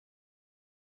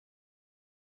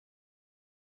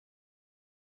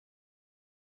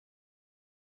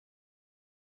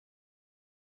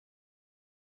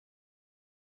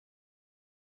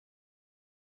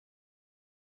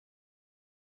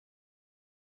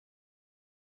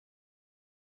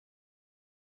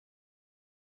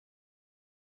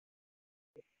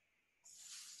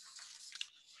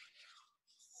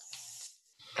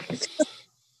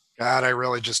God, I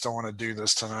really just don't want to do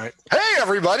this tonight. Hey,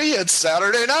 everybody, it's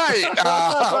Saturday night.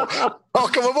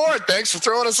 Welcome aboard. Thanks for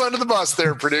throwing us under the bus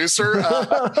there, producer.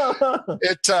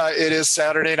 It is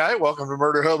Saturday night. Welcome to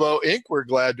Murder Hobo Inc. We're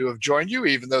glad to have joined you,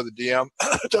 even though the DM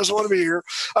doesn't want to be here.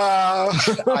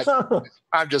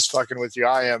 I'm just fucking with you.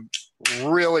 I am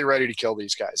really ready to kill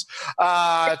these guys.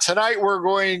 Tonight, we're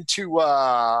going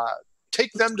to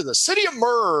take them to the City of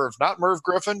Merv, not Merv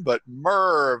Griffin, but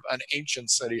Merv, an ancient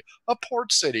city, a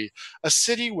port city, a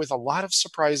city with a lot of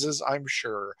surprises, I'm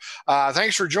sure.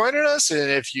 Thanks for joining us. And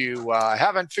if you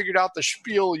haven't figured out the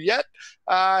spiel yet,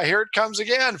 here it comes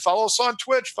again. Follow us on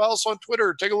Twitch, follow us on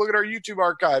Twitter, take a look at our YouTube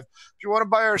archive. If you want to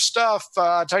buy our stuff,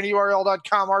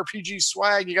 tinyurl.com, RPG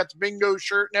swag, you got the bingo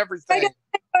shirt and everything.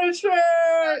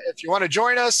 If you want to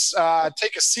join us,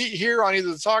 take a seat here on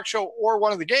either the talk show or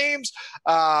one of the games.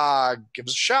 Give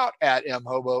us a shout at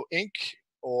mhobo inc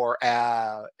or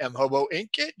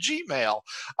mhoboinc at gmail.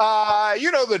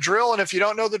 You know the drill, and if you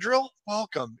don't know the drill,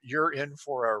 welcome. You're in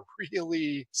for a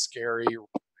really scary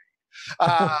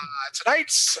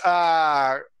tonight's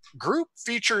group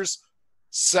features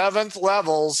 7th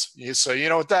levels, so you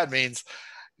know what that means.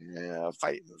 Yeah,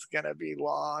 fighting is gonna be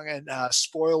long, and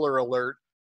spoiler alert,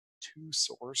 2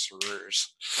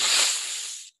 sorcerers.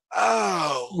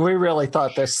 Oh, we really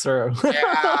thought this through.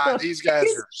 Yeah, these guys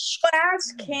are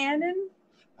glass cannon.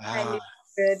 I knew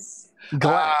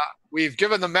good. We've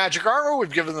given them magic armor,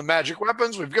 we've given them magic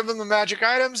weapons, we've given them magic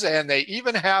items, and they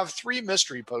even have 3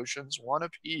 mystery potions, 1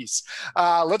 apiece.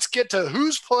 Let's get to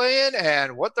who's playing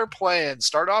and what they're playing.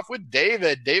 Start off with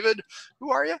David. David,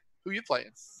 who are you? Who are you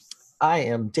playing? I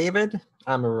am David.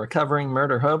 I'm a recovering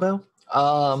murder hobo.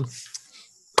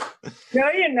 No,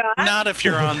 you're not. Not if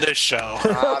you're on this show.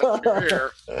 Not if you're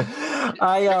here.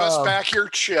 Give us back your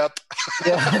chip.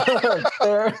 Yeah,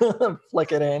 there,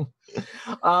 flick it in.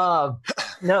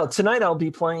 No, tonight I'll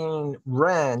be playing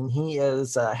Ren. He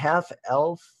is a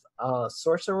half-elf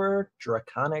sorcerer,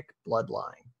 draconic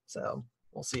bloodline. So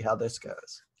we'll see how this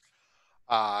goes.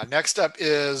 Next up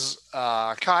is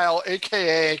Kyle,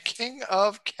 a.k.a. King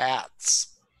of Cats.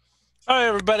 Hi,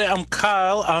 everybody. I'm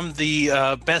Kyle. I'm the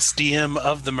best DM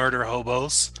of the Murder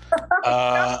Hobos.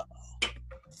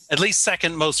 At least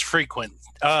second most frequent.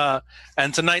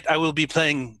 And tonight I will be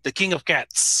playing the King of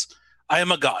Cats. I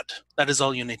am a god. That is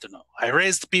all you need to know. I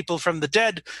raised people from the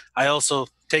dead. I also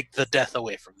take the death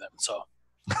away from them. So,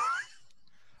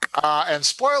 and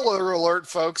spoiler alert,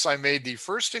 folks, I made the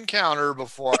first encounter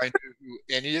before I knew who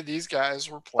any of these guys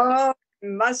were playing. Oh,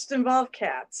 must involve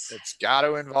cats. It's got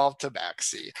to involve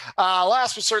tabaxi.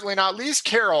 Last but certainly not least,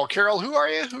 Carol. Carol, who are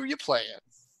you? Who are you playing?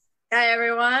 Hi,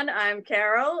 everyone. I'm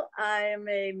Carol. I am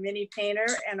a mini painter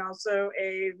and also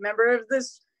a member of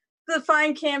the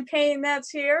fine campaign that's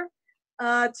here.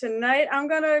 Tonight, I'm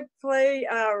going to play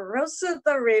Rosa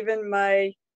the Raven,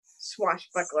 my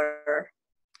swashbuckler.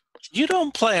 you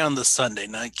don't play on the Sunday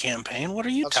night campaign. What are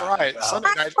you talking about?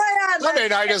 Sunday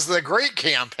night is the great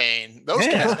campaign. Those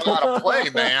guys know how to play,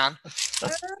 man.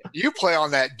 You play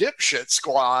on that dipshit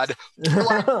squad. You're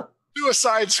like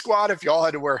Suicide Squad if y'all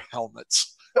had to wear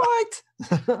helmets. What?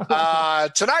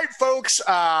 Tonight, folks,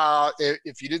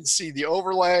 if you didn't see the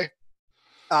overlay,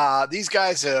 these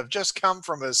guys have just come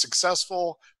from a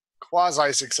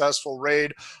quasi-successful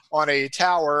raid on a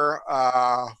tower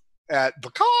at B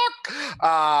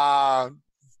Kak,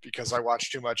 because I watch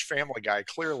too much Family Guy,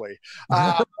 clearly.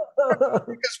 The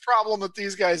biggest problem that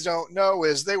these guys don't know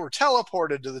is they were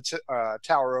teleported to the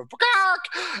Tower of B Kak,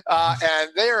 and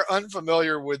they are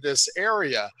unfamiliar with this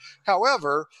area.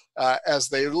 However, as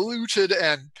they looted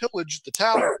and pillaged the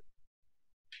tower,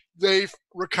 they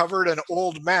recovered an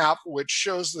old map which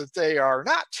shows that they are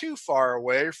not too far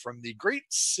away from the great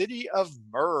city of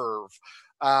Merv.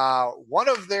 One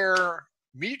of their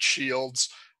meat shields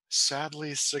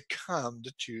sadly succumbed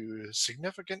to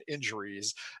significant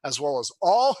injuries, as well as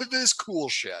all of his cool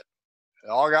shit. It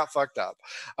all got fucked up.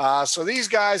 So these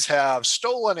guys have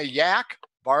stolen a yak,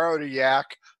 borrowed a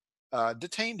yak,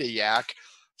 detained a yak,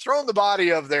 thrown the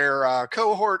body of their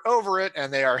cohort over it,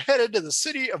 and they are headed to the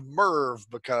city of Merv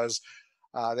because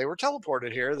they were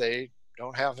teleported here. They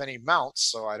don't have any mounts,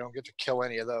 so I don't get to kill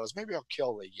any of those. Maybe I'll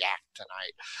kill the yak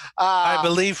tonight. I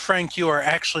believe, Frank, you are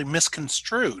actually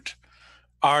misconstrued.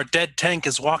 Our dead tank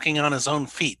is walking on his own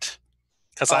feet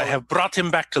because I have brought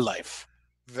him back to life.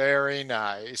 Very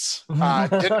nice. Didn't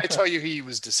I tell you he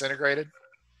was disintegrated?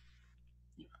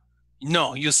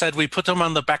 No, you said we put him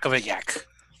on the back of a yak.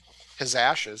 His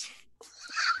ashes.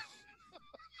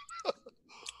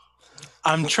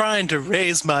 I'm trying to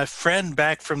raise my friend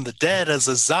back from the dead as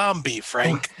a zombie,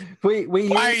 Frank. We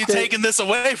Why are you taking this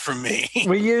away from me?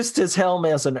 We used his helm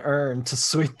as an urn to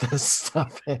sweep this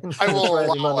stuff in. I will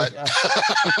allow it.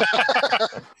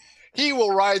 He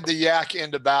will ride the yak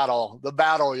into battle, the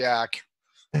battle yak.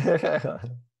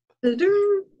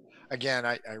 Again,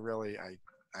 I really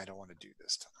don't want to do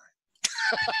this tonight.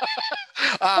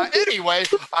 Anyway,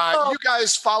 you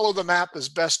guys follow the map as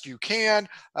best you can.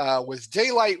 With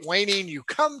daylight waning, you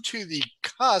come to the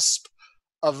cusp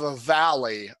of a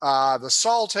valley. The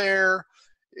salt air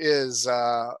is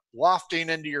wafting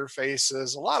into your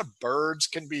faces. A lot of birds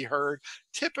can be heard.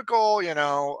 Typical,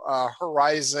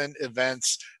 horizon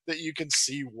events that you can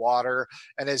see water.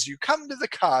 And as you come to the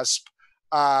cusp,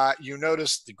 you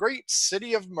notice the great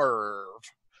city of Merv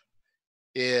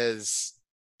is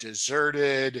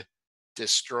deserted,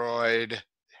 destroyed,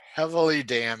 heavily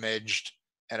damaged,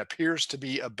 and appears to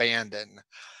be abandoned.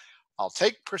 I'll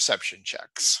take perception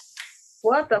checks.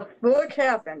 What the fuck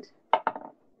happened?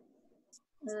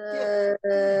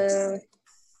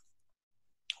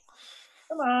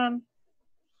 Come on.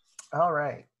 All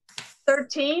right.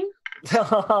 13?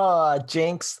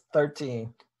 Jinx,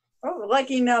 13. Oh,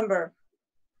 lucky number.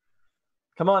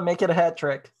 Come on, make it a hat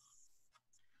trick.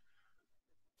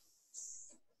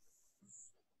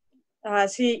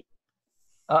 See.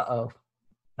 Uh-oh.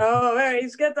 Oh, there,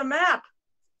 he's got the map.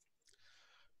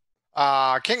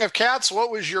 King of Cats, what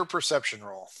was your perception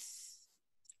roll?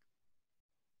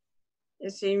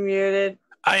 Is he muted?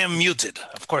 I am muted.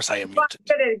 Of course I am muted.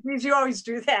 You always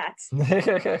do that.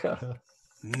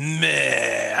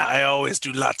 Meh, I always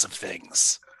do lots of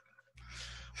things.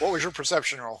 What was your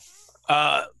perception roll?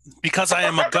 Because I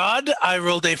am a god, I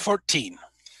rolled a 14.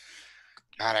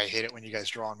 God, I hate it when you guys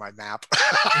draw on my map.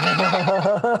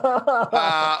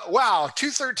 Wow, 2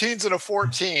 13s and a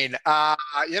 14.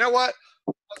 You know what?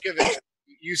 I'll give it.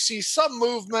 You see some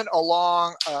movement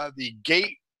along the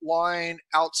gate line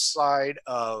outside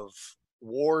of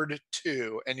Ward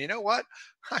 2. And you know what?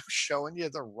 I'm showing you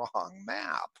the wrong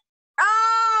map.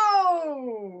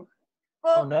 Oh!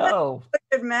 Well, oh, no. That's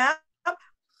a good map.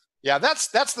 Yeah, that's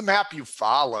the map you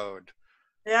followed.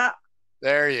 Yeah.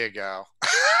 There you go.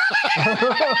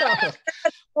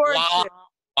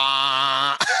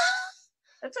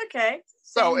 That's okay.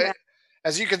 So,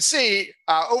 as you can see,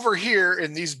 over here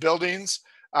in these buildings,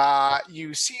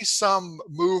 you see some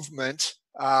movement.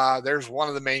 There's one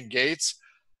of the main gates.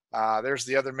 There's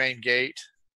the other main gate.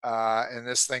 And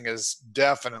this thing is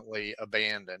definitely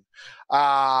abandoned.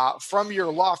 From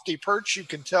your lofty perch, you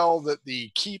can tell that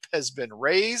the keep has been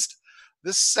raised.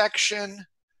 This section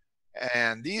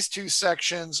and these two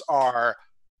sections are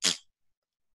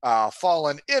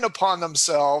fallen in upon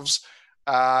themselves.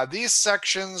 These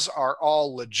sections are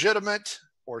all legitimate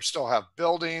or still have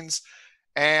buildings,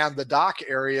 and the dock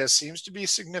area seems to be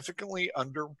significantly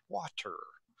underwater.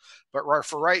 But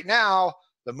for right now,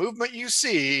 the movement you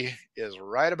see is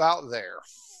right about there.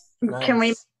 Nice. Can we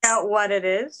make out what it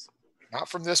is? Not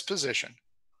from this position.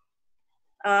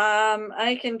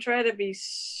 I can try to be...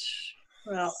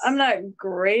 Well, I'm not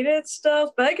great at stuff,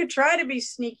 but I could try to be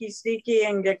sneaky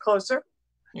and get closer.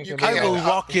 I will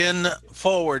walk in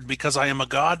forward because I am a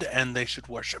god and they should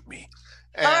worship me.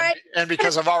 And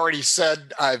because I've already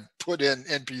said I've put in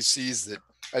NPCs that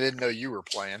I didn't know you were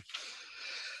playing.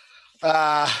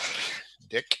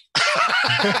 Dick.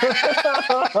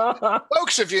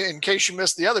 Folks, in case you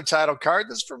missed the other title card,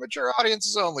 this is for mature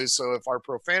audiences only. So if our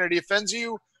profanity offends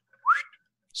you,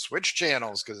 switch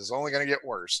channels because it's only going to get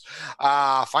worse.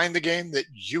 Find the game that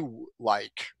you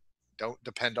like. Don't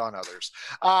depend on others.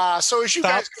 So as you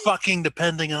Stop guys fucking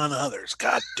depending on others.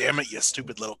 God damn it, you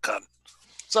stupid little cunt.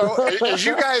 So as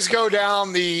you guys go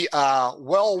down the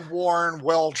well-worn,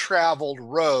 well-traveled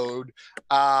road,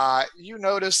 you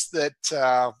notice that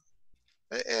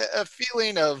a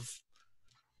feeling of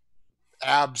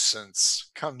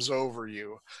absence comes over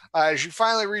you. As you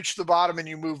finally reach the bottom and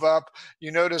you move up,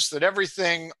 you notice that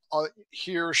everything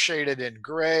here shaded in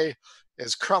gray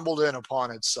is crumbled in upon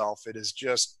itself. It is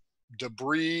just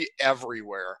debris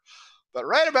everywhere. But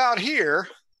right about here,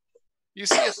 you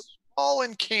see a small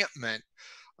encampment,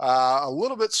 a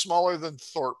little bit smaller than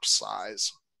Thorpe's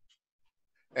size.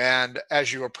 And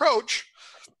as you approach,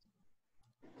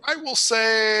 I will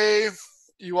say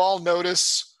you all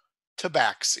notice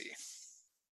Tabaxi.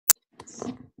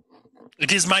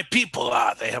 It is my people.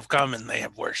 They have come and they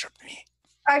have worshipped me.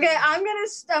 Okay, I'm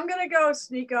gonna go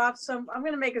sneak off some. I'm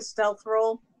gonna make a stealth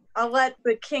roll. I'll let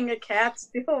the King of Cats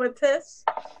deal with this.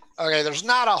 Okay, there's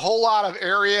not a whole lot of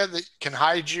area that can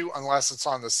hide you unless it's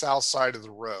on the south side of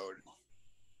the road.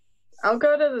 I'll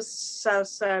go to the south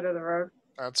side of the road.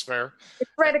 That's fair. It's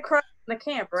right across the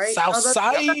camp, right? South that's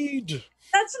side.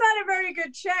 not a very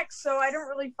good check, so I don't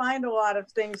really find a lot of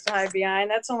things to hide behind.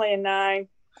 That's only a 9.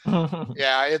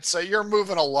 Yeah, it's you're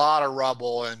moving a lot of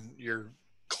rubble, and you're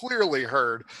clearly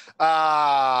heard.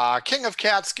 King of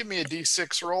Cats, give me a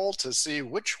D6 roll to see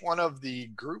which one of the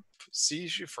group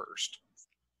sees you first.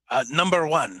 Number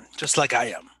 1, just like I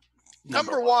am.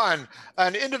 Number one,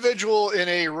 an individual in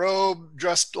a robe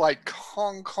dressed like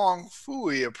Hong Kong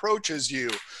Fooey approaches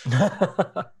you.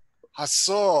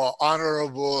 So,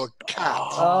 honorable cat.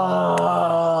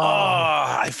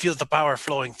 I feel the power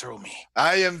flowing through me.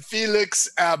 I am Felix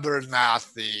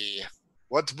Abernathy.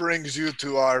 What brings you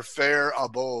to our fair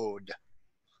abode?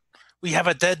 We have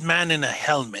a dead man in a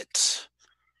helmet.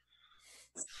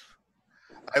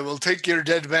 I will take your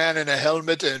dead man in a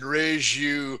helmet and raise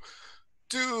you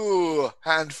 2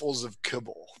 handfuls of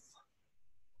kibble.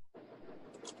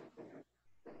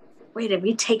 Wait, have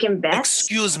we taken bets?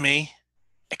 Excuse me.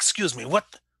 What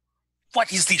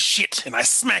is this shit? And I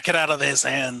smack it out of his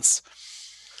hands.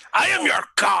 I am your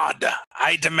god.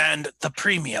 I demand the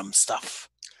premium stuff.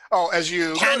 Oh, as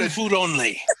you Canned food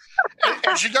only.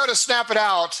 As you go to snap it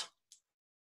out,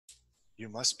 you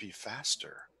must be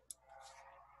faster.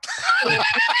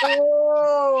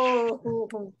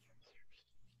 Oh.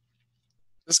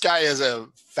 This guy is a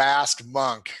fast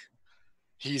monk.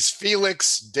 He's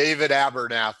Felix David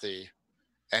Abernathy,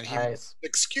 and he Nice.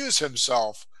 excuse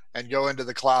himself and go into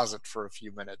the closet for a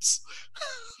few minutes.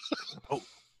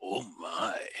 Oh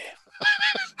my.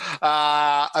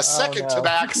 A second no.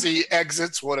 tabaxi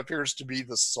exits what appears to be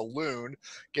the saloon.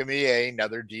 Give me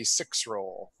another D6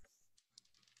 roll.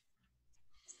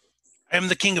 I am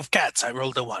the king of cats. I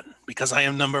rolled a 1 because I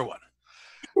am number 1.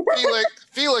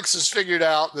 Felix has figured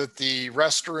out that the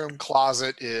restroom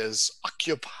closet is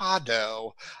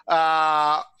occupado.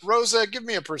 Rosa, give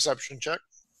me a perception check.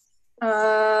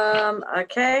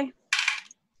 Okay.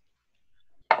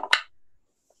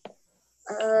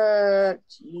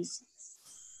 Jeez.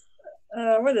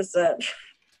 What is that?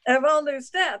 Well, their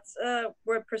stats.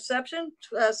 Were perception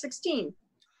 16.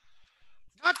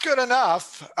 Not good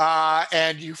enough.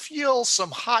 And you feel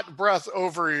some hot breath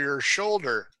over your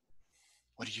shoulder.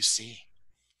 What do you see?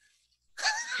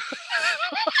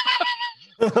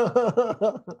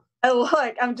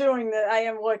 I'm doing that. I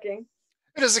am looking.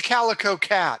 It is a calico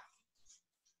cat.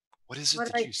 What is it What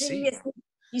that I you see?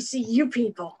 You see you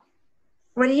people.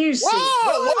 What do you see?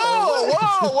 Whoa!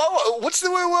 What's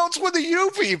with the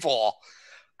you people?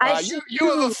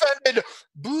 You have offended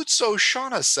Boots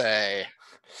O'Shaughnessy,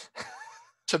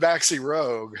 Tabaxi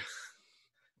Rogue.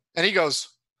 And he goes,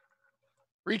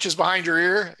 reaches behind your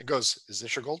ear and goes, is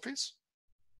this your gold piece?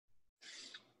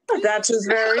 That is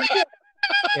very good.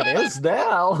 It is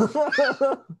now.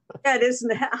 Yeah, it is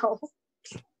now.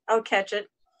 I'll catch it.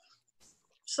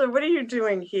 So what are you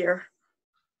doing here?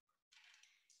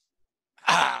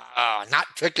 Not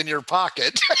picking your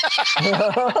pocket. Take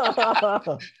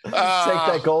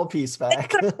that gold piece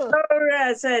back. Oh, yeah,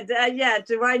 I said, yeah.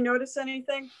 Do I notice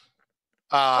anything?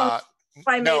 No.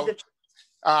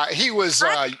 He was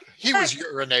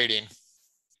urinating.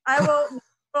 I will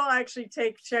actually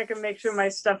check and make sure my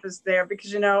stuff is there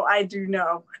because I do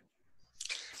know.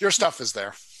 Your stuff is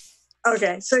there.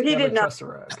 Okay, so he did not.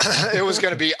 It was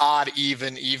going to be odd,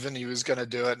 even. He was going to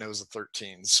do it, and it was a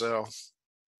 13. So,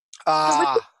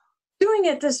 doing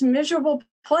at this miserable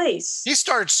place. He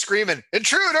starts screaming,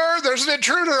 "Intruder! There's an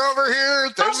intruder over here!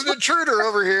 There's an intruder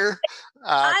over here!"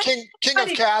 King of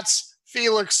Cats,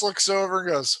 Felix looks over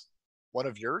and goes, "One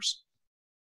of yours?"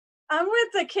 I'm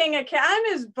with the King of Cats. I'm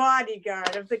his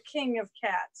bodyguard of the King of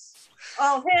Cats.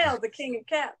 All hail the King of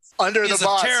Cats. He's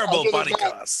a terrible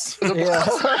bodyguard. Yeah.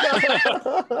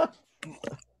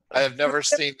 I have never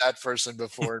seen that person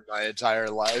before in my entire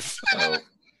life.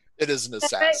 It is an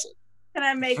assassin. Can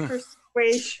I make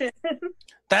persuasion?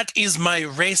 That is my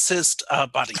racist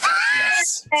bodyguard.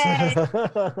 Yes.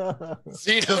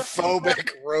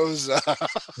 Xenophobic Rosa.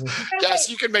 Yes,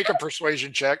 you can make a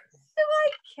persuasion check. I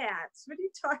like cats. What are you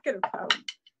talking about?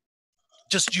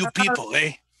 Just you people,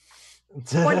 eh?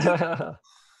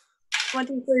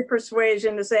 23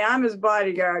 persuasion to say I'm his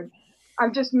bodyguard.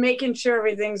 I'm just making sure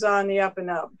everything's on the up and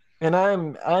up. And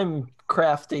I'm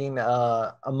crafting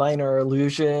a minor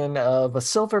illusion of a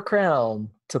silver crown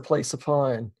to place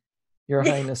upon your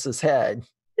highness's head.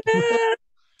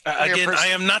 Again, I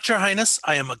am not your highness.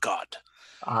 I am a god.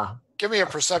 Give me a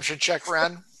perception check,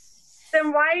 Ren.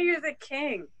 Then why are you the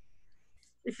king?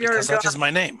 If you're because a god. that is my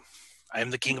name. I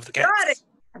am the king of the cats.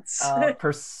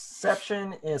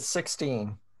 Perception is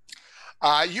 16.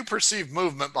 You perceive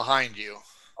movement behind you.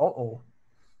 Uh-oh.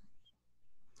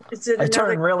 Is it I another?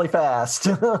 turn really fast.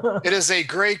 It is a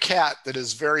gray cat that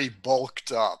is very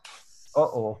bulked up,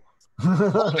 Uh-oh.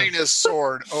 holding his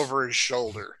sword over his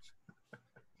shoulder.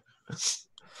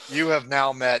 You have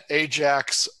now met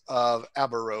Ajax of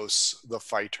Aberos, the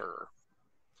fighter.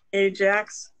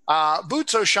 Ajax.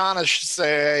 Boots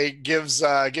O'Shaughnessy gives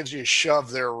you a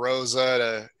shove there, Rosa,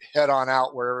 to head on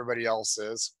out where everybody else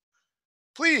is.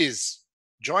 Please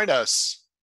join us.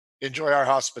 Enjoy our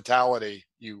hospitality,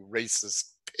 you racist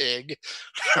pig.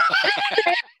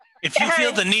 If you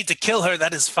feel the need to kill her,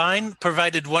 that is fine,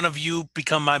 provided one of you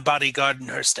become my bodyguard in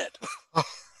her stead.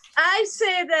 I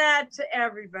say that to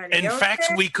everybody. In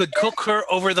fact, we could cook her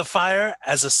over the fire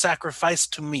as a sacrifice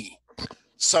to me.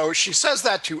 So she says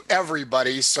that to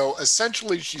everybody, so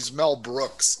essentially she's Mel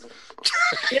Brooks.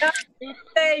 Yeah, you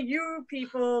say you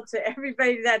people to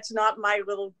everybody that's not my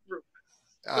little group.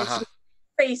 It's a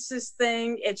racist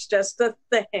thing. It's just a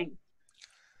thing.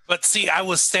 But see, I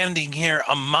was standing here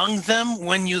among them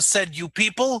when you said you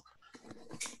people.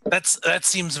 That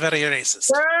seems very racist.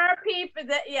 There are people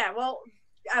that, well,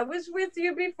 I was with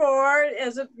you before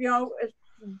as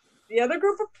the other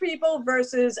group of people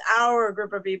versus our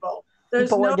group of people. There's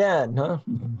People no again, huh?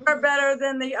 are better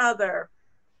than the other.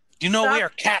 You know, Stop we are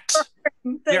cats.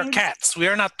 We are things. cats. We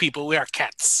are not people. We are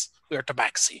cats. We are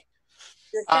tabaxi.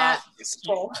 Your cat is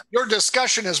full. Your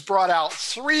discussion has brought out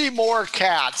 3 more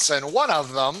cats, and one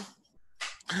of them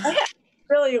I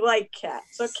really like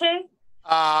cats, okay?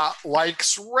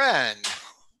 likes Ren.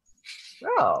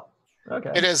 Oh,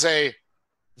 okay. It is a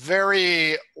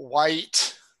very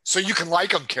white, so you can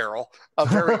like them, Carol, a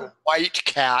very white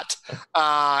cat,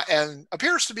 and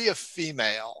appears to be a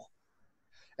female.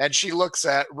 And she looks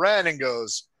at Ren and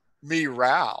goes,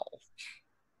 meow.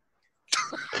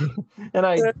 And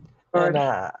I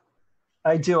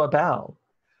do a bow.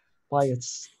 Why,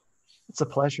 it's a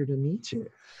pleasure to meet you.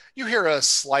 You hear a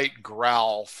slight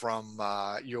growl from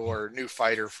your new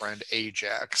fighter friend,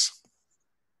 Ajax.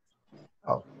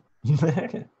 Oh.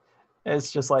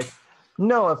 It's just like,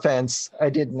 no offense.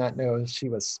 I did not know she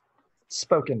was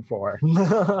spoken for.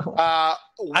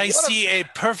 I see a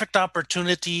perfect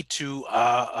opportunity to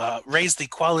raise the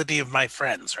quality of my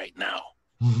friends right now.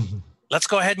 Let's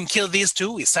go ahead and kill these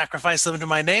 2. We sacrifice them to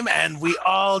my name, and we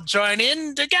all join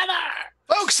in together.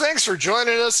 Folks, thanks for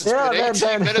joining us. It's been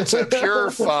 18 minutes of pure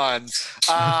fun.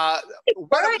 We're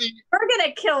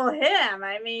gonna kill him.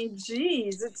 I mean,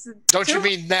 geez, don't you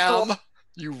mean them,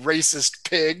 you racist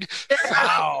pig?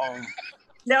 Wow.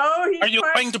 No, are you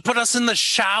going to put us in the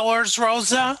showers,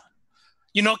 Rosa?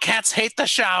 You know, cats hate the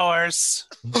showers.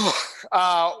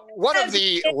 One of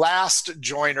the last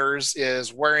joiners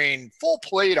is wearing full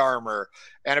plate armor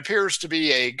and appears to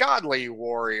be a godly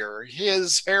warrior.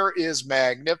 His hair is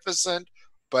magnificent,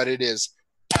 but it is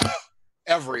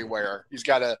everywhere. He's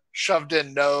got a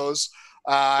shoved-in nose.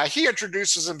 He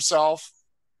introduces himself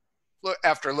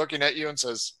after looking at you and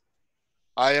says,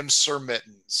 I am Sir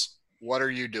Mittens. What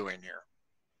are you doing here?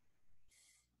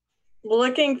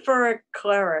 Looking for a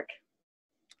cleric.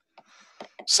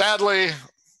 Sadly,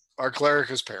 our cleric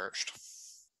has perished.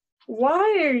 Why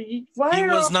are you? He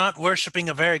was not worshiping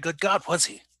a very good god, was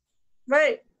he?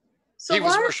 Right. So he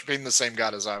was worshiping the same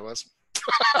god as I was.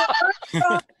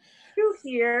 You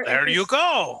here? There you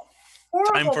go.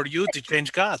 Horrible. Time for you to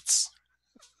change gods.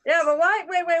 Yeah, but why?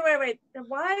 Wait.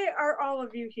 Why are all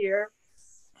of you here?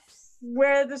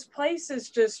 Where this place is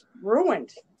just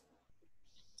ruined?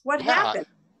 What happened?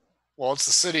 Well, it's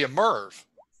the city of Merv.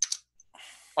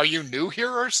 Are you new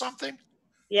here or something?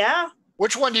 Yeah.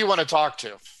 Which one do you want to talk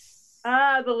to?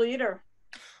 The leader.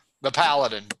 The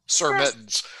paladin, Sir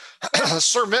Mittens.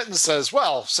 Sir Mittens says,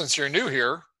 well, since you're new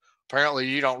here, apparently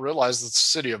you don't realize that the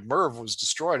city of Merv was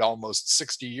destroyed almost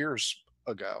 60 years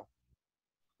ago.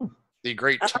 The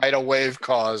great tidal wave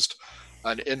caused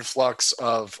an influx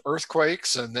of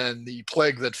earthquakes, and then the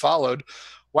plague that followed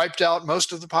wiped out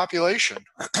most of the population.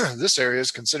 This area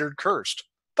is considered cursed,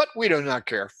 but we do not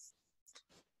care.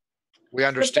 We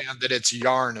understand that its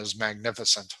yarn is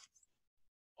magnificent.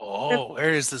 Oh,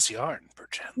 where is this yarn,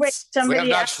 perchance? Wait, we have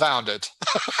not found it.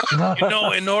 You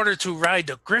know, in order to ride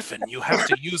a griffin, you have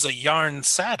to use a yarn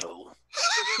saddle.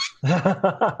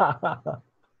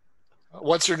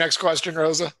 What's your next question,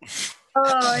 Rosa?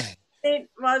 I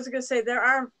was going to say there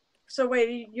are. So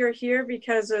wait, you're here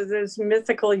because of this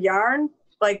mythical yarn?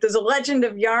 Like there's a legend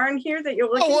of yarn here that you're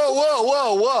looking for?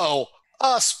 Whoa.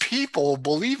 Us people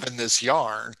believe in this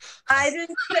yarn. I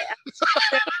didn't say.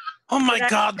 Oh my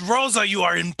God, Rosa, you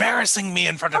are embarrassing me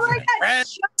in front of my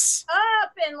friends. Shut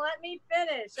up and let me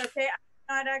finish, okay? I did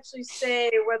not actually say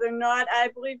whether or not I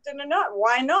believed it or not.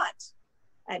 Why not?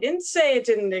 I didn't say it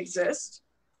didn't exist.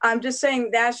 I'm just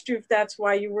saying that's true if that's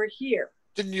why you were here.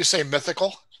 Didn't you say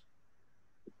mythical?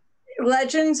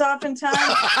 Legends oftentimes,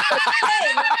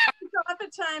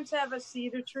 oftentimes have a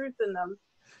seed of truth in them.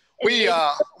 We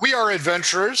are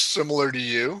adventurers, similar to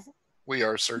you. We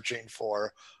are searching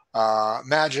for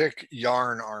magic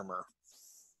yarn armor.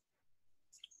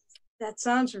 That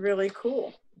sounds really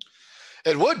cool.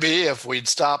 It would be if we'd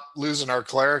stopped losing our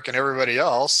cleric and everybody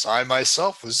else. I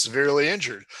myself was severely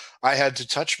injured. I had to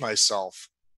touch myself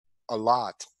a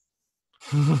lot.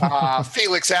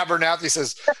 Felix Abernathy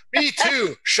says, "Me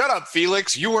too. Shut up,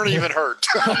 Felix. You weren't even hurt."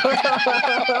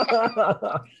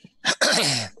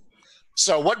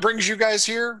 So what brings you guys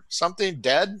here? Something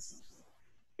dead?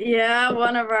 Yeah,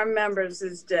 one of our members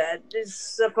is dead.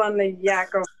 He's up on the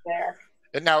yak over there.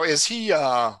 And now, is he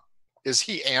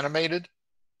animated?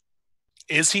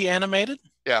 Is he animated?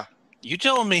 Yeah. You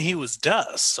told me he was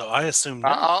dust, so I assumed no.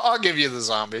 I'll give you the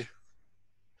zombie.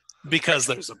 Because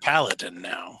there's a paladin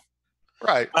now.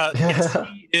 Right. Yes,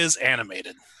 he is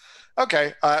animated.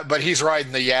 Okay, but he's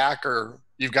riding the yak, or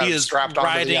you've got him strapped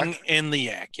onto the yak? He is riding in the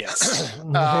yak, yes.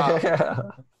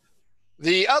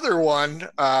 The other one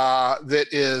that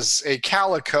is a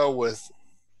calico with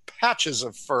patches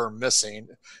of fur missing,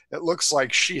 it looks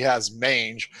like she has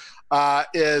mange,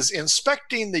 is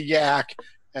inspecting the yak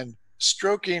and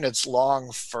stroking its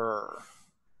long fur.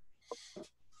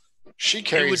 She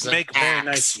carries it would make very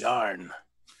nice yarn.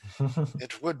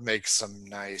 It would make some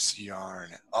nice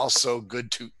yarn. Also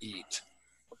good to eat.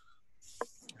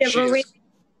 Yeah, but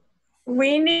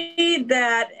we need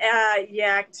that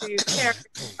yak to carry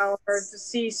our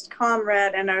deceased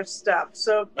comrade and our stuff.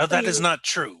 So well, that is not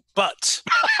true, but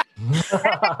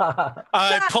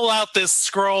I pull out this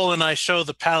scroll and I show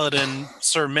the paladin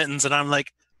Sir Mittens, and I'm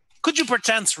like, could you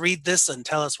perchance read this and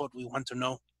tell us what we want to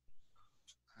know?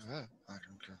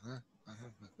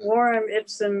 Lorem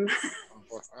ipsum.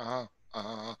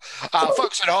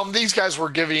 Folks at home, these guys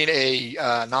were giving a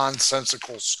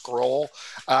nonsensical scroll.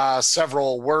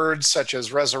 Several words such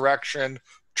as resurrection,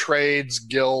 trades,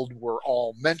 guild were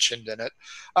all mentioned in it.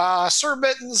 Sir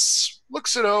Mittens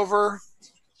looks it over.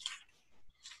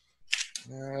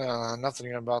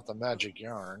 Nothing about the magic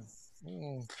yarn.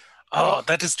 Oh,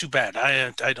 that is too bad.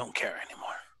 I don't care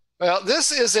anymore. Well,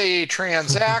 this is a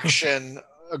transaction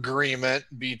agreement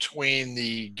between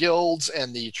the guilds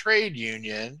and the trade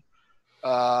union,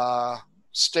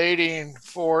 stating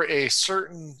for a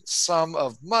certain sum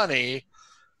of money,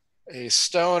 a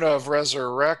stone of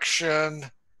resurrection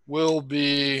will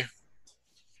be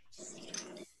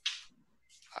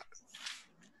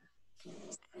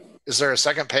Is there a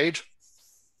second page?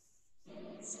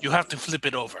 You have to flip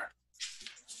it over.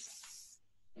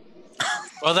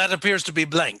 Well, that appears to be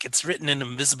blank. It's written in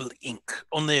invisible ink.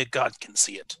 Only a god can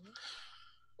see it.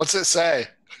 What's it say?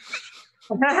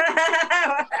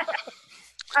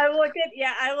 I look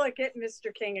at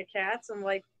Mr. King of Cats. I'm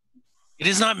like, it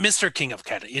is not Mr. King of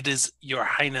Cat. It is Your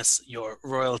Highness, Your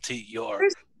Royalty, Your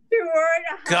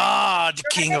God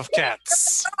King of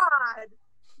Cats.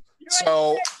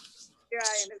 So,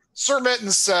 Sir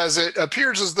Mitten says it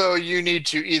appears as though you need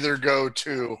to either go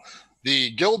to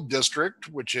the Guild District,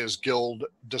 which is Guild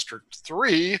District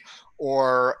 3,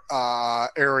 or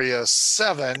Area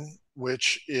 7,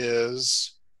 which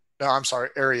is, no, I'm sorry,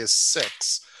 Area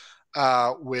 6,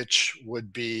 which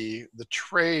would be the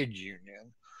trade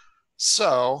union.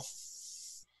 So,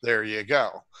 there you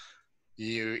go.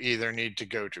 You either need to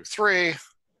go to 3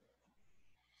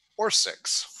 or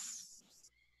 6.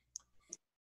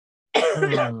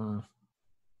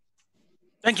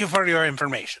 Thank you for your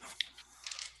information.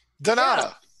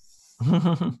 Donata.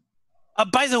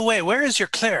 By the way, where is your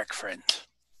cleric friend?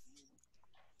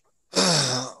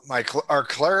 Our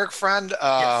cleric friend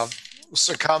Yes.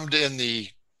 succumbed in the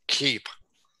keep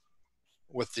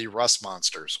with the rust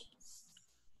monsters.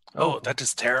 Oh, that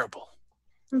is terrible.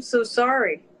 I'm so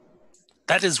sorry.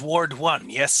 That is Ward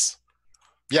 1, yes?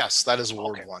 Yes, that is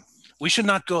Ward Okay. 1. We should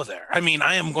not go there. I mean,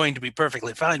 I am going to be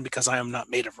perfectly fine because I am not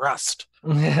made of rust.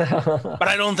 But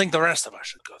I don't think the rest of us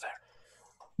should go there.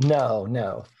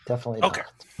 No, definitely not. Okay.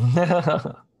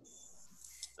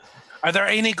 Are there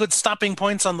any good stopping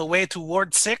points on the way to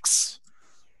Ward 6?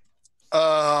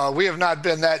 We have not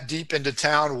been that deep into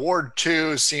town. Ward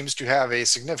 2 seems to have a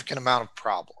significant amount of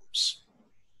problems.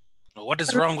 What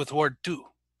is wrong with Ward 2?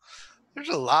 There's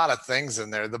a lot of things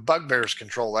in there. The bugbears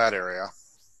control that area.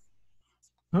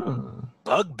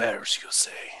 Bugbears, you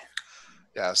say?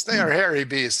 Yes, they are hairy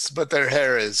beasts, but their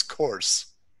hair is coarse.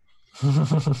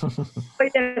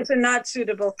 But yes, and not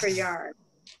suitable for yarn.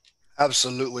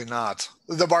 Absolutely not.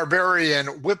 The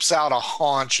barbarian whips out a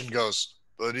haunch and goes,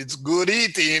 but it's good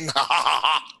eating.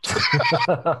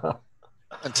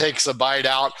 and takes a bite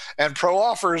out and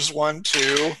offers one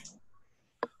to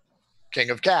King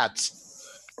of Cats.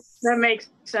 That makes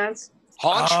sense.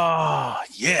 Haunch? Ah,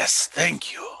 yes,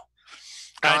 thank you.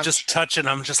 I just touch it, and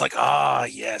I'm just like,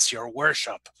 yes, your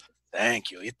worship.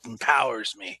 Thank you. It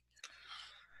empowers me.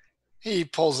 He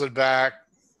pulls it back.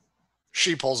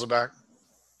 She pulls it back.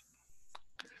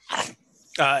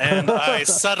 And I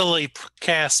subtly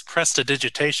cast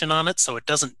prestidigitation on it so it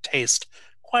doesn't taste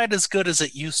quite as good as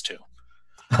it used to.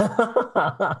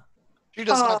 She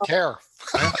does not care.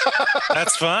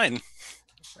 That's fine.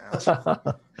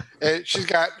 She's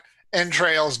got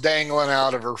entrails dangling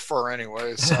out of her fur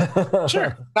anyway. So.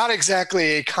 Sure. Not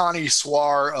exactly a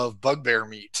connoisseur of bugbear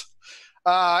meat.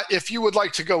 If you would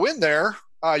like to go in there,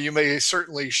 you may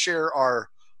certainly share our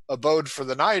abode for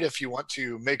the night if you want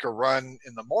to make a run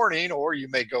in the morning, or you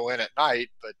may go in at night,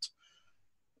 but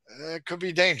it could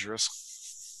be dangerous.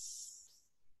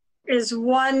 Is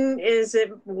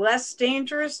it less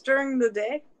dangerous during the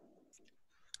day?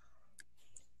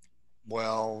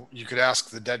 Well, you could ask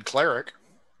the dead cleric.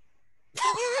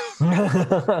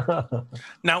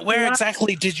 Now, where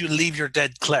exactly did you leave your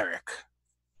dead cleric?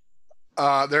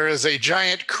 There is a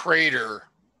giant crater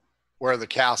where the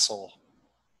castle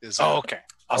is. Oh, okay.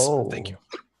 Awesome. Thank you.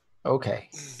 Okay.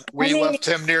 We left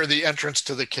him near the entrance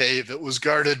to the cave. It was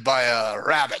guarded by a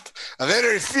rabbit. A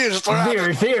very fierce rabbit.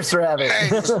 Very fierce rabbit.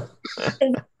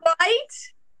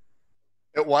 White?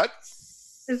 What?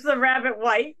 Is the rabbit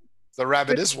white? The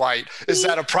rabbit is white. Is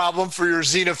that a problem for your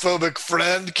xenophobic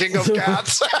friend, King of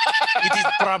Cats? It is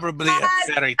probably a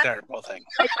very terrible thing.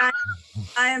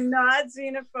 I am not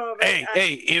xenophobic.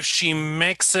 Hey, if she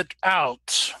makes it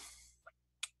out,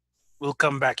 we'll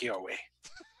come back your way.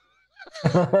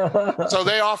 So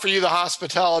they offer you the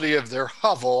hospitality of their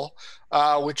hovel,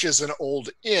 which is an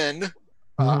old inn.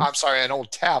 I'm sorry, an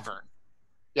old tavern.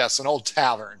 Yes, an old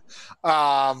tavern.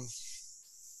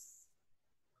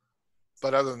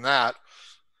 But other than that.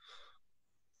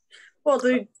 Well,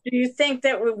 do you think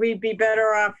that we'd be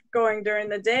better off going during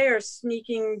the day or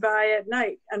sneaking by at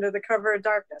night under the cover of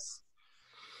darkness?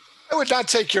 I would not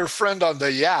take your friend on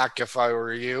the yak if I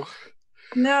were you.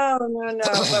 No. But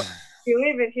if you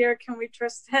leave it here, can we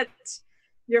trust that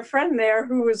your friend there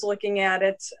who was looking at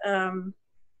it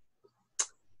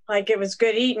like it was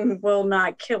good eating will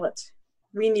not kill it?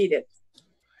 We need it.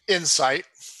 Insight.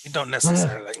 You don't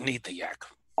necessarily need the yak.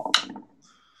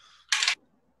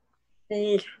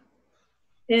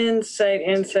 Insight.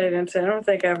 I don't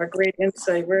think I have a great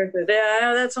insight. Where is it?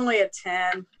 Yeah, that's only a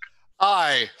 10.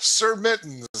 I, Sir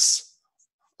Mittens,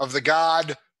 of the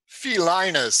god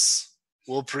Felinus,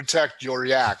 will protect your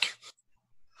yak.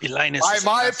 Felinus By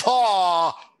my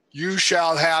paw, you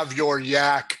shall have your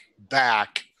yak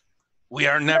back. We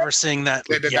are never seeing that.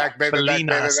 Baby back. We're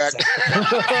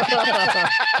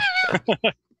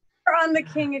on the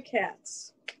King of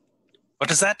Cats. What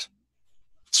is that?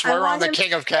 Swear on the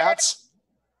King of Cats?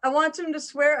 I want him to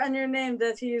swear on your name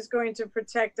that he is going to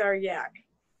protect our yak.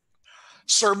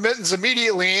 Sir Mittens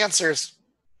immediately answers,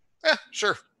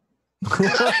 sure.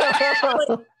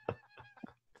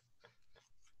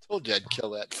 Told you I'd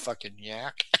kill that fucking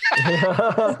yak.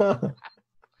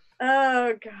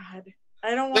 Oh, God.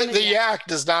 I don't want The yak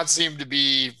does not seem to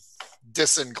be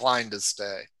disinclined to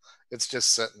stay. It's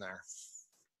just sitting there.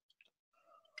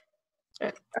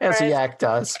 As a yak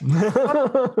does.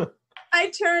 I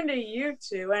turn to you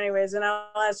two anyways, and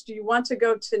I'll ask, do you want to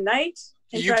go tonight?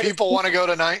 You people want to go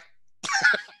tonight?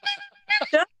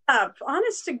 Shut up.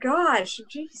 Honest to gosh.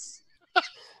 Jeez.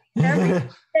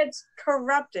 It's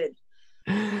corrupted.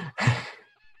 Do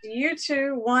you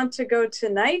two want to go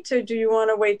tonight, or do you want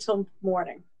to wait till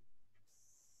morning?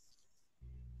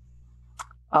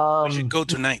 We should go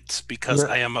tonight because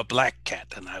I am a black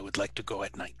cat and I would like to go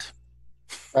at night.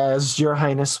 As your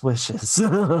highness wishes.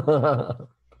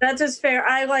 That is fair.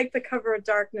 I like the cover of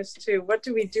darkness too. What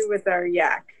do we do with our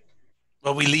yak?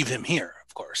 Well, we leave him here,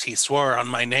 of course. He swore on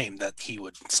my name that he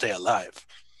would stay alive.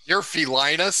 You're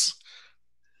Felinus?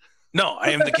 No, I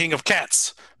am the King of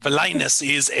Cats. Felinus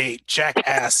is a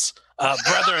jackass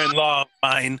brother-in-law of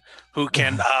mine who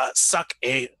can suck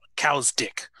a cow's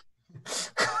dick.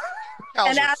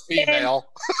 Cows are female.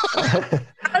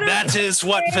 That is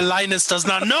what Felinus does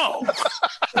not know.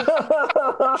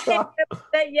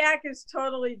 That yak is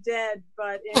totally dead,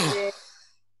 but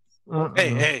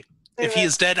Hey, if he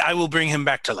is dead, I will bring him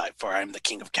back to life, for I am the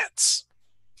King of Cats.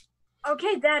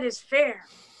 Okay, that is fair.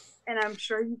 And I'm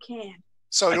sure you can.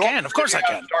 So I can, of course I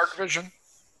can. Dark vision?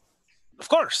 Of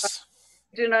course.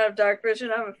 I do not have dark vision.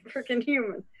 I'm a freaking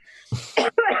human.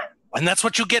 And that's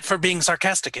what you get for being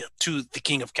sarcastic to the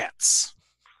King of Cats.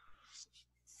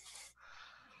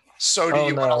 So do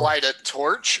you want to light a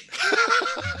torch?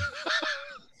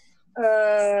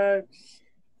 I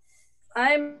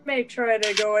may try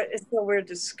to go until we're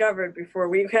discovered before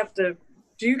we have to.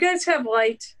 Do you guys have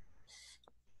light?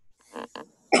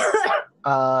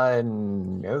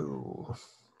 No.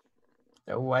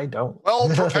 No, I don't. Well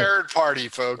prepared party,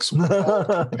 folks. Well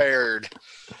prepared.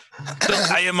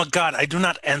 Look, I am a god. I do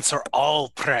not answer all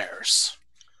prayers.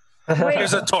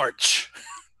 Here's a torch.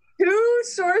 2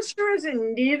 sorcerers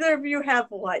and neither of you have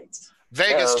light.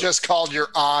 Vegas just called your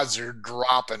odds are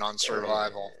dropping on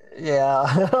survival. Yeah.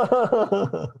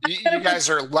 You guys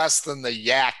are less than the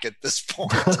yak at this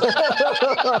point.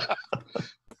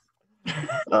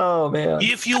 Oh, man.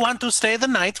 If you want to stay the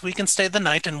night, we can stay the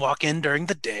night and walk in during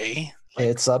the day.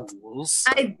 It's up.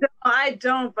 I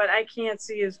don't, but I can't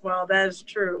see as well. That is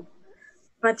true.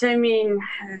 But I mean,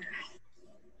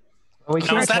 We Now,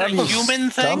 can't is that have a you human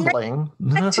thing? stumbling.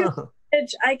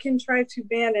 I can try to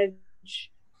manage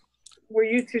where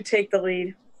you two take the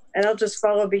lead, and I'll just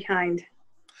follow behind.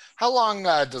 How long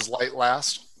does light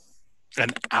last? An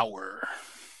hour.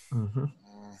 Mhm.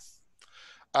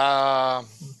 Uh,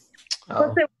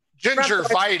 Oh.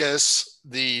 Gingivitis,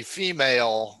 the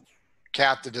female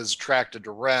cat that is attracted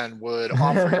to Ren, would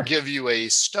offer to give you a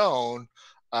stone.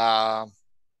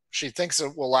 She thinks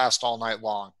it will last all night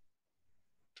long.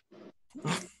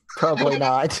 Probably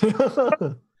not.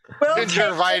 Well,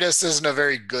 Gingivitis isn't a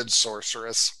very good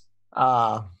sorceress,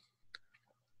 uh,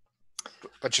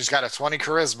 but she's got a 20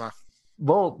 charisma.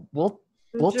 we'll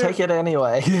take it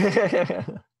anyway.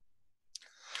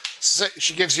 So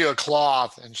she gives you a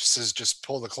cloth and she says, just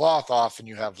pull the cloth off and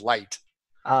you have light.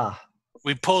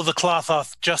 We pull the cloth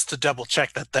off just to double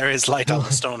check that there is light on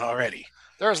the stone already.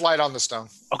 There's light on the stone.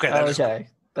 Okay, that is Okay,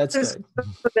 that's good.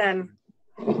 Then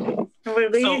we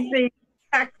leave the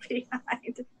pack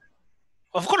behind.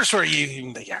 Of course, we're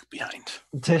leaving the yak behind.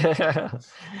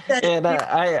 And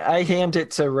I hand it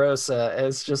to Rosa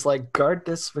as just like, guard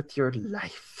this with your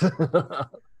life. You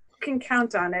can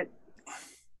count on it.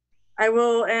 I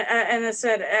will, and I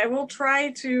said, I will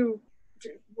try to.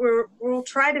 We'll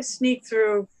try to sneak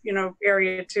through,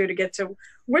 area 2 to get to.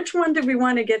 Which one did we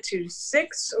want to get to?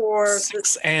 6 or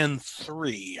 6 and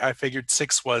 3. I figured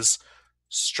 6 was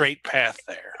straight path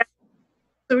there.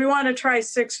 So we want to try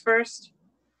 6 first.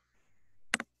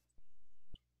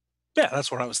 Yeah,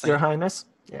 that's what I was thinking. Your Highness?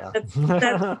 Yeah.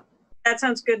 That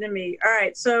sounds good to me. All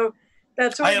right, so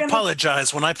that's what I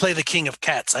apologize. When I play the King of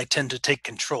Cats, I tend to take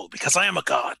control because I am a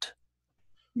god.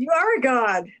 You are a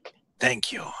god.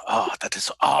 Thank you. Oh, that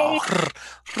is.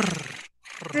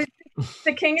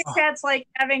 The King of Cats like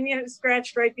having you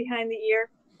scratched right behind the ear,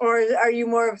 or are you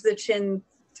more of the chin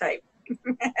type?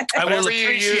 I will Whatever you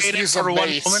appreciate it use for a one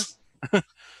base. moment.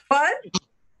 What?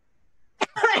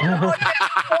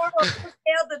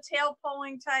 The tail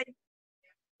pulling type.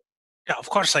 Yeah, of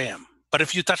course I am. But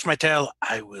if you touch my tail,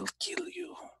 I will kill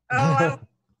you. Oh, I don't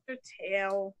your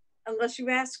tail unless you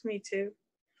ask me to.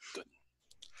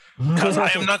 Because I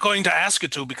am not going to ask you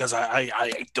to because I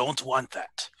don't want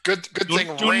that. Good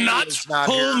thing Do Rainy not is not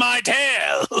pull here. my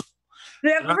tail.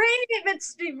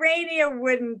 Rainier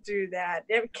wouldn't do that.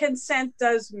 Consent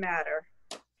does matter.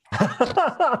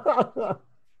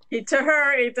 To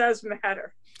her, it does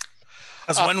matter.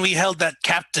 Because when we held that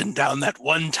captain down that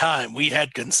one time, we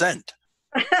had consent.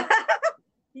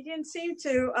 He didn't seem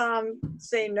to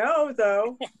say no,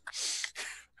 though.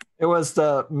 It was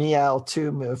the Meow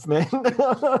 2 movement.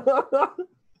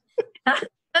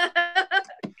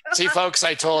 See, folks,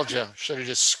 I told you. Should have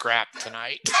just scrapped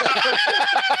tonight.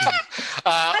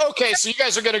 Okay, so you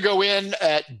guys are going to go in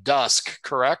at dusk,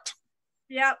 correct?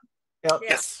 Yep.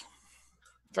 Yes.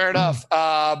 Fair enough.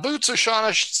 Boots O'Shawn,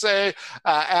 I should say,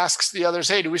 asks the others,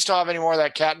 hey, do we still have any more of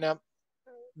that catnip?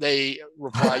 They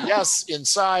reply, yes,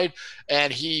 inside,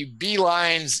 and he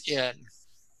beelines in.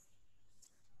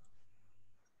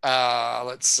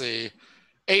 Let's see.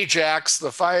 Ajax,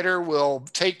 the fighter, will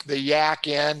take the yak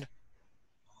in,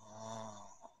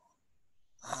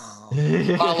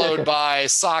 followed by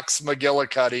Sox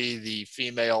McGillicuddy, the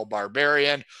female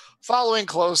barbarian, following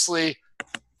closely,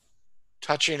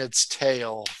 touching its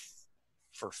tail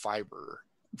for fiber.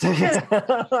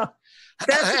 I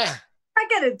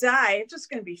gotta die. It's just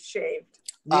gonna be shaved.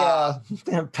 Yeah,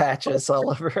 patches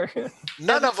all over.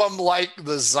 None of them like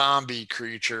the zombie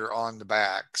creature on the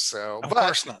back, so Of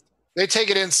course not. they take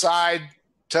it inside,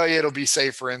 tell you it'll be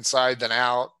safer inside than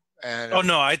out. And Oh,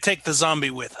 no, I take the zombie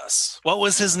with us. What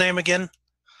was his name again?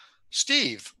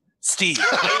 Steve,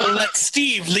 Let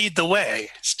Steve lead the way.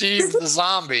 Steve the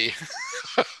zombie.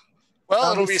 Well,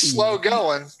 Zombie it'll be Steve. slow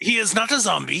going. He is not a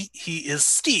zombie. He is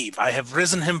Steve. I have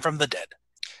risen him from the dead.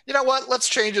 You know what? Let's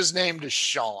change his name to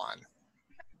Sean.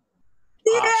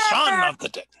 Sean of the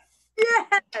Dead.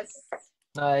 Yes.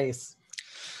 Nice.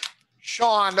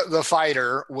 Sean, the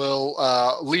fighter, will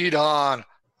lead on.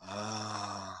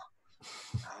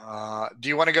 Do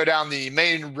you want to go down the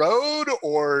main road,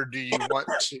 or do you want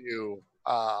to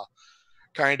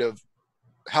kind of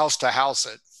house to house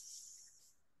it?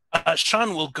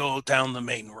 Sean will go down the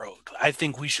main road. I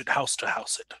think we should house to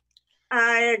house it.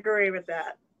 I agree with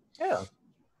that. Yeah.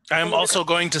 I am also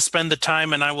going to spend the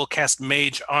time, and I will cast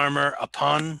Mage Armor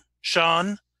upon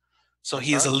Sean, so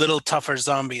he is a little tougher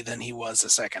zombie than he was a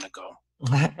second ago.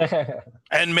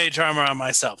 And Mage Armor on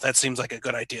myself. That seems like a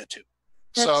good idea too.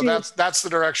 So that's the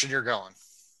direction you're going.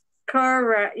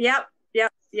 Correct. Yep.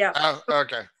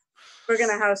 Okay. We're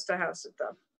gonna house to house it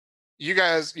though. You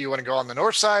guys, you want to go on the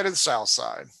north side or the south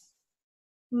side?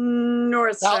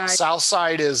 North side. South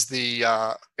side is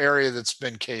the area that's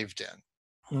been caved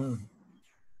in.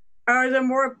 Are there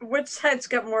more? Which side's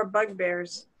got more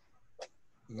bugbears?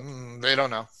 They don't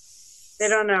know. They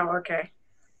don't know. Okay.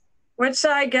 Which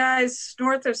side, guys?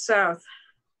 North or south?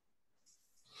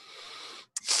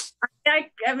 I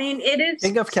mean, it is.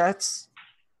 King of Cats.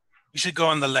 You should go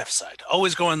on the left side.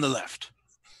 Always go on the left.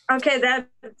 Okay,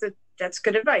 that's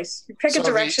good advice. You pick a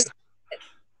direction.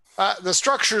 The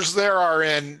structures there are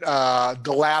in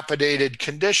dilapidated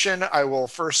condition. I will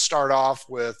first start off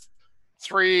with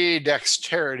 3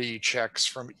 dexterity checks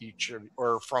from each of,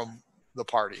 or from the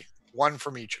party. 1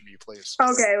 from each of you, please.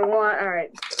 Okay, 1. All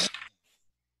right.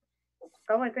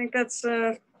 Oh, I think that's.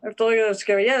 I have to look at those.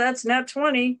 Yeah, that's nat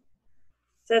 20.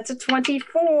 That's a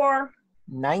 24.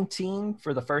 19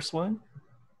 for the first one.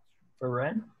 For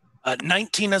Ren.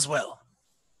 19 as well.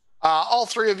 All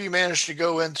 3 of you managed to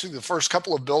go into the first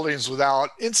couple of buildings without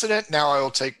incident. Now I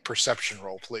will take perception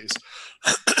roll, please.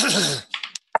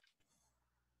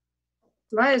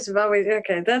 Mine is always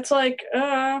okay. That's like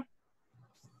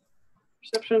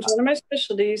perception's one of my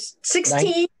specialties.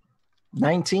 16.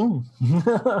 19.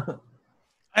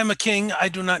 I'm a king. I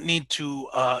do not need to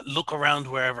look around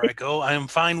wherever I go. I am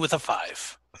fine with a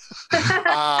 5.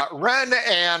 Ren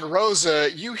and Rosa,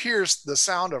 you hear the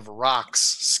sound of rocks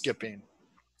skipping.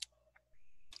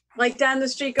 Like down the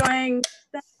street going.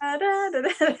 Da, da, da,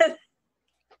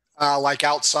 da. Like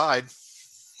outside.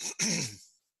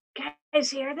 Guys,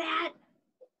 hear that?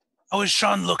 How is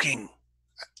Sean looking?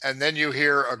 And then you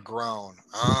hear a groan.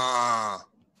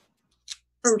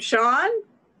 From Sean?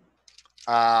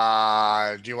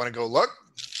 Do you want to go look?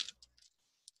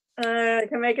 I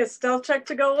can make a stealth check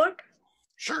to go look.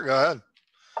 Sure, go ahead.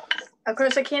 Of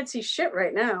course, I can't see shit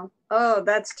right now. Oh,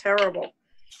 that's terrible.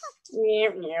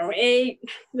 8.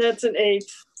 That's an 8.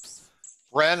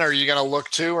 Ren, are you going to look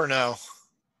too or no?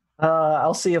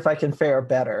 I'll see if I can fare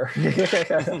better.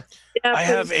 I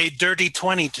have a dirty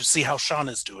 20 to see how Sean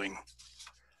is doing.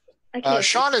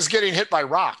 Sean is getting hit by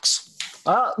rocks.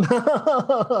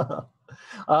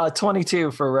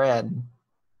 22 for Red.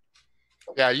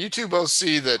 Yeah, you two both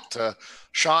see that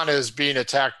Sean is being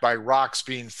attacked by rocks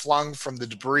being flung from the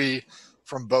debris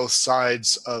from both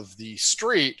sides of the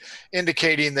street,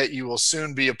 indicating that you will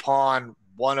soon be upon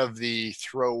one of the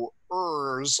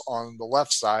throwers on the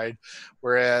left side,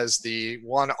 whereas the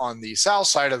one on the south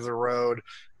side of the road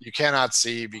you cannot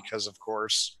see because, of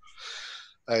course,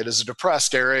 it is a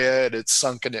depressed area and it's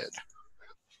sunken in.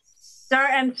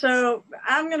 And so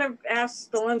I'm going to ask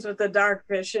the ones with the dark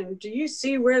vision, do you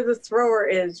see where the thrower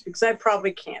is? Because I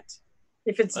probably can't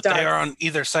if it's dark. They are on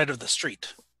either side of the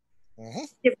street. Mm-hmm.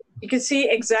 You can see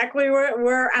exactly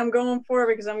where I'm going for,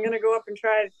 because I'm going to go up and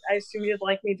try. I assume you'd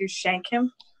like me to shank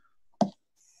him.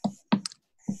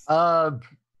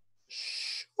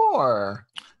 Sure.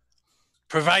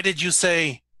 Provided you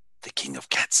say, the King of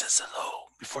Cats says hello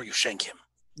before you shank him.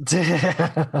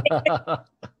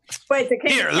 Wait, the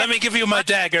King Here, let me give you my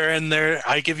dagger, and there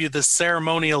I give you the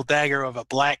ceremonial dagger of a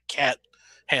black cat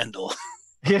handle.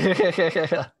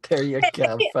 There you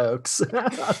go, folks.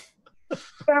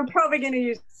 I'm probably going to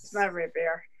use my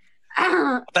rapier.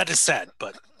 That is sad,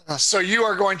 but... So you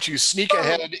are going to sneak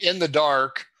ahead in the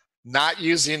dark, not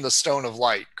using the Stone of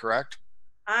Light, correct?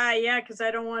 Yeah, because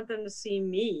I don't want them to see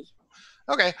me.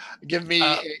 Okay, give me...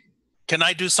 Can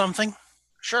I do something?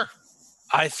 Sure.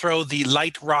 I throw the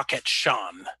light rock at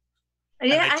Sean.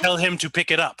 Yeah, and I tell him to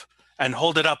pick it up and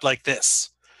hold it up like this.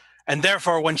 And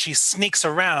therefore, when she sneaks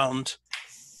around,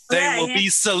 they will be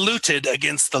saluted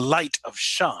against the light of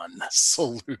Sean.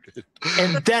 Saluted.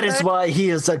 And that is why he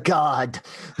is a god.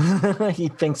 He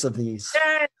thinks of these.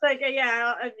 Yeah, it's like,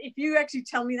 if you actually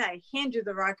tell me that, I hand you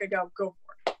the rock, I go for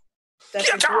it.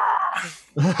 That's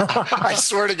I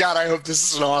swear to God, I hope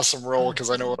this is an awesome roll because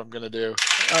I know what I'm going to do.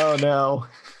 Oh, no.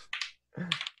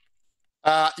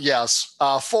 Yes.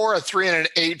 4, a 3, and an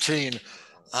 18.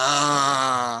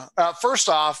 First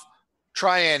off,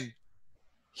 try and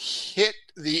hit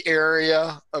the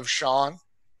area of Sean.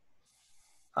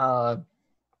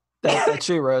 That's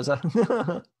you, Rosa.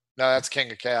 No, that's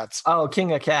King of Cats. Oh,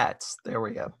 King of Cats. There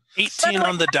we go. 18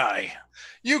 on the die.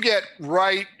 You get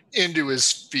right into his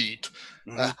feet.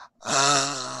 Mhm.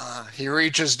 He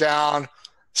reaches down,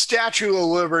 Statue of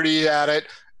Liberty at it.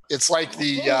 It's like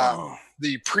the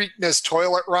Preakness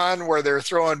toilet run where they're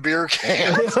throwing beer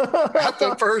cans at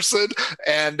the person,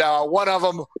 and one of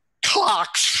them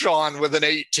clocks Sean with an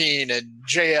 18 and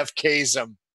JFK's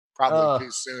him. Probably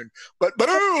too soon, but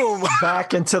boom!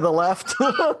 Back into the left.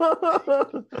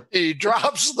 He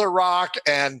drops the rock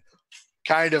and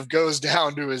kind of goes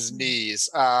down to his knees.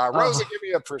 Rosa, give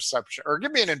me a perception or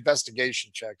give me an investigation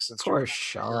check since you're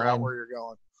figuring out where you're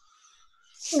going.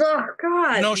 Oh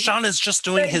God! No, Sean is just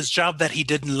doing his job that he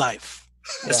did in life,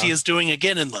 as he is doing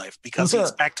again in life, because he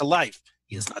is back to life.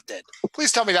 He is not dead.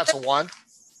 Please tell me that's a 1.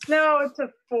 No, it's a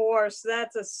 4, so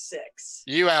that's a 6.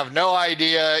 You have no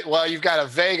idea. Well, you've got a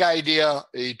vague idea,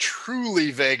 a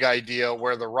truly vague idea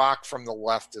where the rock from the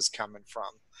left is coming from.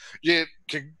 You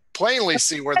can plainly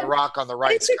see where the rock on the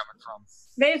right is coming from.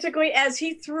 Basically, as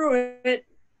he threw it,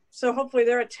 so hopefully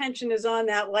their attention is on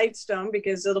that light stone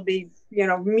because it'll be,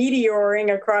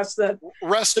 meteoring across the.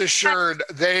 Rest assured,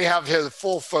 they have his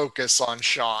full focus on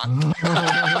Sean.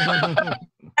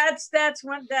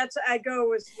 That's I go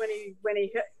with when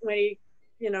he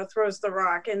throws the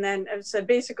rock, and then I said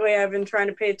basically I've been trying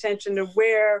to pay attention to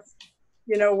where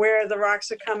the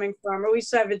rocks are coming from. At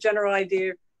least I have a general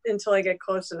idea until I get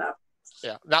close enough.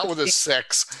 Yeah, not with a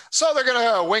 6. So they're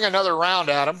gonna wing another round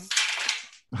at him.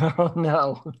 Oh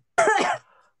no.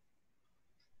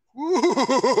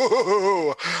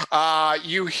 Ooh.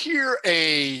 You hear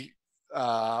a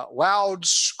loud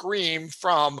scream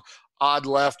from odd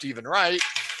left, even right.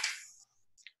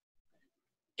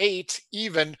 8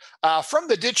 even. From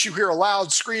the ditch, you hear a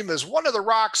loud scream as one of the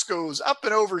rocks goes up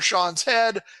and over Sean's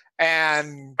head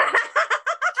and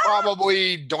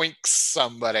probably doinks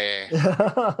somebody.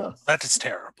 That is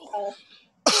terrible.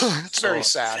 It's very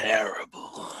sad.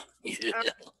 Terrible. Yeah.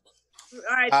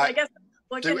 All right, so I guess I'm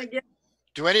looking again.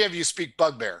 Do any of you speak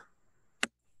Bugbear?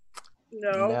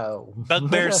 No.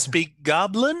 Bugbears speak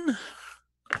Goblin?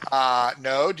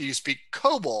 No. Do you speak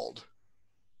Kobold?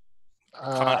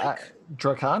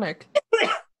 Draconic.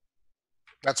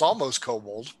 That's almost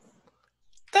Kobold.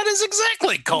 That is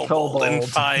exactly Kobold in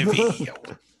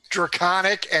 5e.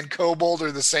 Draconic and Kobold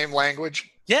are the same language?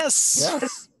 Yes.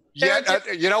 Yeah,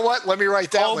 you know what? Let me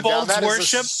write that one down. That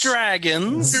worship is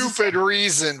dragons. Stupid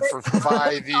reason for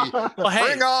 5e. Well, hey.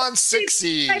 Bring on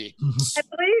 6e. I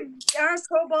believe aren't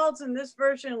kobolds in this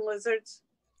version lizards?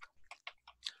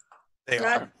 They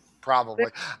are. Probably.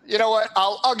 You know what?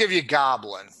 I'll give you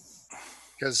Goblin.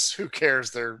 Because who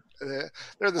cares? They're the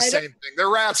same thing. They're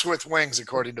rats with wings,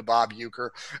 according to Bob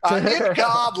Euchre. In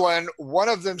Goblin, one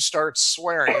of them starts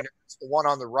swearing. It's the one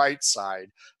on the right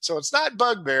side. So it's not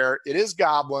Bugbear. It is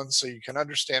Goblin, so you can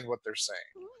understand what they're saying.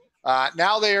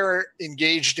 Now they are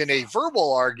engaged in a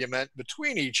verbal argument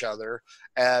between each other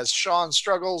as Sean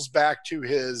struggles back to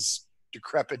his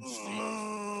decrepit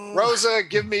feet. Rosa,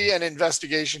 give me an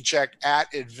investigation check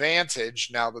at advantage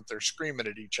now that they're screaming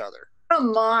at each other.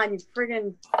 Come on, you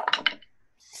friggin'.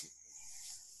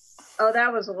 Oh,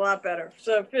 that was a lot better.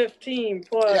 So 15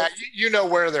 plus. Yeah, you know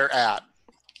where they're at.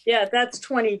 Yeah, that's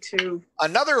 22.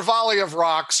 Another volley of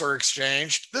rocks are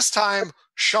exchanged. This time,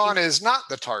 Sean is not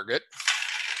the target.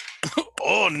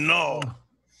 Oh, no.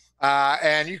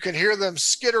 And you can hear them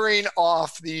skittering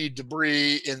off the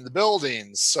debris in the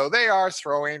buildings. So they are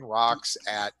throwing rocks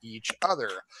at each other.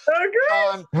 Okay.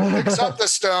 Sean picks up the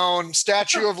stone,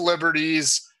 Statue of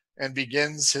Liberties, and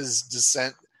begins his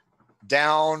descent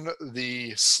down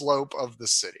the slope of the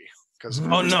city.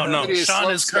 Oh, no.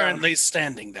 Sean is currently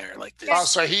standing there like this. Oh,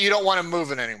 so you don't want him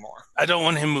moving anymore. I don't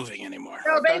want him moving anymore.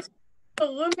 So basically,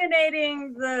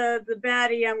 illuminating the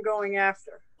baddie I'm going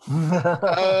after.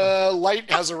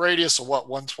 Light has a radius of what,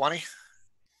 120?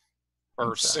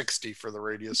 Or 60 for the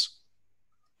radius.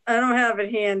 I don't have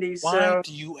it handy, Why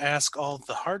do you ask all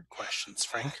the hard questions,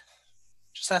 Frank?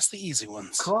 Just ask the easy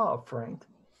ones. Claw, Frank.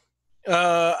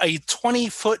 A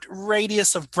 20-foot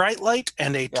radius of bright light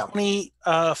and a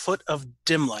 20-foot of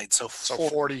dim light. So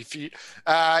 40 feet.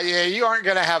 Yeah, you aren't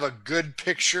going to have a good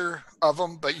picture of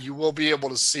them, but you will be able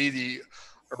to see the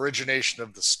origination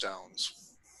of the stones.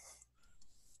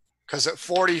 Because at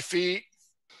 40 feet,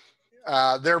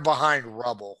 they're behind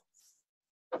rubble.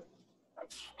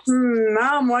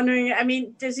 Now I'm wondering. I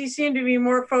mean, does he seem to be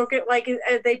more focused? Like,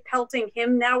 are they pelting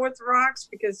him now with rocks?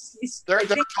 Because they're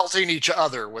pelting each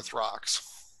other with rocks.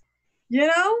 You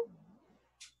know,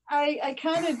 I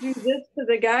kind of do this to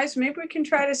the guys. Maybe we can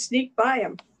try to sneak by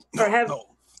him, No,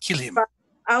 kill him.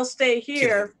 I'll stay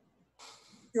here.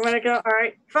 You want to go? All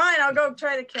right, fine. I'll go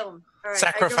try to kill him. All right,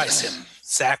 Sacrifice him.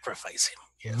 Sacrifice him.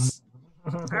 Yes.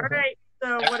 All right.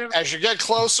 So whatever. As you get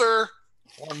closer,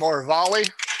 one more volley.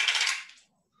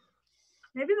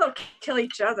 Maybe they'll kill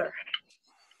each other.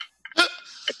 They're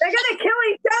gonna kill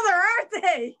each other, aren't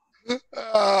they?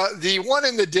 The one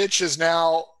in the ditch is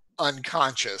now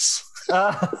unconscious.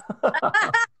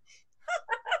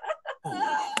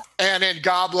 And in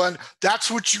Goblin,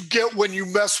 that's what you get when you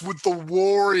mess with the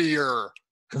warrior.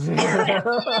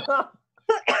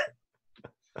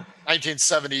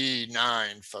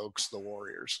 1979, folks, the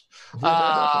Warriors.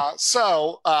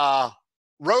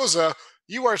 Rosa,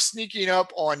 you are sneaking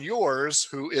up on yours,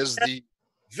 who is the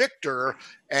victor,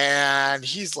 and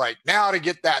he's like, now to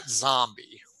get that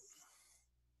zombie.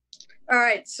 All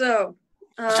right, so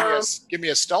give me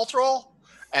a stealth roll,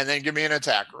 and then give me an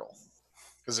attack roll.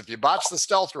 Because if you botch the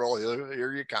stealth roll,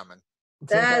 here you coming.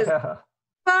 That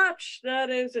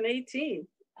is an 18.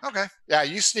 Okay. Yeah,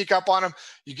 you sneak up on him.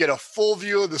 You get a full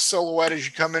view of the silhouette as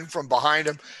you come in from behind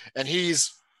him, and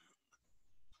he's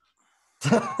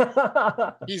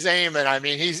aiming. I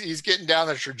mean, he's getting down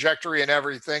the trajectory and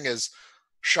everything as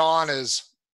Sean is.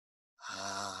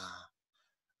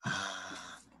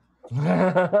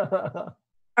 All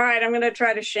right, I'm going to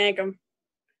try to shank him.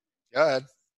 Go ahead.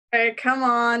 All right, come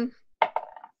on.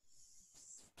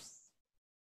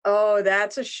 Oh,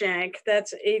 that's a shank.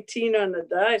 That's 18 on the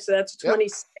dice. So that's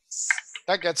 26. Yep.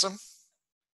 That gets him.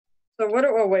 So what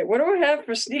do I have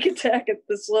for sneak attack at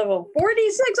this level?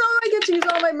 46. Oh, I get to use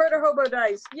all my murder hobo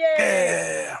dice. Yay!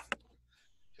 Yeah.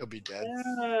 He'll be dead.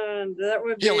 And that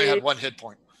would he only had 1 hit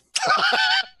point.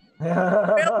 So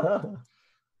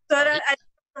I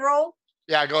roll?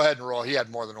 Yeah, go ahead and roll. He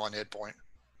had more than 1 hit point.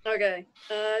 Okay.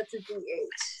 It's a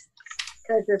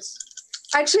D8.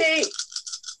 Actually,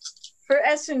 for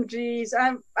SMGs,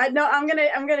 I'm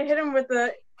gonna hit him with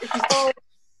the. If he's falling,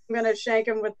 I'm gonna shank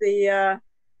him with the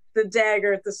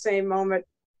dagger at the same moment.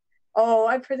 Oh,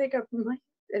 I think it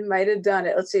might have done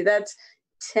it. Let's see. That's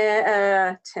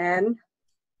 10,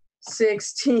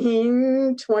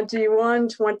 16, 21,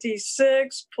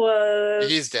 26 plus.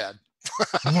 He's dead.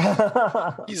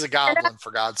 He's a goblin,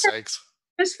 for God's sakes.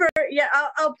 Just for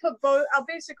I'll put both. I'll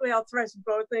thrust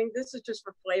both things. This is just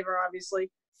for flavor, obviously.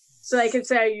 So I could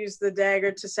say I used the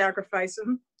dagger to sacrifice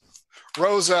him.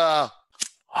 Rosa.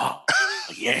 Oh,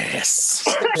 yes.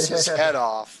 Snips his head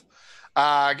off.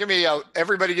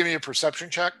 Everybody give me a perception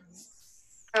check.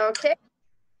 Okay.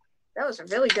 That was a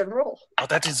really good roll. Oh,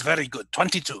 that is very good.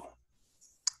 22.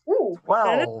 Ooh.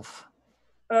 12.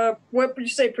 What would you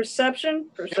say? Perception?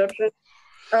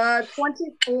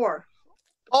 24.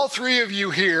 All three of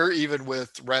you here, even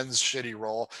with Ren's shitty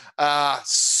roll,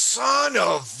 son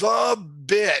of the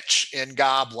bitch in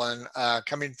Goblin,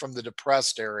 coming from the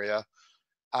depressed area.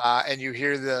 And you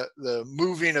hear the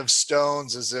moving of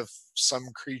stones as if some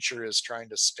creature is trying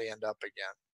to stand up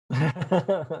again.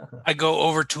 I go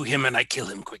over to him and I kill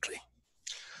him quickly.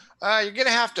 You're going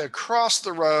to have to cross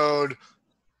the road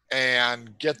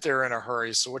and get there in a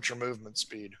hurry. So what's your movement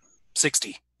speed?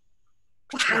 60.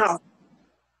 Wow.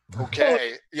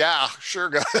 Okay. Yeah, sure.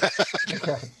 Go ahead.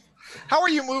 How are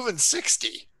you moving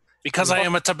 60? Because I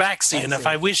am a tabaxi, and if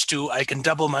I wish to, I can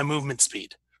double my movement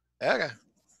speed. Okay.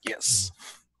 Yes.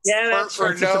 Yeah, that's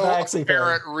for no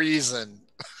apparent reason.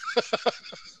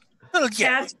 Well,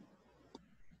 yeah.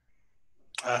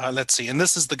 Let's see. And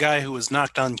this is the guy who was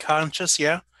knocked unconscious,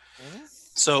 yeah? Mm-hmm.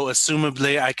 So,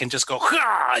 assumably, I can just go,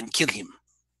 ha, and kill him.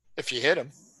 If you hit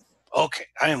him. Okay,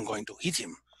 I am going to hit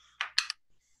him.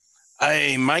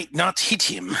 I might not hit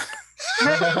him.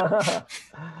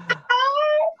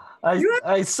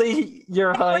 I see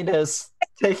your highness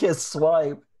take his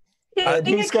swipe. And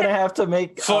he's going to have to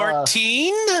make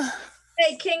 14?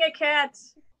 Hey, King of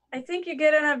Cats. I think you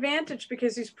get an advantage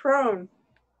because he's prone.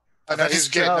 Oh, no, he's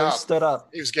getting up. He stood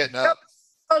up. He was getting up.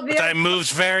 But I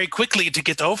moved very quickly to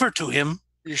get over to him.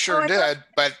 You sure did,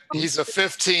 but he's a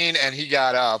 15 and he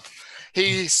got up.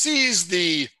 He sees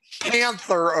the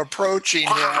panther approaching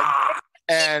him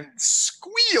and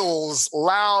squeals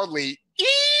loudly.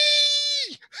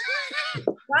 Eee!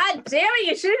 God damn it,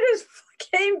 you should have just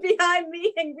came behind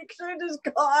me and you should have just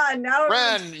gone. Now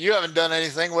Ren, you haven't done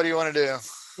anything. What do you want to do?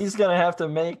 He's going to have to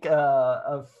make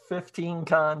a 15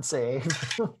 con save.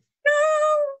 No!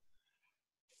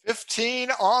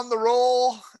 15 on the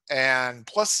roll and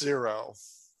 +0.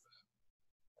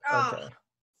 Oh. Okay.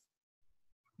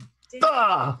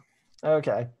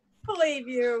 Okay. Believe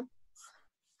you.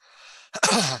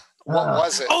 What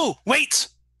was it? Oh, wait.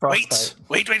 Frostbite.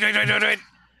 Wait.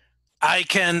 I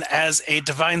can, as a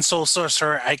divine soul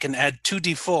sorcerer, I can add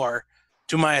 2d4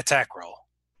 to my attack roll.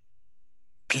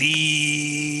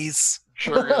 Please.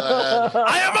 Sure, go ahead.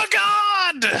 I am a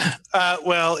god!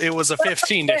 Well, it was a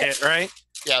 15 to hit, right?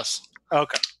 Yes.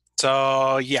 Okay.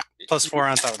 So, yeah, plus 4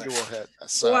 on top of You that. will hit.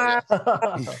 So, Wow.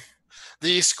 yeah.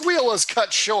 The squeal is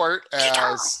cut short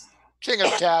as King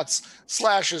of Cats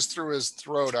slashes through his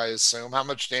throat, I assume. How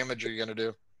much damage are you going to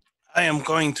do? I am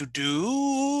going to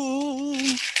do...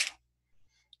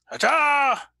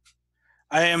 Ta-da!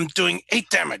 I am doing 8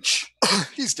 damage.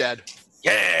 He's dead.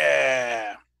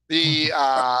 Yeah! The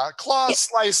claws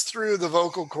slice through the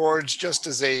vocal cords just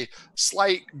as a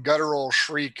slight guttural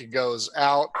shriek goes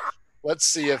out. Let's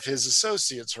see if his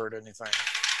associates heard anything.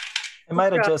 It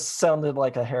might have just sounded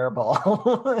like a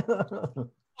hairball.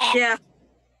 Yeah.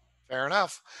 Fair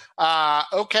enough.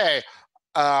 Okay.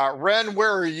 Ren,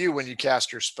 where are you when you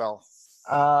cast your spell?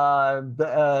 I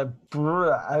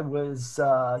was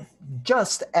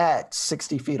just at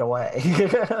 60 feet away.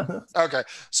 Okay.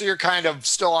 So you're kind of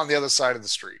still on the other side of the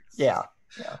street. Yeah.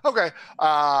 Okay.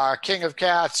 King of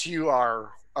Cats, you are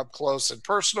up close and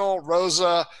personal.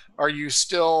 Rosa, are you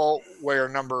still where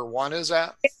number 1 is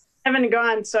at? I haven't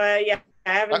gone, so I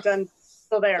haven't done.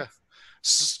 Still there.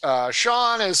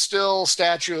 Sean is still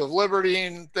Statue of Liberty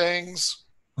and things.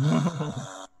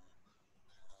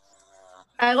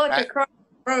 I look across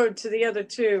the road to the other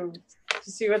two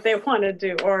to see what they want to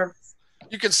do. Or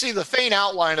You can see the faint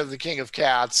outline of the King of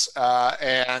Cats,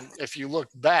 and if you look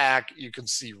back, you can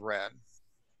see Ren.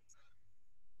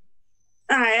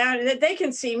 they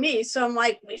can see me, so I'm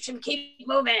like, we should keep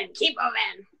moving.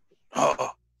 Oh,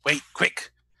 wait,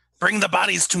 quick. Bring the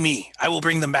bodies to me. I will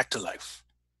bring them back to life.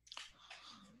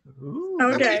 Ooh. How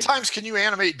Okay. many times can you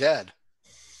animate dead?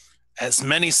 As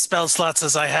many spell slots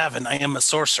as I have, and I am a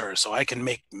sorcerer, so I can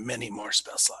make many more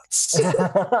spell slots.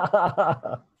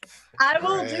 I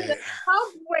will do Right. that.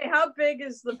 How big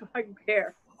is the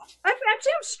bugbear? I'm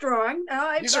strong.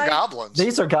 These are goblins.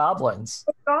 These are goblins.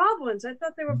 Goblins. I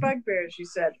thought they were bugbears. You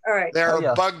said. All right. There Oh, are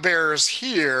yeah. bugbears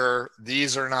here.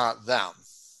 These are not them.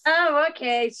 Oh,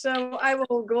 okay. So I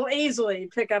will go easily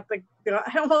pick up the.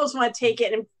 I almost want to take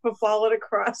it and follow it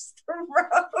across the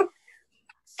road.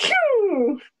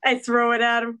 Phew! I throw it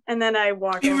at him and then I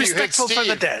walk Be over. respectful for the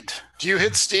Steve. dead. Do you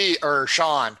hit Steve or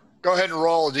Sean? Go ahead and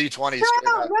roll a d20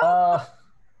 straight up. No,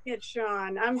 hit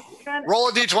Sean. I'm trying to. Roll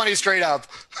a d20 straight up.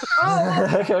 Oh,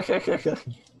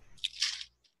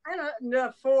 I don't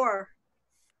know. 4.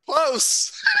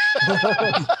 Close.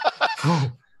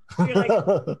 You're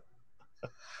like,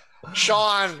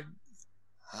 Sean.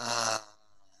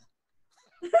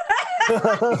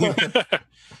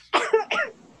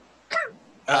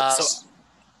 So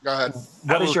Go ahead.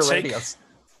 What is will your take- radius?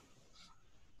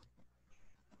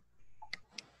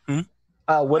 Hmm?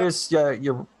 What is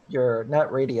your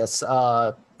not radius?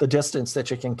 The distance that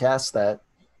you can cast that.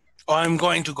 I'm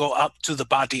going to go up to the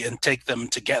body and take them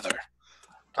together.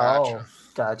 Gotcha. Oh,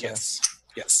 gotcha.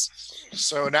 Yes.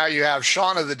 So now you have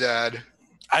Shaun of the Dead.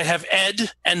 I have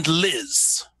Ed and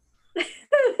Liz.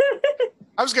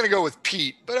 I was going to go with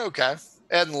Pete, but okay.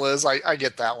 Ed and Liz, I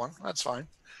get that one. That's fine.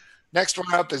 Next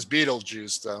one up is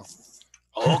Beetlejuice, though.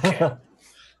 Okay.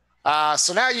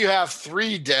 So now you have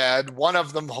 3 dead, one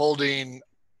of them holding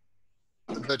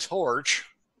the torch,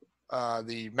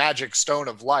 the magic stone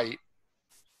of light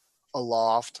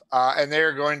aloft, and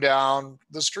they're going down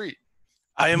the street.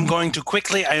 I am going to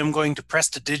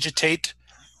prestidigitate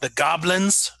the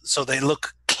goblins so they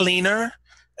look cleaner,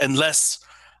 unless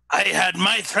I had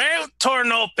my throat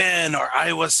torn open or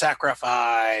I was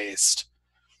sacrificed.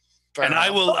 Fair And enough. I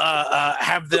will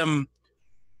have them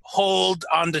hold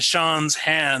onto Sean's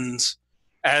hand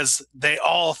as they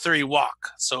all 3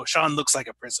 walk. So Sean looks like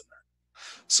a prisoner.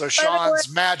 So Sean's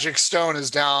magic stone is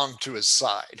down to his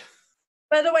side.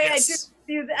 by the way, Yes.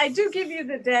 I do give you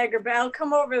the dagger, but I'll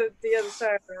come over the other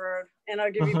side of the road and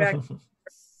I'll give you back.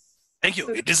 Thank you.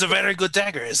 It is a very good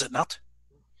dagger, is it not?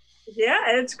 Yeah,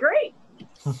 it's great.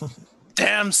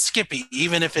 Damn Skippy,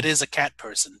 even if it is a cat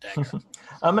person dagger.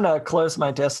 I'm gonna close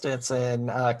my distance and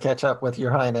catch up with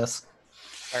Your Highness.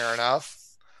 Fair enough.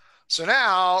 So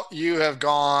now you have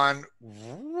gone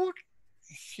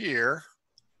here,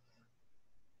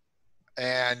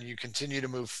 and you continue to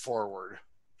move forward.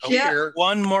 Yeah. Here,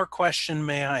 One more question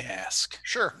may I ask?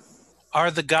 sure. Are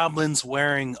the goblins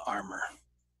wearing armor?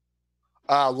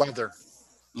 Leather.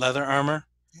 Leather armor?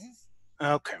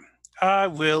 Okay. I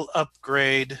will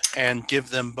upgrade and give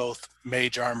them both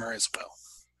mage armor as well.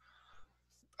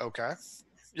 Okay.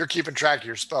 You're keeping track of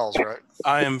your spells, right?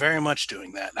 I am very much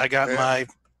doing that. I got my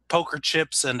poker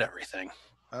chips and everything.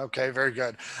 Okay, very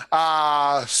good.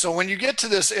 So when you get to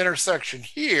this intersection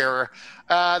here,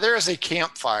 there is a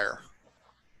campfire.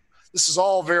 This is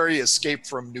all very Escape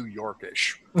from New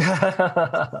Yorkish.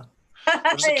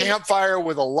 There's a campfire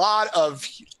with a lot of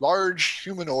large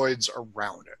humanoids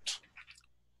around it.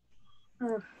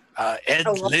 Ed,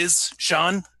 Liz,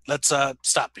 Sean, let's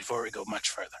stop before we go much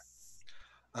further.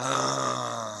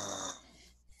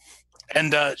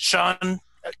 And Sean,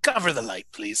 cover the light,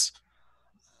 please.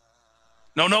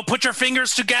 No, put your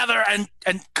fingers together and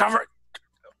cover.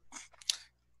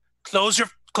 Close your.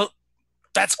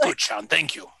 That's good, Sean.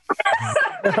 Thank you.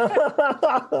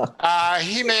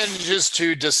 He manages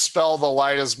to dispel the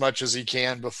light as much as he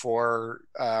can before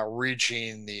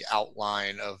reaching the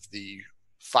outline of the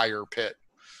fire pit.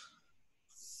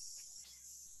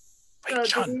 Wait,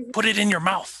 Sean, put it in your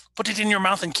mouth. Put it in your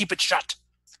mouth and keep it shut.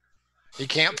 He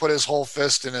can't put his whole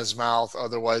fist in his mouth,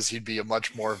 otherwise he'd be a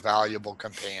much more valuable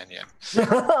companion.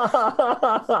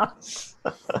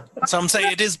 Some say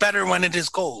it is better when it is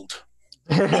cold.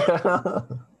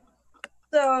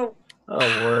 So,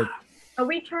 word. Are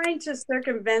we trying to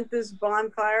circumvent this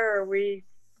bonfire? Or are we?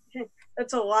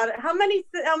 That's a lot. How many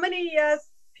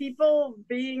people,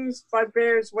 beings,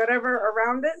 bugbears, whatever,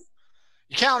 around it?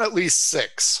 You count at least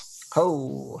 6.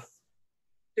 Oh.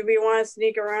 Do we want to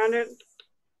sneak around it?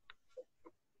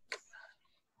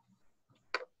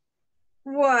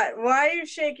 What? Why are you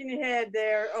shaking your head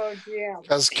there? Oh, Jim.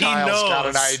 Because Kyle's got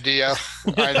an idea.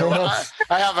 I know.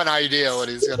 I have an idea what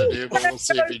he's going to do, but we'll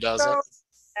see if he does it.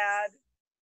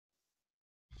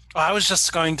 Well, I was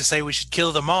just going to say we should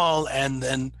kill them all and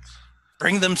then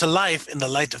bring them to life in the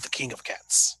light of the King of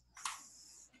Cats.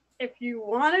 If you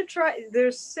want to try,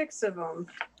 there's 6 of them.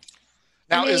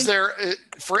 Now, is there,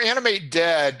 for Animate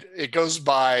Dead, it goes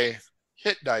by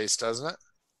hit dice, doesn't it?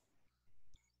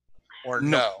 Or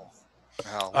no?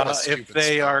 Oh, if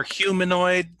they are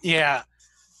humanoid, yeah.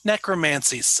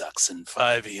 Necromancy sucks in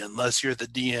 5e unless you're the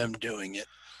DM doing it.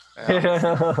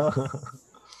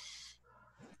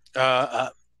 Yeah.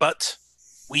 But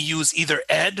we use either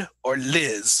Ed or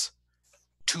Liz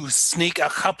to sneak a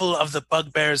couple of the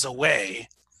bugbears away,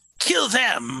 kill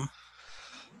them,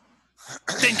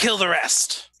 then kill the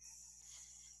rest.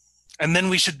 And then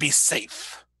we should be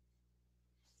safe.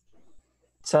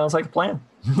 Sounds like a plan.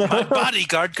 My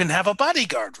bodyguard can have a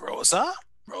bodyguard, Rosa.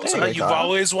 Rosa, you've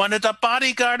always wanted a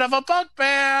bodyguard of a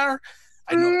bugbear.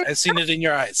 I know it. I've seen it in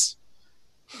your eyes.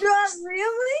 Not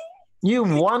really? You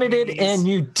wanted it and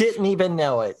you didn't even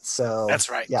know it. So that's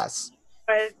right. Yes.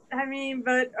 But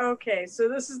okay. So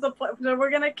this is the plan. So we're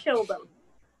gonna kill them.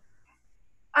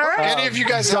 All right. Any of you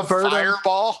guys have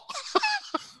fireball?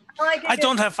 I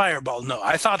don't have fireball. No,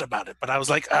 I thought about it, but I was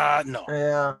like, no.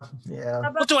 Yeah.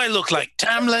 What do I look like,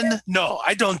 Tamlin? No,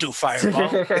 I don't do fireball.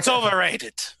 It's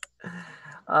overrated.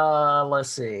 Let's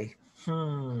see.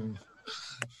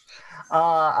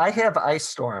 I have Ice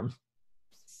Storm.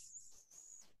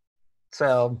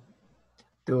 So,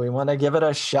 do we want to give it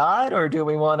a shot or do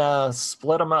we want to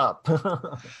split them up?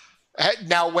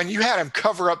 Now, when you had him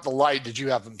cover up the light, did you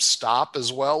have him stop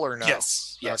as well or no?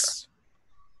 Yes. Okay.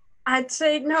 I'd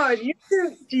say no.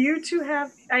 Do you two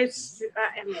have ice?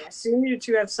 I assume you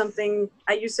two have something.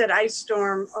 You said Ice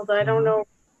Storm, although I don't know.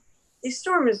 Ice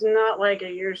Storm is not like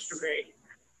it used to be.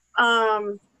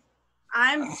 I'm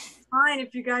fine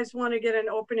if you guys want to get an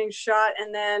opening shot,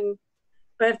 and then,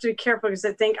 but I have to be careful because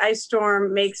I think Ice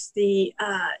Storm makes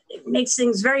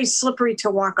things very slippery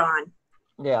to walk on.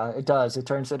 Yeah, it does. It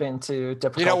turns it into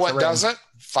difficult. You know what terrain. doesn't?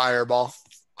 Fireball.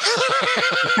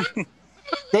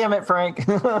 Damn it, Frank.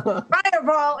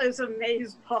 Fireball is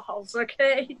amaze balls,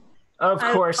 okay? Of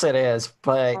course it is,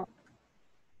 but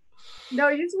no,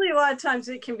 usually a lot of times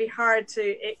it can be hard to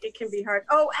it can be hard.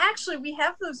 Oh, actually we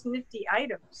have those nifty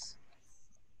items.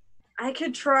 I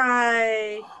could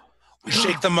try. We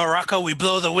shake the maraca, we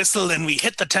blow the whistle, and we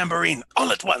hit the tambourine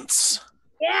all at once.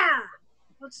 Yeah,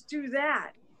 let's do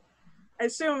that. I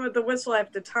assume with the whistle I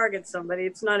have to target somebody.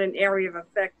 It's not an area of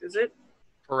effect, is it?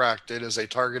 Correct. It is a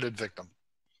targeted victim.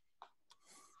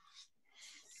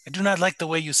 I do not like the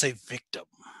way you say victim.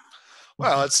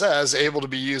 Well, it says able to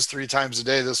be used 3 times a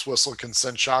day. This whistle can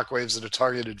send shockwaves at a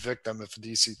targeted victim if a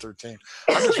DC 13.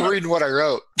 I'm just reading what I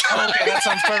wrote. Okay, that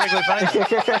sounds perfectly fine.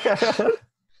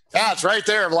 Yeah, it's right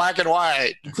there, black and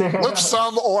white.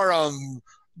 Lipsum orum,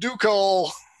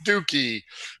 ducal, dookie.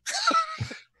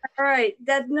 All right.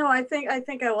 I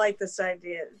think I like this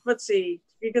idea. Let's see.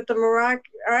 You get the maraca.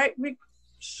 All right.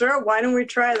 Sure. Why don't we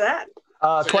try that?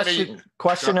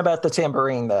 Question about the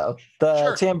tambourine though. The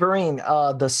Sure. tambourine,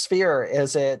 the sphere,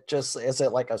 is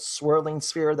it like a swirling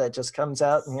sphere that just comes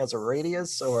out and has a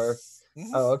radius, or?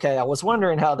 Mhm. Oh, okay. I was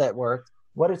wondering how that worked.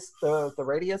 What is the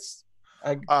radius?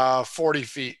 40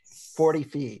 feet. 40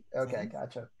 feet. Okay,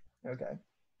 gotcha. Okay.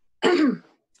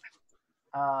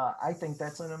 I think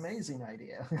that's an amazing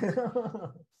idea.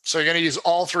 So you're going to use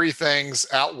all three things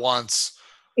at once.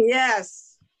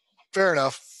 Yes. Fair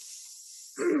enough.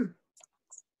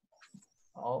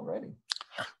 Already.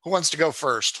 Who wants to go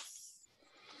first?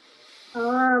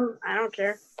 I don't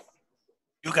care.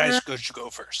 You guys should go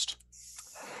first.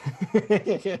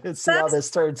 See how this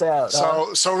turns out.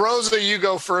 So Rosa, you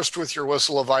go first with your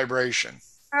whistle of vibration.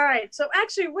 All right. So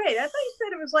actually, wait. I thought you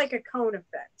said it was like a cone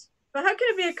effect. But how can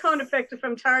it be a cone effect if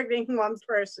I'm targeting one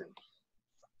person?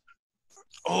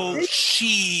 Oh,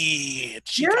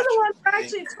 shit. You're the one who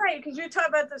actually right, because you talk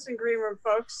about this in green room,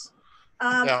 folks.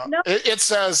 Yeah. No. It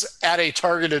says at a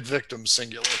targeted victim,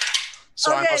 singular.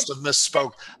 So I must have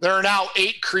misspoke. There are now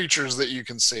 8 creatures that you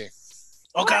can see.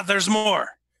 Oh, God, there's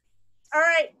more. All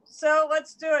right. So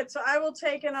let's do it. So I will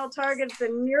take and I'll target the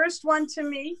nearest one to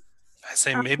me. I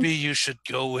say maybe you should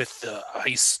go with the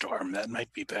ice storm. That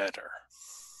might be better.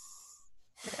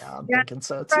 Yeah, I'm thinking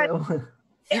so too.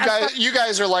 You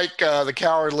guys are like the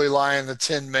Cowardly Lion, the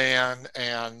Tin Man,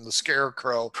 and the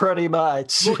Scarecrow. Pretty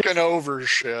much. Looking over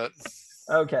shit.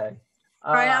 Okay.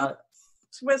 All right, I'm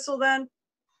whistle then.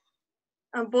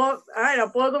 I'll blow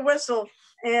the whistle,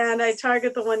 and I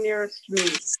target the one nearest me.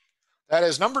 That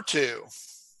is number 2.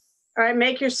 All right,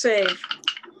 make your save.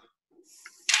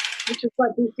 Which is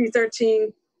what, DC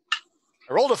 13.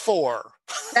 I rolled a 4.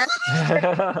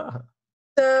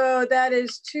 So that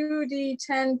is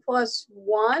 2d10 plus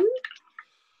 1.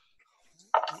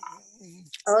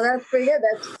 Oh, that's pretty good.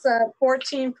 That's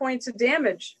 14 points of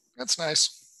damage. That's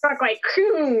nice. Rock like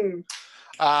coon.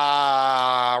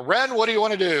 Ren, what do you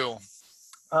want to do?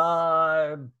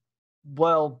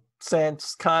 Well,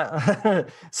 since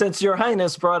Your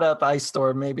Highness brought up Ice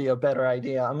Storm, maybe a better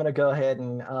idea. I'm gonna go ahead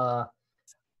and I'm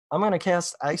gonna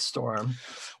cast Ice Storm.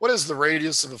 What is the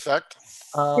radius of effect?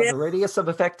 The radius of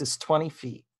effect is 20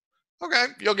 feet. Okay,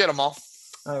 you'll get them all.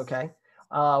 Okay.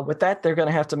 With that, they're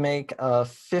gonna have to make a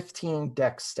 15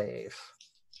 dex save.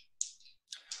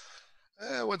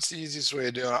 What's the easiest way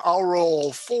of doing it? I'll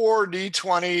roll 4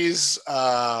 d20s.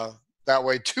 That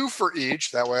way, 2 for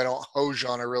each. That way, I don't hose you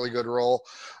on a really good roll.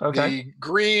 Okay. The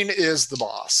green is the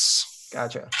boss.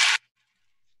 Gotcha.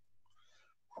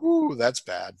 Ooh, that's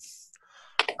bad.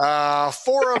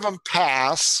 4 of them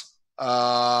pass.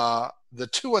 The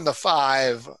 2 and the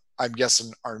 5, I'm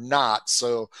guessing, are not.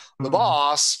 So the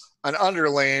boss, an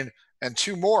underlane, and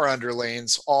 2 more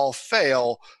underlanes all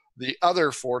fail. The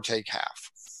other 4 take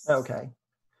half. Okay.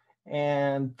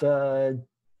 And the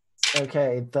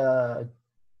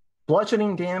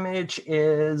bludgeoning damage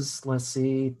is, let's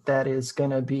see, that is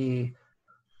going to be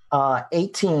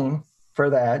 18 for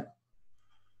that.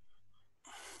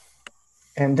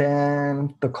 And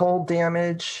then the cold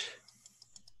damage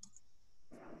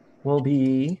will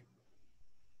be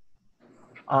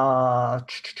my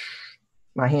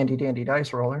handy dandy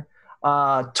dice roller.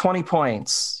 20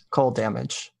 points cold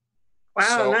damage.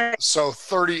 Wow, nice. So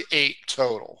 38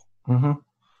 total. Mm-hmm.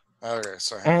 Okay,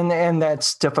 sorry. And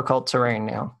that's difficult terrain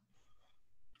now.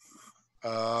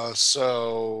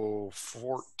 So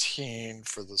 14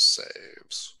 for the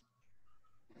saves.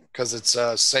 Because it's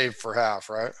save for half,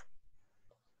 right?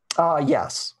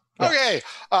 Yes. Okay.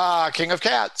 King of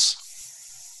Cats.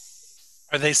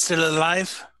 Are they still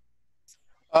alive?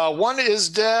 1 is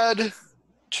dead.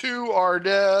 2 are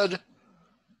dead.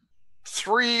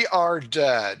 3 are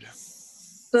dead.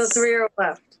 So 3 are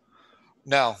left.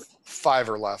 No, 5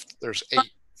 are left. There's 8.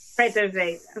 Right, there's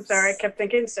 8. I'm sorry, I kept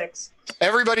thinking 6.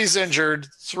 Everybody's injured.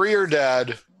 3 are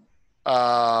dead.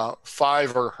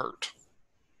 5 are hurt.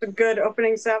 A good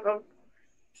opening salvo.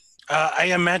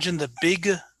 I imagine the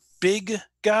big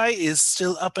guy is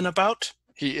still up and about.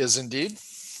 He is indeed.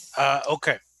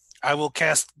 Okay. I will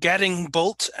cast Gadding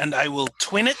Bolt and I will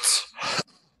twin it.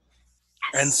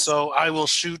 And so I will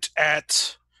shoot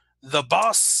at the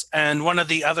boss and one of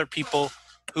the other people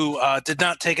who did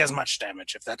not take as much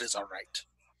damage, if that is all right.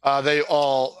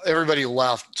 Everybody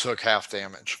left took half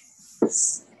damage.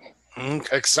 Okay.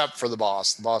 Except for the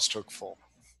boss. The boss took full.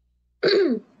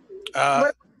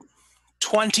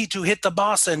 20 to hit the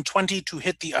boss and 20 to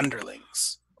hit the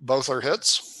underlings. Both are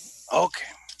hits. Okay.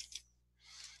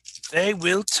 They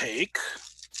will take...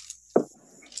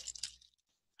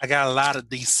 I got a lot of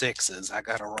D6s. I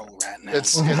got to roll right now. It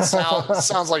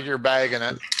sounds like you're bagging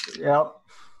it. Yep.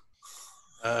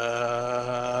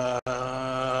 11,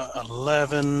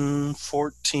 11,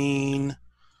 14,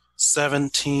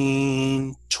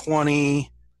 17,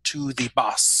 20 to the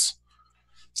boss.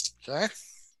 Okay.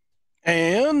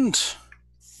 And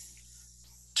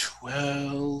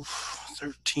 12,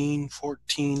 13,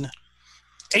 14,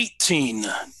 18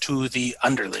 to the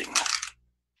underling.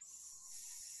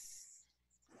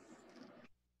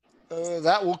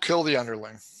 That will kill the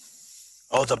underling.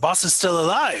 Oh, the boss is still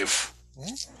alive.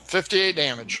 58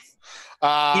 damage.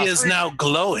 He is now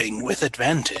glowing with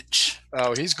advantage.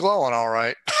 Oh, he's glowing all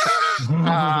right.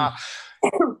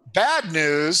 Bad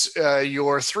news,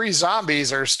 your 3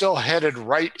 zombies are still headed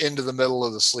right into the middle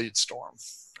of the sleet storm.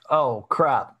 Oh,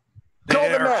 crap.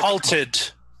 They're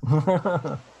halted.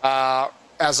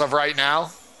 As of right now?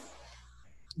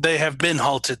 They have been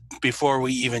halted before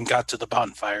we even got to the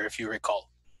bonfire, if you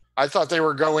recall. I thought they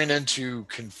were going in to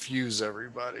confuse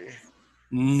everybody.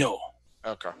 No.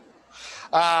 Okay.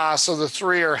 So the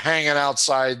 3 are hanging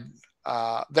outside.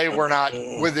 They were not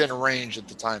within range at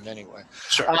the time anyway.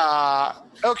 Sure.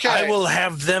 Okay. I will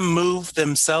have them move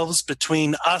themselves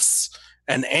between us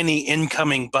and any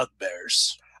incoming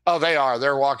bugbears. Oh, they are.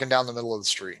 They're walking down the middle of the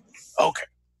street. Okay.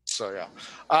 So, yeah.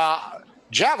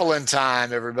 Javelin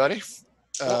time, everybody.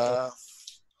 Let's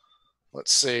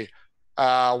see.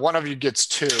 One of you gets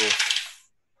 2.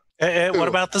 What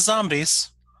about the zombies?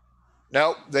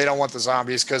 Nope, they don't want the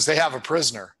zombies because they have a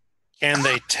prisoner. Can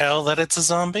they tell that it's a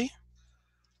zombie?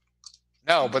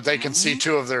 No, but they can see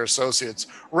 2 of their associates.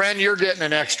 Ren, you're getting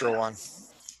an extra one.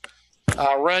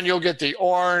 Ren, you'll get the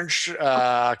orange,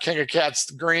 King of Cats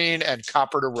the green, and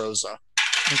Copper to Rosa.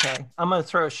 Okay. I'm going to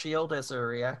throw a shield as a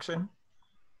reaction.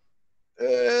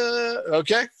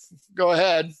 Okay, go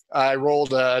ahead. I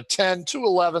rolled 10, 2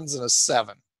 11s, and a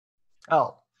 7.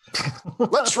 Oh.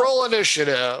 Let's roll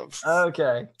initiative.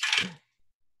 Okay.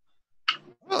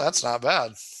 Well, that's not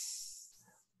bad.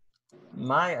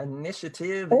 My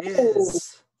initiative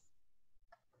is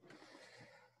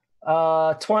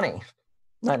 20.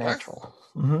 Not natural.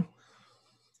 Mm-hmm.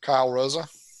 Kyle, Rosa.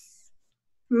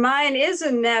 Mine is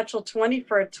a natural 20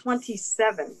 for a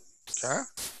 27. Okay.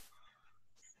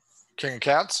 King of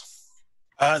Cats.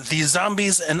 The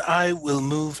zombies and I will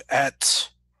move at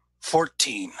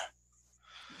 14.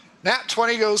 Nat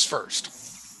 20 goes first.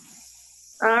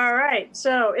 All right.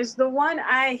 So is the one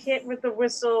I hit with the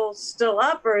whistle still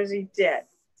up, or is he dead?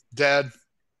 Dead.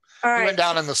 All He right. went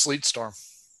down in the sleet storm.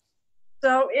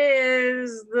 So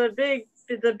is the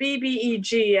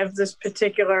BBEG of this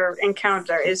particular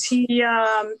encounter, is he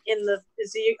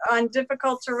is he on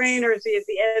difficult terrain, or is he at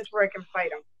the edge where I can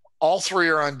fight him? All 3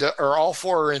 are on, or all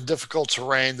 4 are in difficult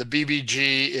terrain. The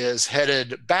BBG is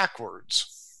headed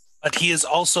backwards. But he is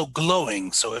also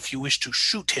glowing, so if you wish to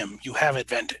shoot him, you have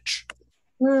advantage.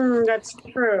 That's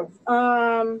true.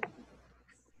 I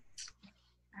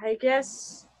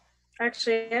guess.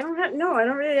 Actually, I don't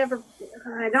really ever.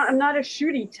 I'm not a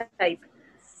shooty type.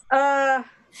 I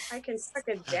can chuck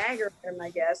a dagger at him,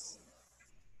 I guess.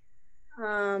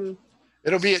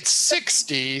 It'll be at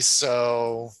 60,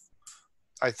 so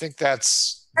I think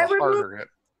that's the harder hit.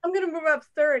 I'm going to move up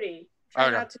 30. Try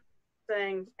Okay. not to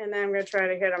thing, and then I'm going to try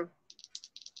to hit him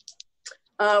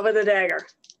with a dagger.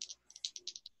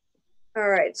 All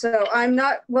right, so I'm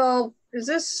not. Well, is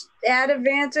this at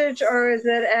advantage, or is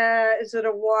it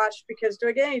a wash? Because do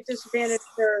I get any disadvantage?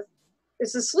 Or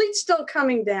is the sleet still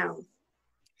coming down?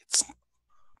 It's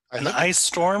an ice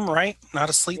storm, right? Not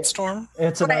a sleet storm?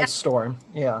 It's an ice storm,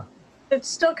 yeah. It's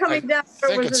still coming down. I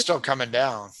think it's still coming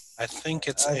down. I think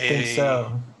it's I think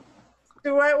so.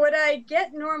 Would I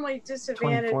get normally 20,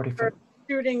 disadvantage 40, for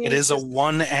shooting? It is a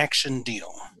one-action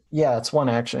deal. Yeah, it's one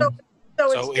action.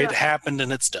 So it happened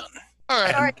and it's done. All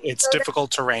right. And it's difficult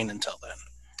terrain until then.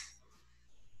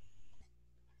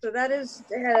 So that's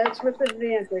with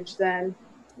advantage then,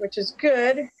 which is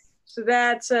good. So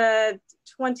that's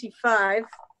 25.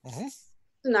 Mm-hmm. It's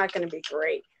not going to be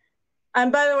great. And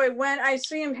by the way, when I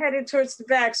see him headed towards the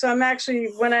back, so I'm actually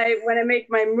when I make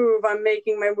my move, I'm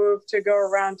making my move to go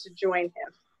around to join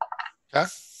him. Okay.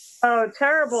 Oh,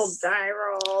 terrible die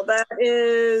roll. That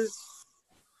is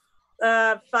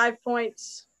 5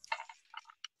 points.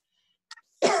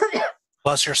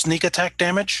 Plus your sneak attack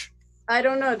damage. I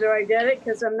don't know. Do I get it?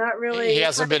 Because I'm not really. He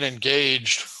hasn't been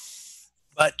engaged.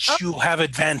 But you have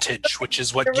advantage, which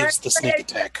is what gives the sneak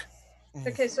attack.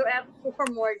 Okay, so add 4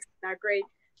 more. Not great.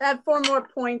 Add 4 more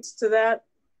points to that.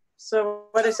 So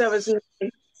what I said was 9.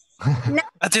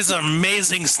 That is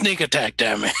amazing sneak attack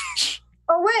damage.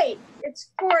 Oh wait,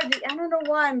 it's 4. I don't know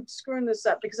why I'm screwing this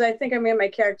up because I think I made my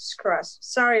characters crossed.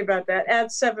 Sorry about that.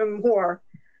 Add 7 more.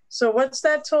 So what's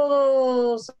that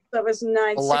total? So that was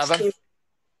 9. 11. 16.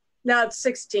 No, it's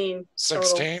 16.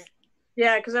 16.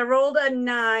 Yeah, because I rolled a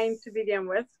 9 to begin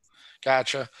with.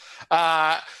 Gotcha.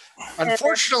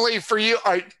 Unfortunately for you,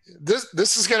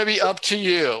 this is going to be up to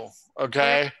you.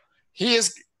 Okay.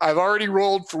 I've already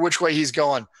rolled for which way he's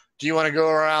going. Do you want to go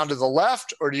around to the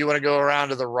left or do you want to go around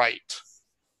to the right?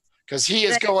 Because he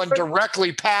is going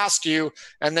directly past you,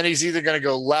 and then he's either going to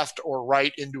go left or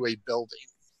right into a building.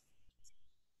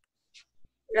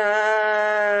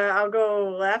 I'll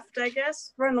go left, I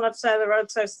guess. We're on the left side of the road,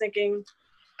 so I was thinking.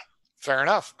 Fair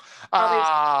enough.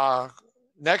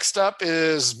 Next up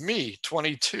is me,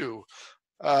 22.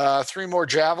 3 more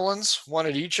javelins, 1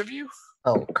 at each of you.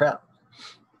 Oh, crap.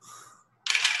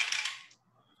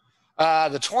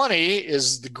 The 20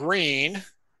 is the green.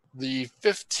 The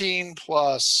 15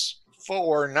 plus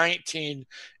 4, 19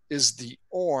 is the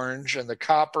orange, and the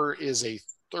copper is a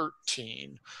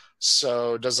 13.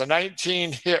 So does a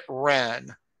 19 hit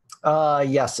Ren?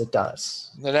 Yes, it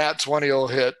does. The nat 20 will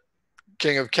hit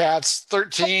King of Cats.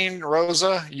 13,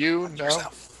 Rosa, you? No?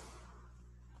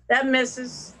 That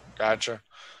misses. Gotcha.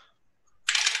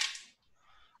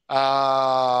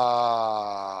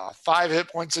 5 hit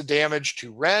points of damage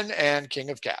to Ren and King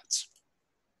of Cats.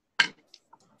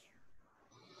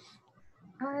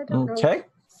 Okay.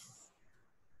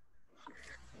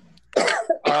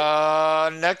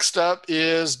 Next up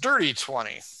is Dirty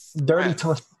 20. Dirty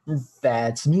 20.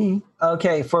 That's me.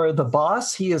 Okay, for the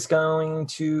boss, he is going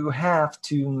to have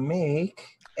to make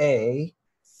a.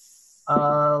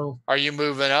 Are you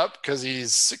moving up? Because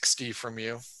he's 60 from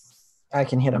you. I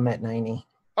can hit him at 90.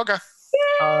 Okay.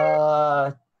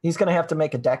 He's going to have to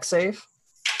make a deck save.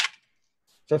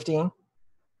 15.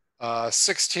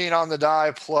 16 on the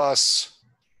die plus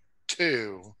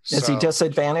 2. Is he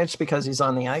disadvantaged because he's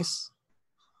on the ice?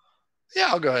 Yeah,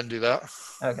 I'll go ahead and do that.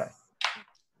 Okay.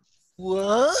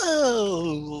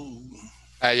 Whoa.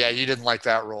 Yeah, you didn't like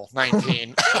that roll.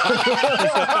 19.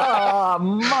 Oh,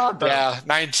 mother. Yeah,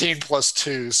 19 plus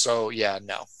 2. So, yeah,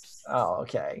 no. Oh,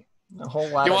 okay. A whole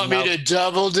lot. You want me to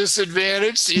double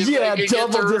disadvantage? See if yeah, I can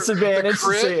double get the disadvantage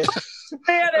to see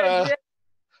it.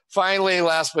 Finally,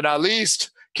 last but not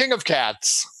least, King of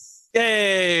Cats.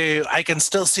 Yay! I can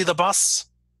still see the boss.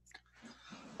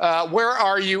 Where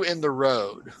are you in the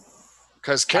road?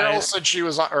 Because Carol said she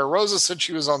was on, or Rosa said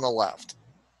she was on the left.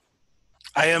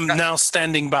 I am now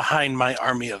standing behind my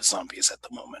army of zombies at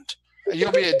the moment.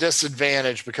 You'll be at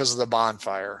disadvantage because of the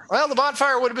bonfire. Well, the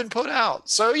bonfire would have been put out.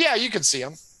 So, yeah, you can see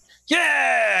him.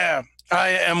 Yeah! I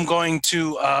am going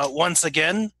to, once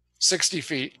again... 60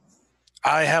 feet.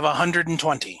 I have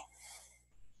 120.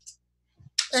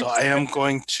 So I am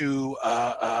going to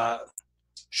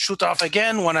shoot off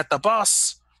again, one at the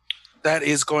boss. That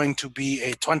is going to be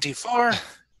a 24.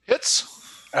 Hits.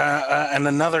 And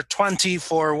another 20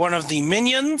 for one of the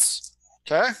minions.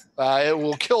 Okay. It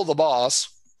will kill the boss.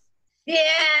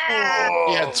 Yeah!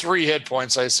 He had 3 hit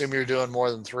points. I assume you're doing more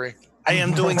than 3. I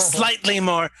am doing slightly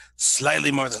more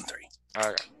than 3.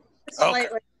 Okay.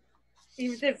 Slightly.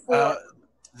 You did 4.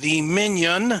 The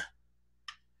minion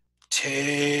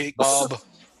takes...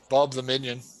 Bob the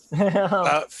minion.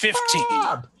 15.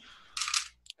 Bob.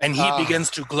 And he begins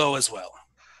to glow as well.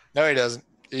 No, he doesn't.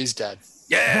 He's dead.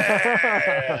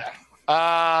 Yeah!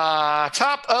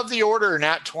 Top of the order,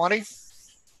 nat 20.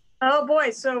 Oh, boy.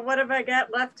 So what have I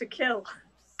got left to kill?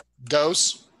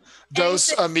 Dos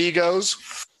amigos.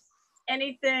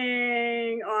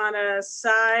 Anything on a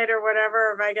side or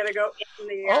whatever? If I got to go in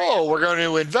the area? Oh, we're going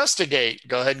to investigate.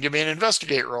 Go ahead and give me an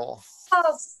investigate roll.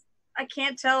 Oh, I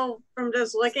can't tell from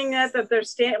just looking at that they're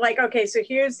standing. Like, okay, so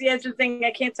here's the edge of the thing.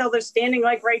 I can't tell they're standing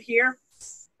like right here.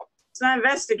 It's not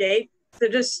investigate. They're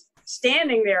just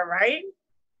standing there, right?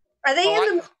 Are they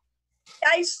in the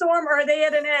ice storm or are they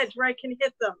at an edge where I can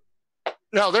hit them?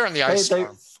 No, they're in the ice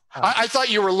storm. I thought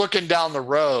you were looking down the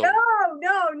road. No.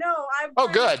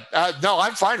 Good. No,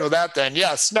 I'm fine with that then.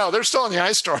 Yes. No, they're still in the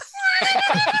ice storm.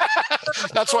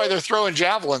 That's why they're throwing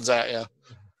javelins at you.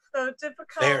 So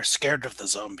difficult. They're scared of the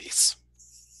zombies.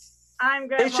 I'm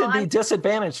good. They should be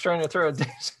disadvantaged trying to throw a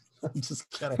dice. I'm just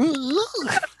kidding.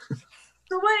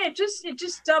 So wait, it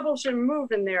just doubles your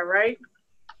move in there, right?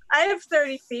 I have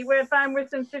 30 feet. What if I'm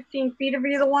within 15 feet of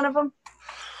either one of them?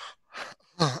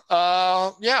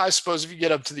 Yeah, I suppose if you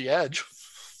get up to the edge.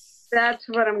 That's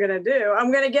what I'm gonna do. I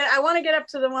want to get up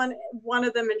to the one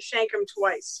of them and shank him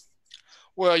twice.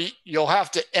 Well, you'll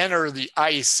have to enter the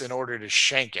ice in order to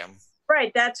shank him.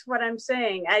 Right, that's what I'm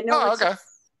saying. I know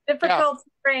difficult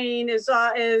terrain is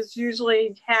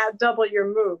usually double your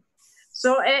move.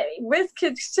 So with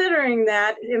considering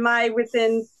that, am I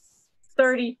within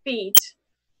 30 feet,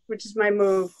 which is my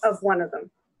move, of one of them?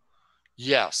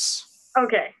 Yes.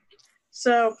 Okay.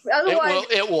 So otherwise,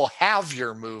 it will have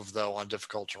your move though on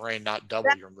difficult terrain, not double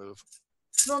your move.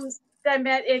 well, that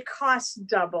meant it costs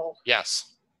double.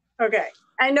 Yes. Okay,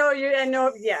 I know.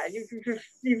 Yeah,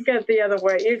 you've got the other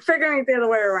way. You're figuring it the other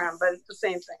way around, but it's the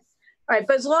same thing. All right,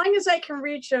 but as long as I can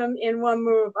reach him in one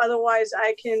move, otherwise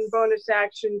I can bonus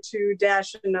action to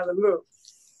dash another move,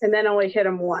 and then only hit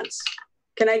him once.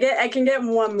 I can get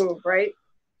him one move, right?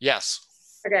 Yes.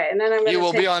 Okay, and then I'm going to. You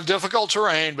will be on difficult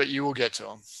terrain, but you will get to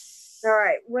him. All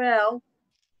right. Well,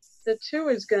 the 2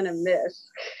 is going to miss.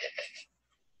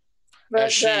 But,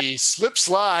 as she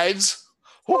slides.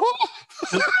 Don't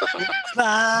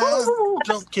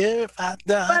care if I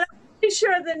die. But I'm pretty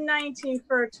sure the 19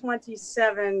 for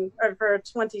 27 or for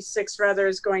 26 rather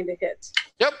is going to hit.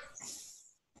 Yep.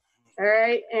 All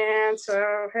right, and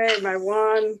so hey, my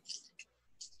 1,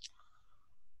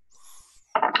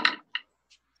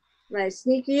 my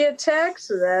sneaky attack.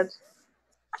 So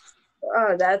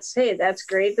that's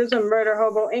great. There's a murder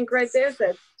hobo ink right there. So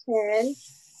that's 10,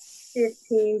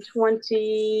 15,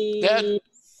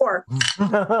 24.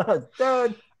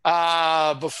 Dead.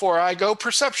 Before I go,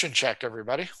 perception check,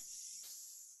 everybody.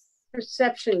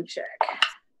 Perception check.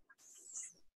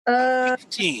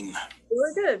 15.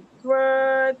 We're good.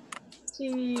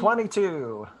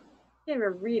 22. Can't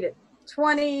even read it.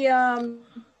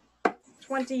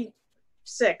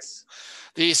 26.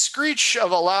 The screech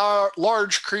of a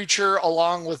large creature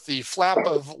along with the flap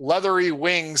of leathery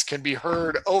wings can be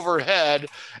heard overhead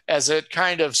as it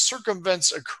kind of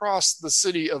circumvents across the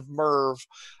city of Merv.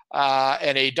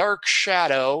 And a dark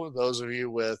shadow, those of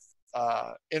you with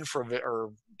infrared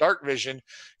or dark vision,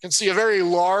 can see a very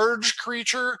large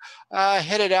creature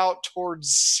headed out towards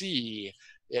sea.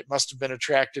 It must have been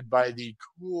attracted by the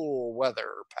cool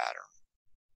weather pattern.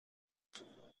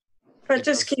 But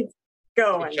just keep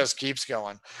going. It just keeps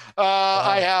going.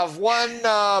 I have one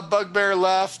bugbear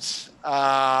left.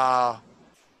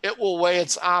 It will weigh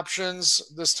its options.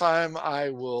 This time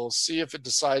I will see if it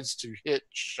decides to hit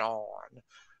Sean.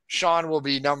 Sean will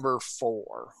be number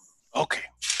 4. Okay.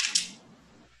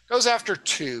 Goes after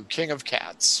 2, King of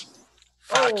Cats.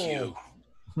 Fuck you.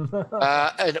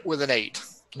 And with an 8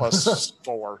 plus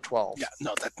 4, 12. Yeah,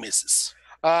 no, that misses.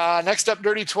 Next up,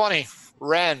 Dirty 20,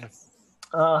 Ren.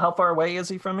 How far away is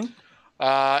he from me?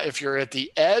 If you're at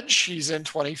the edge, he's in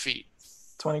 20 feet.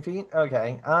 20 feet?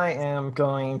 Okay. I am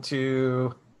going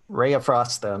to Ray of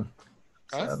Frost them.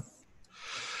 Okay.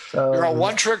 So You're a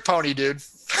one-trick pony, dude.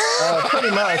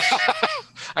 Pretty much.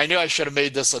 I knew I should have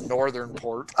made this a northern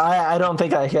port. I don't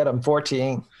think I hit him.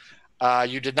 14.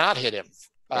 You did not hit him.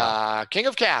 King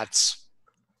of Cats.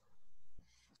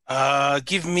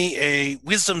 Give me a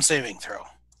wisdom saving throw.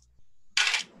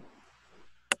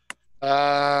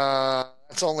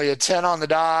 It's only a 10 on the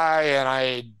die, and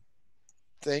I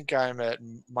think I'm at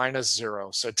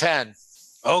 -0. So 10.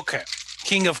 Okay.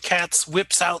 King of Cats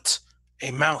whips out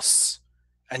a mouse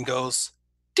and goes,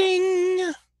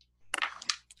 ding!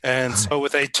 And so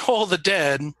with a Toll the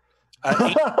Dead,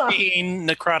 18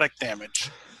 necrotic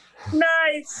damage.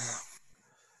 Nice.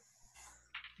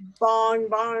 Bong,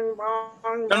 bong,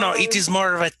 bong. No, it is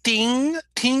more of a ting.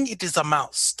 Ting, it is a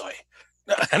mouse toy.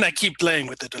 And I keep playing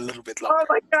with it a little bit longer. Oh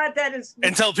my God, that is.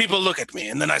 Until people look at me,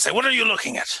 and then I say, what are you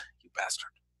looking at, you bastard?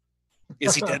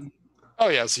 Is he dead? Oh,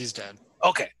 yes, he's dead.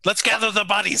 Okay, let's gather the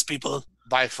bodies, people.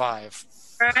 By 5.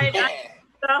 Right.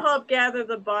 I'll help gather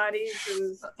the bodies.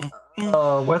 And...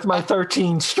 with my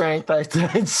 13 strength,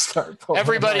 I'd start pulling.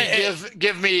 Everybody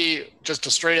give me just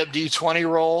a straight up D20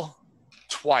 roll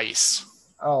twice.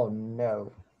 Oh,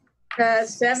 no.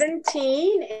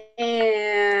 17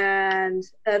 and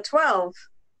 12.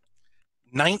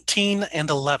 19 and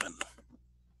 11.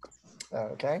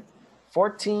 Okay.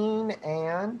 14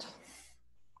 and...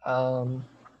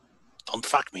 Don't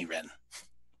fuck me, Ren.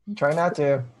 Try not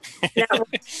to.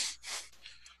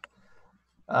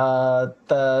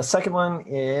 The second one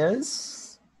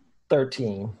is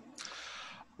 13.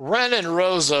 Ren and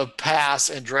Rosa pass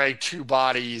and drag 2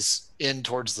 bodies in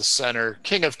towards the center.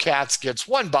 King of Cats gets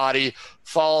 1 body,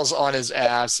 falls on his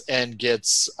ass, and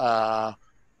gets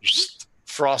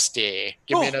frosty.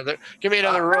 Give me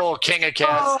another roll, King of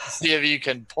Cats. See if you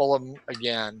can pull him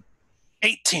again.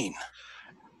 18.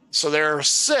 So there are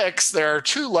 6. There are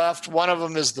 2 left. One of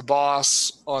them is the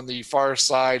boss on the far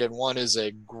side, and one is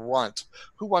a grunt.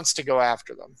 Who wants to go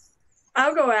after them?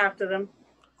 I'll go after them.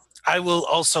 I will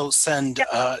also send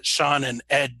Sean and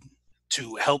Ed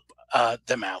to help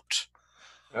them out.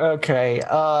 Okay.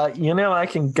 I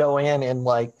can go in and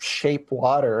shape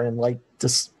water and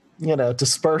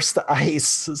disperse the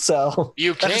ice. So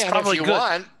you can if you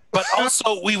want. But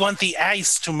also, we want the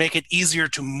ice to make it easier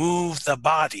to move the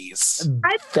bodies.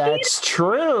 That's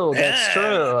true. That's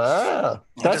true.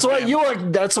 That's why you are.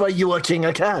 That's why you are king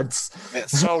of cats.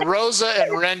 So Rosa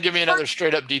and Ren, give me another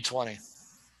straight up D20.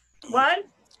 What?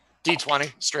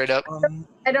 D20, straight up.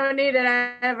 I don't need it.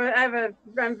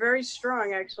 I'm very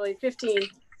strong, actually. 15.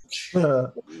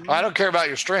 I don't care about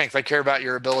your strength. I care about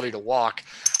your ability to walk.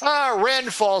 Ren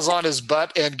falls on his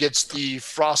butt and gets the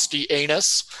frosty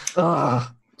anus.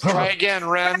 Try again,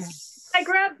 Ren. I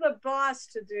grabbed the boss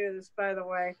to do this, by the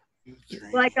way.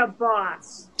 Like a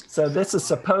boss. So this is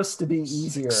supposed to be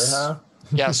easier, huh?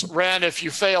 Yes, Ren, if you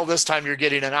fail this time, you're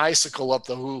getting an icicle up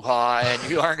the hoo-ha,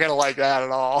 and you aren't going to like that at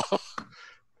all.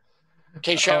 In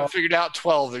case you haven't figured out,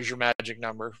 12 is your magic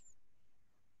number.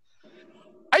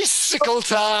 Icicle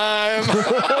time!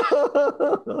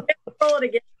 Roll it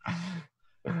again.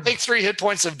 Take 3 hit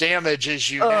points of damage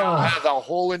as you now have a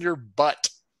hole in your butt.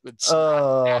 It's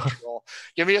not natural.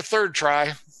 Give me a third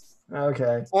try.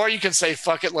 Okay. Or you can say,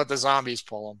 fuck it, let the zombies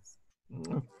pull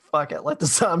them. Fuck it, let the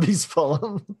zombies pull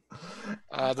them.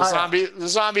 The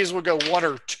zombies will go 1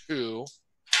 or 2.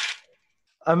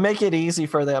 I make it easy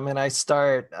for them, and I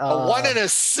start... A 1 and a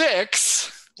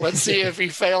 6. Let's see if he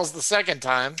fails the second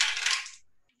time.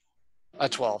 A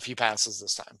 12. He passes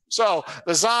this time. So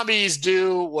the zombies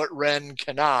do what Ren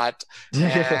cannot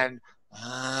and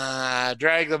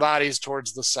drag the bodies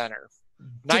towards the center.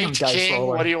 Night King,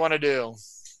 what do you want to do?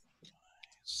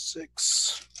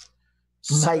 6.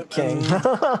 Night King.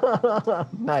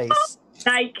 Nice.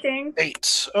 Night King.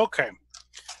 8. Okay.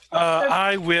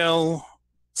 I will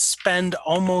spend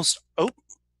almost...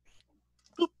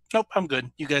 Nope, I'm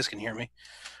good. You guys can hear me.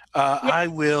 I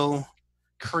will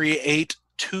create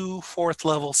 2 4th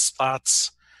level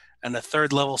spots and a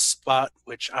 3rd level spot,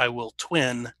 which I will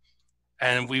twin,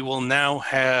 and we will now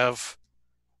have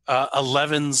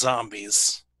 11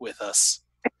 zombies with us,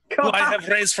 who I have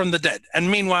raised from the dead. And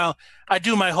meanwhile, I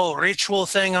do my whole ritual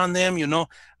thing on them. You know,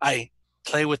 I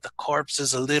play with the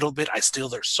corpses a little bit. I steal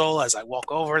their soul as I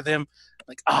walk over them.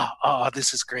 Like,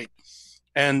 this is great.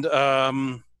 And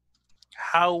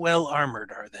how well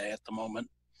armored are they at the moment?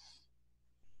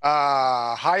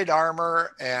 Hide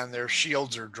armor and their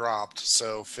shields are dropped,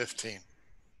 so 15.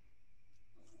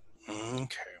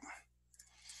 Okay.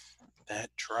 That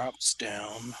drops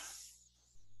down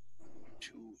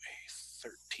to a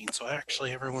 13. So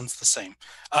actually everyone's the same.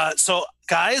 So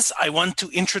guys, I want to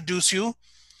introduce you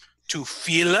to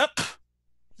Philip.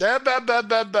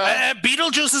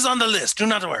 Beetlejuice is on the list. Do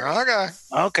not worry.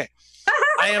 Okay.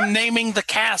 I am naming the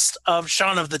cast of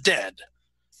Shaun of the Dead.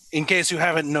 In case you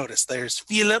haven't noticed, there's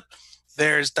Philip,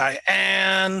 there's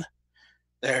Diane,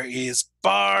 there is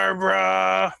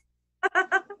Barbara,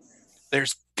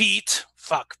 there's Pete.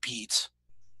 Fuck Pete.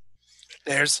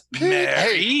 There's Mary.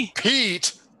 Hey,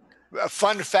 Pete.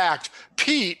 Fun fact: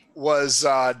 Pete was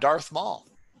Darth Maul.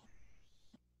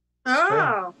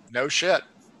 Oh. No shit.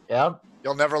 Yep.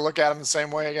 You'll never look at him the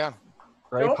same way again.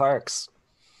 Ray Parks.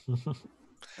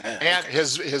 And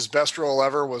his best role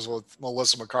ever was with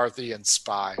Melissa McCarthy in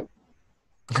Spy.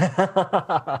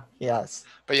 Yes.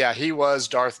 But yeah, he was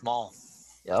Darth Maul.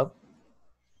 Yep.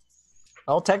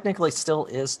 Well, technically still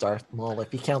is Darth Maul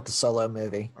if you count the Solo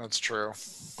movie. That's true.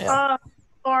 Yeah.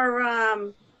 What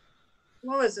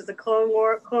was it? The Clone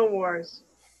Wars.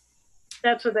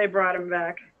 That's what they brought him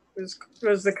back. It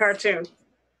was the cartoon.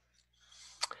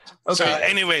 Okay. So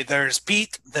anyway, there's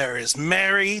Pete, there is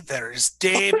Mary, there is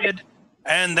David,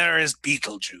 and there is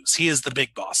Beetlejuice. He is the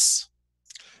big boss.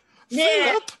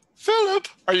 Yeah. Philip,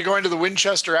 are you going to the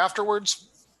Winchester afterwards?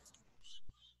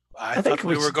 I thought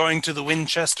we were going to the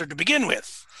Winchester to begin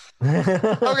with.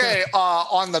 Okay,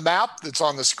 on the map that's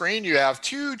on the screen, you have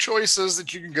 2 choices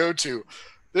that you can go to.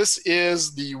 This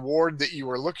is the ward that you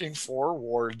were looking for,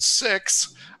 Ward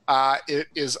 6. It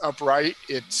is upright.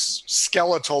 Its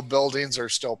skeletal buildings are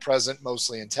still present,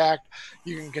 mostly intact.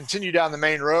 You can continue down the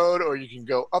main road, or you can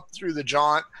go up through the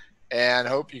jaunt and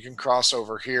hope you can cross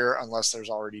over here unless there's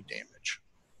already damage.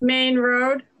 Main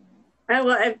road?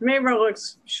 Main road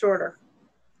looks shorter.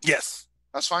 Yes.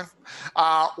 That's fine.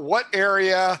 What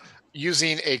area,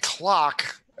 using a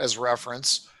clock as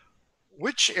reference,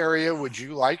 which area would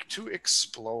you like to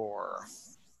explore?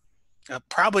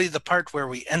 Probably the part where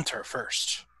we enter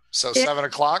first. So 7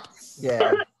 o'clock?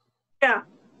 Yeah. Yeah.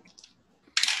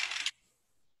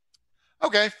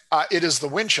 Okay. It is the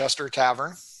Winchester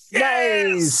Tavern.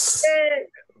 Nice.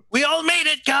 We all made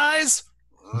it, guys.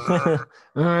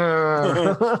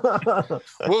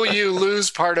 Will you lose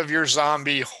part of your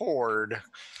zombie horde?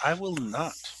 I will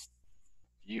not.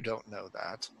 You don't know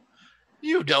that.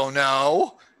 You don't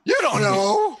know. You don't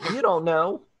know. You don't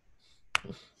know.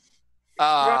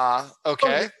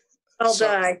 Okay. I'll So-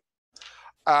 die.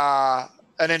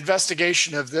 An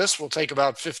investigation of this will take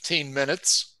about 15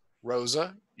 minutes.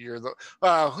 Rosa, you're the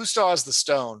who still has the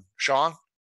stone? Sean?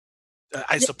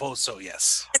 I suppose so,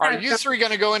 yes. Are you three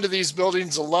going to go into these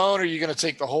buildings alone, or are you going to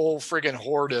take the whole friggin'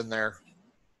 horde in there?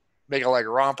 Make it like a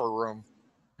romper room.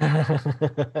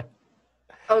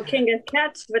 Oh, King of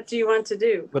Cats, what do you want to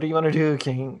do? What do you want to do,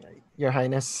 King, Your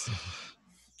Highness?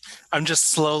 I'm just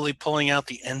slowly pulling out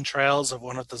the entrails of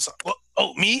one of the.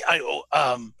 Me?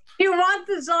 You want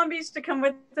the zombies to come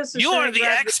with us? You are the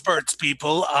experts,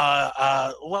 people.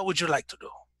 What would you like to do?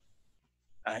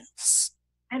 I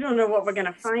I don't know what we're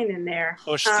gonna find in there.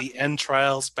 push the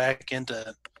entrails back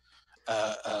into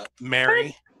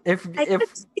Mary. We could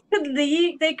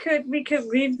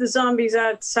leave the zombies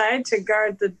outside to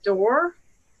guard the door.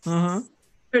 Mm-hmm.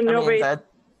 So nobody.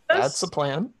 That's the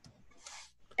plan.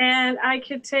 And I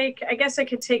guess I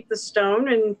could take the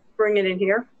stone and bring it in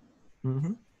here.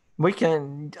 Mm-hmm. We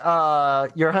can,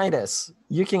 Your Highness,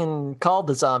 you can call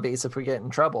the zombies if we get in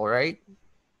trouble, right?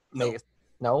 No.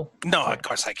 No? No, of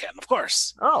course I can. Of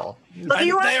course. Oh.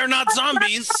 They are not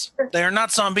zombies. They are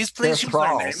not zombies. Please use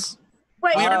their name.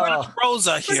 Wait, We are not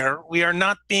Rosa here. We are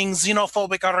not being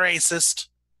xenophobic or racist.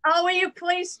 will you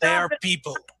please They stop are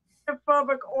people.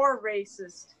 xenophobic or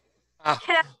racist? Cats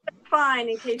are fine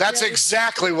in case. That's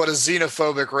exactly what a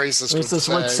xenophobic racist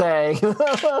would say.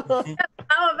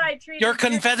 How have I treated Your you?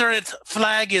 Confederate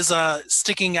flag is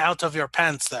sticking out of your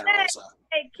pants there, Rosa.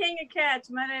 Hey, King of Cats,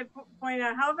 might I point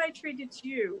out, how have I treated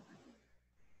you?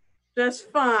 Just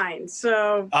fine.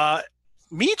 So.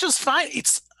 Me just fine.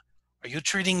 Are you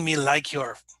treating me like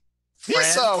your friend?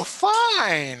 He's so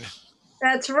fine.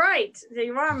 That's right.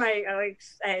 You are I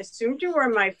assumed you were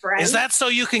my friend. Is that so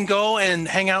you can go and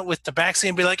hang out with Tabaxi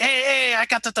and be like, hey, I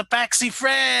got the Tabaxi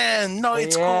friend. No,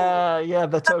 it's cool. Yeah,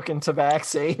 the token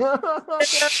Tabaxi.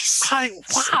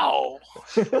 Wow.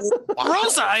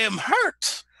 Rosa, I am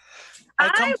hurt. I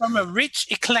come from a rich,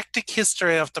 eclectic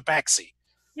history of Tabaxi.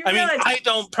 I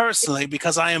don't personally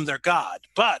because I am their god,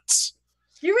 but...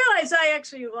 You realize I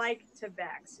actually like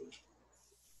Tabaxi.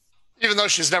 Even though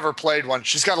she's never played one,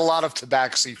 she's got a lot of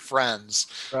Tabaxi friends.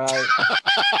 Right.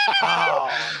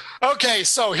 Okay,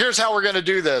 so here's how we're going to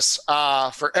do this.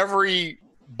 For every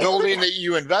building that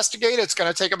you investigate, it's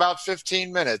going to take about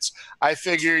 15 minutes. I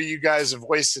figure you guys have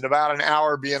wasted about an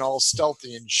hour being all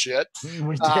stealthy and shit.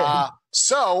 We did.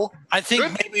 So I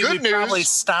think maybe we news. probably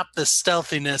stop the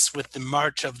stealthiness with the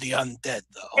March of the Undead,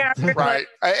 though. Yeah. Right.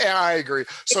 I agree.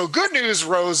 So good news,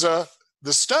 Rosa,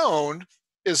 the stone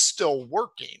is still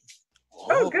working.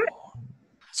 Oh, good.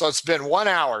 So it's been 1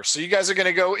 hour. So you guys are going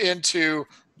to go into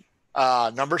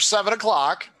number 7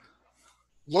 o'clock,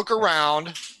 look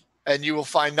around, and you will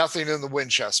find nothing in the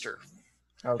Winchester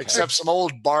except some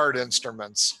old bard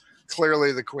instruments.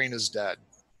 Clearly the queen is dead.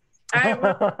 All right,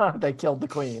 well, They killed the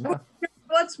queen.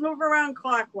 let's move around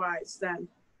clockwise then.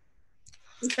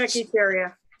 Check each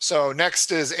area. So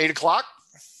next is 8 o'clock.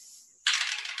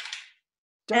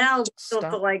 Now tilt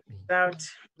the lights out.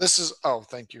 This is,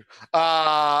 thank you.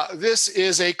 This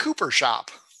is a Cooper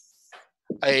shop.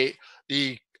 The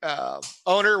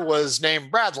owner was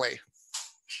named Bradley.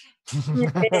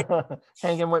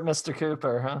 Hanging with Mr.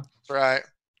 Cooper, huh? Right.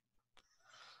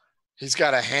 He's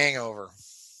got a hangover.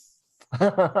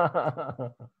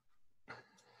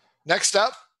 Next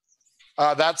up,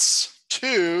 that's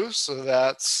 2, so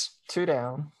that's 2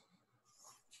 down.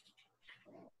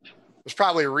 There's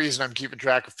probably a reason I'm keeping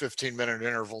track of 15-minute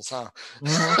intervals, huh?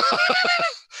 Mm-hmm.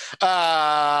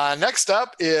 Next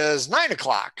up is 9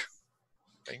 o'clock.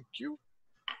 Thank you.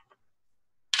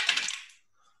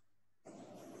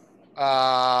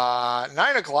 9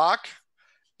 o'clock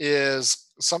is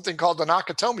something called the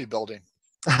Nakatomi Building.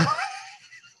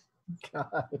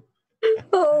 God.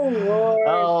 Oh, Lord.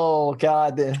 Oh,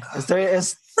 God.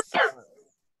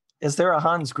 Is there a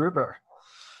Hans Gruber?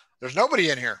 There's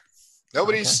nobody in here.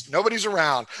 Nobody's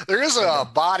around. There is a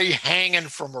body hanging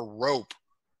from a rope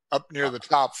up near the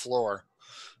top floor.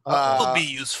 Will be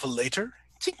useful later.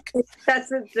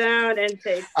 Sets it down and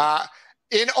takes.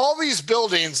 In all these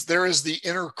buildings, there is the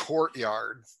inner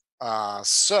courtyard.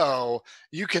 So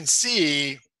you can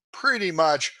see pretty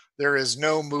much there is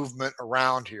no movement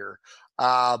around here.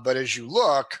 But as you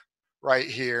look right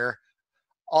here,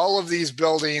 all of these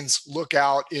buildings look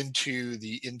out into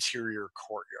the interior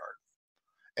courtyard.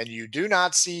 And you do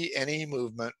not see any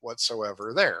movement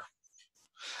whatsoever there.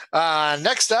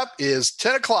 Next up is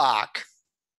 10 o'clock.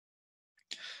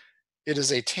 It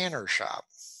is a tanner shop.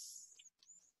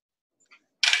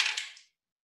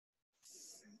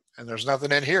 And there's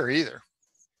nothing in here either.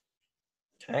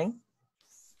 Okay.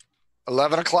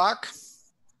 11 o'clock.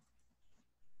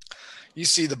 You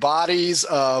see the bodies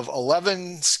of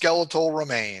 11 skeletal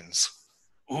remains.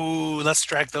 Ooh, let's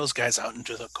drag those guys out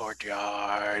into the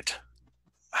courtyard.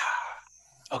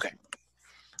 Okay.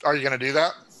 Are you going to do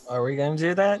that? Are we going to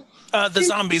do that? The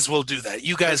zombies will do that.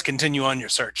 You guys continue on your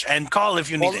search and call if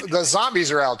you need anything. The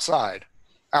zombies are outside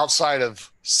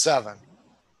of 7.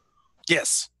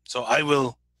 Yes. So I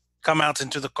will come out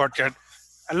into the courtyard.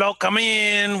 Hello, come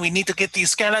in. We need to get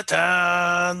these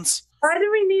skeletons. Why do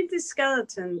we need these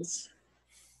skeletons?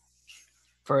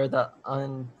 For the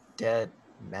undead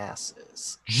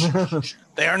masses.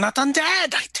 They are not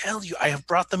undead. I tell you, I have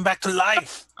brought them back to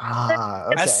life.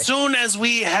 Okay. As soon as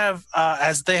we have,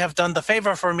 as they have done the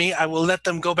favor for me, I will let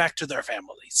them go back to their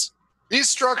families. These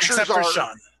structures Except for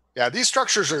Sean. Yeah, these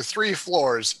structures are 3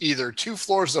 floors, either 2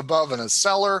 floors above in a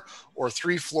cellar or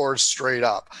 3 floors straight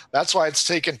up. That's why it's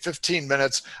taken 15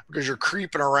 minutes, because you're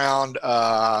creeping around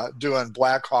doing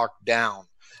Black Hawk Down.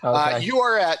 Okay. You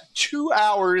are at 2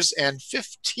 hours and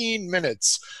 15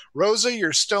 minutes. Rosa,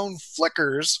 your stone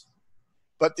flickers,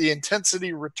 but the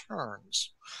intensity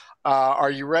returns.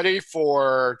 Are you ready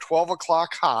for 12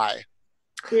 o'clock high?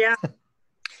 Yeah.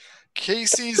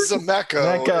 Casey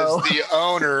Zemeco is the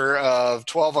owner of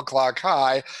 12 o'clock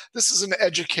high. This is an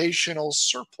educational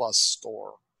surplus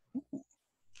store.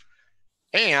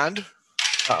 And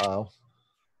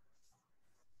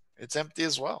it's empty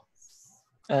as well.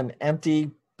 An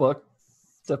empty book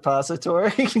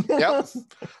depository. Yep.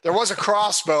 There was a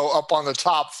crossbow up on the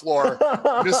top floor,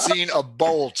 missing a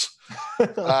bolt.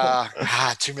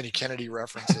 Too many Kennedy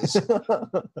references.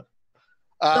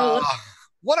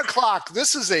 1 o'clock.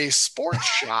 This is a sports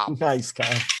shop. Nice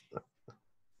guy.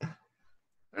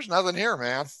 There's nothing here,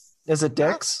 man. Is it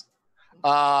Dick's?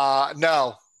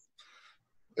 No.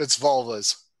 It's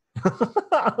vulvas.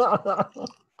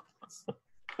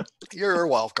 You're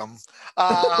welcome.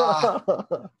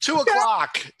 2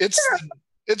 o'clock.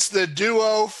 It's the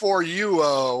duo for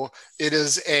you. It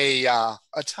is a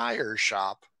tire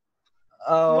shop.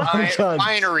 Oh, my God.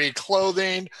 Finery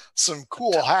clothing, some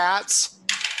cool hats.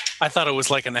 I thought it was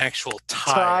like an actual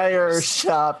tire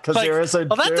shop, because there is a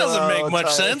well, that doesn't make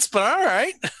much sense, but all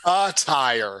right. A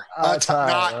tire. Not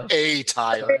a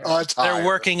tire. A tire. They're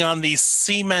working on these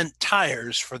cement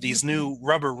tires for these new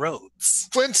rubber roads.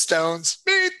 Flintstones.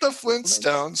 Meet the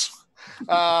Flintstones.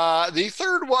 The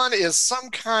third one is some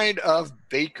kind of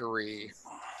bakery.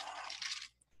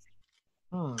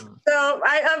 So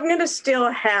I'm going to steal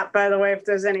a hat, by the way, if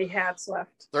there's any hats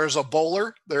left. There's a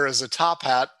bowler. There is a top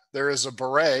hat. There is a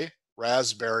beret,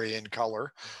 raspberry in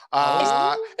color.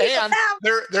 And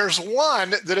there's one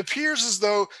that appears as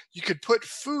though you could put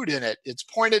food in it. It's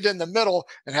pointed in the middle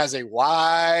and has a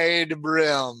wide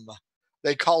brim.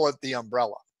 They call it the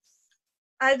umbrella.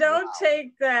 I don't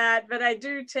take that, but I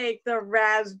do take the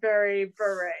raspberry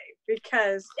beret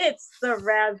because it's the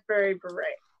raspberry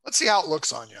beret. Let's see how it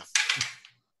looks on you.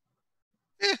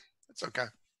 It's okay.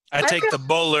 I take the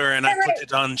bowler and I put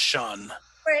it on Sean.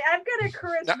 Wait, I've got a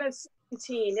charisma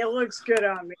 17. It looks good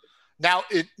on me. Now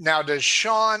is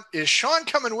Sean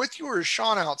coming with you, or is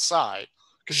Sean outside?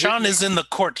 Sean is in the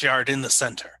courtyard in the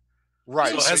center.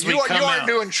 Right. So you aren't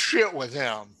doing shit with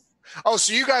him. Oh,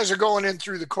 so you guys are going in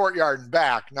through the courtyard and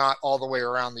back, not all the way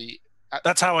around the...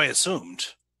 That's how I assumed.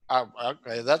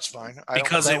 Okay, that's fine.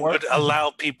 Because it would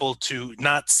allow people to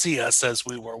not see us as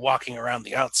we were walking around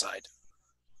the outside.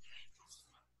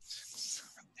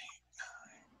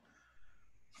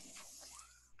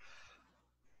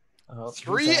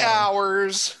 3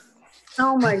 hours.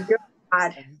 Oh my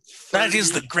God. That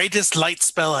is the greatest light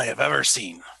spell I have ever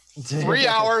seen. 3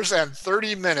 hours and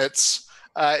 30 minutes.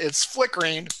 It's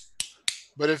flickering,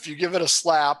 but if you give it a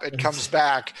slap, it comes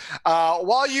back.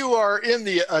 While you are in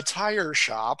the attire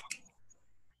shop,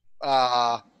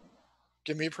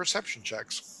 give me perception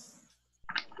checks.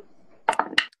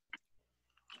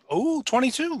 Oh,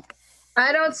 22.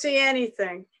 I don't see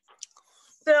anything.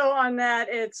 Still on that,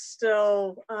 it's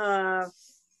still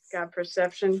got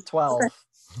perception. 12.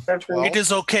 12. It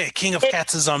is okay. King of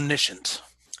Cats is omniscient.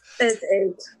 It's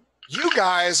 8. You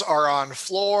guys are on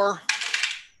floor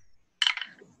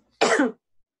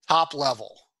top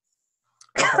level.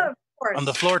 On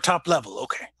the floor top level,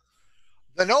 okay.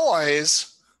 The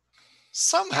noise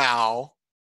somehow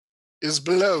is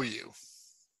below you.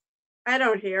 I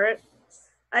don't hear it.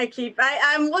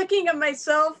 I'm looking at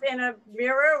myself in a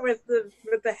mirror with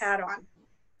the hat on.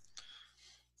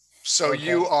 So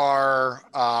you are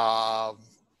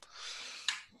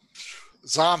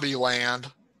zombie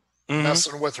land,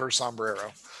 messing with her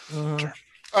sombrero.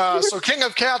 So King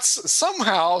of Cats,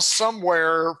 somehow,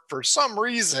 somewhere, for some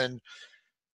reason,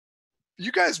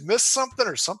 you guys missed something,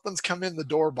 or something's come in the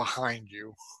door behind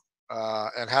you.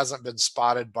 and hasn't been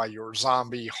spotted by your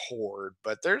zombie horde,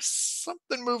 but there's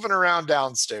something moving around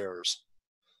downstairs.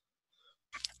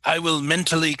 I will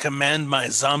mentally command my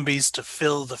zombies to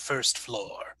fill the first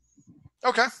floor.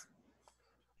 Okay.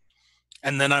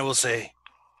 And then I will say,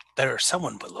 there is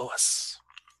someone below us.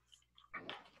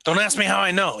 Don't ask me how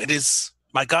I know. It is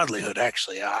my godlyhood,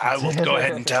 actually. I will go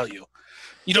ahead and tell you.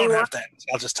 You don't have to ask.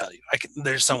 I'll just tell you.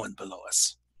 There's someone below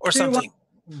us. Or something.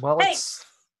 Well, Hey! it's...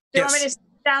 Do you want me to sit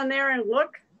down there and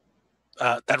look?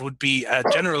 That would be a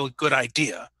generally good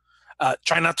idea.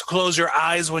 Try not to close your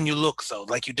eyes when you look, though,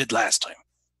 like you did last time.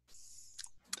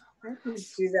 I can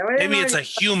do that. Maybe it's a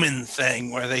human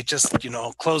thing where they just,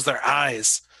 close their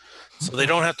eyes so they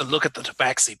don't have to look at the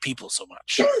tabaxi people so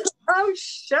much. Oh,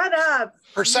 shut up.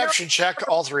 Perception check,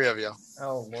 all three of you.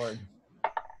 Oh, Lord.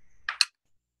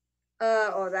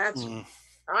 That's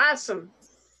awesome.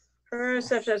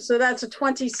 Perception. So that's a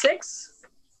 26?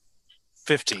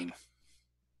 15.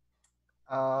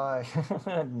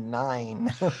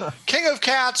 9. King of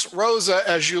Cats, Rosa,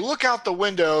 as you look out the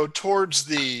window towards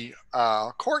the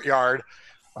courtyard,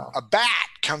 a bat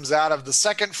comes out of the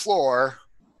second floor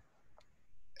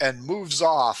and moves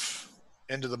off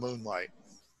into the moonlight.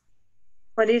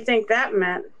 What do you think that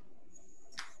meant?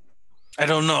 I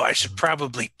don't know. I should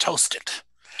probably toast it.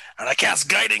 And I cast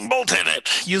Guiding Bolt in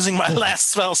it using my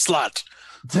last spell slot.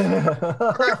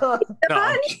 No.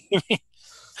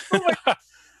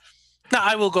 No,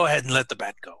 I will go ahead and let the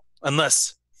bat go.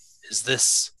 Unless, is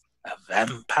this a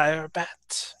vampire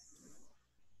bat?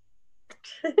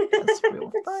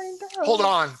 We'll find out. Hold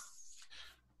on.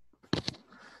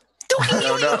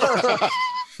 No.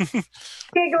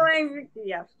 Giggling.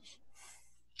 Yeah.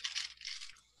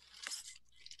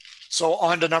 So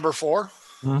on to number 4.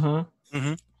 Mm-hmm.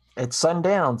 Mm-hmm. It's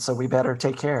sundown, so we better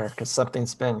take care because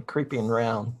something's been creeping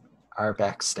around our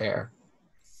back stair.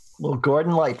 Little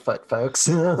Gordon Lightfoot, folks.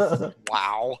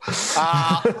 Wow.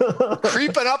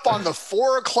 Creeping up on the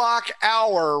 4 o'clock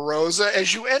hour, Rosa,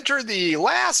 as you enter the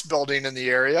last building in the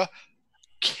area,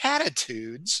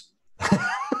 Catitudes.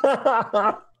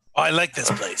 Oh, I like this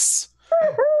place.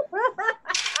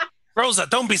 Rosa,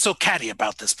 don't be so catty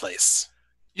about this place.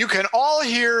 You can all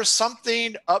hear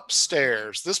something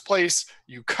upstairs. This place,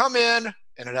 you come in,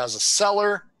 and it has a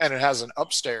cellar, and it has an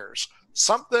upstairs.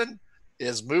 Something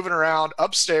is moving around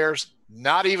upstairs,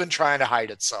 not even trying to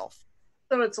hide itself.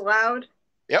 So it's loud?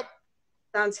 Yep.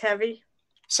 Sounds heavy?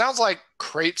 Sounds like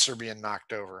crates are being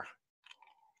knocked over.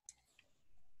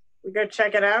 We go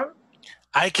check it out?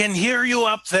 I can hear you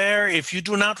up there if you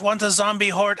do not want a zombie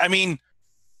horde. I mean,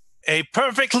 a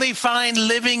perfectly fine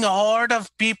living horde of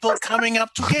people coming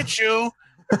up to get you.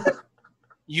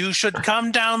 You should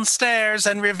come downstairs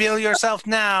and reveal yourself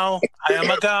now. I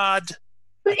am a god.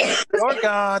 Your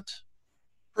god.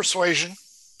 Persuasion.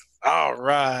 All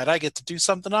right. I get to do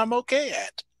something I'm okay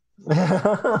at.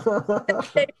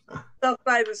 Up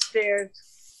by the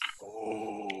stairs.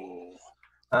 Oh.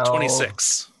 Oh.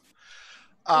 26.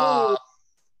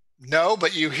 No,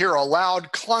 but you hear a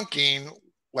loud clunking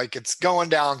like it's going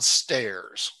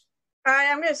downstairs. All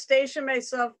right, I'm going to station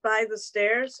myself by the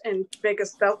stairs and make a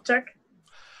stealth check.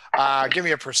 Give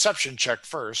me a perception check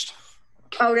first.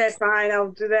 Okay, fine.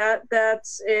 I'll do that.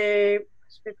 That's a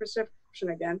perception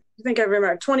again. I think I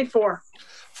remember. 24.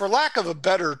 For lack of a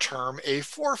better term, a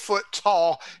 4-foot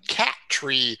tall cat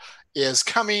tree is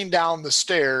coming down the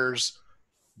stairs,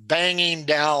 banging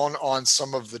down on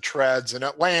some of the treads, and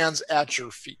it lands at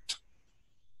your feet.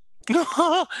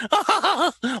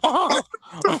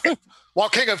 While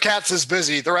King of Cats is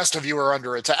busy, the rest of you are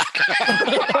under attack.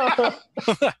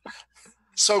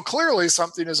 So clearly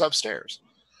something is upstairs.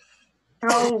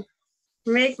 I'll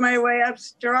make my way up,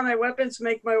 draw my weapons,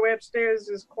 make my way upstairs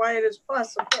as quiet as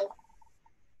possible.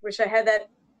 Wish I had that.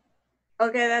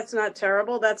 Okay, that's not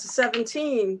terrible. That's a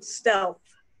 17 stealth.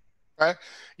 Okay.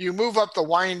 You move up the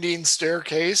winding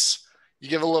staircase. You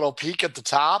give a little peek at the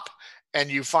top,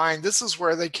 and you find this is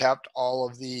where they kept all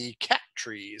of the cat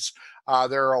trees.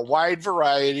 There are a wide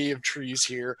variety of trees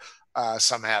here.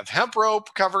 Some have hemp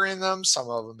rope covering them. Some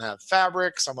of them have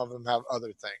fabric. Some of them have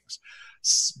other things.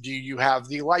 Do you have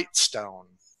the light stone?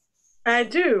 I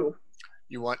do.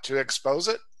 You want to expose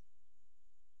it?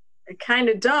 I kind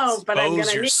of don't, but I'm going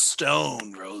Expose to your need.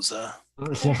 stone, Rosa.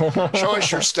 Show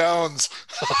us your stones.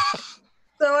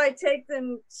 So I take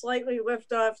them, slightly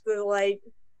lift off the light.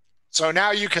 So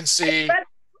now you can see.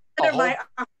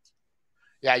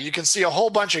 Yeah, you can see a whole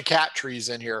bunch of cat trees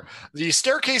in here. The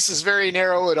staircase is very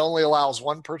narrow. It only allows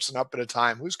one person up at a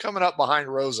time. Who's coming up behind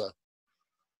Rosa?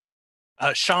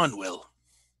 Sean will.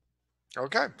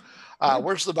 Okay.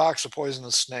 Where's the box of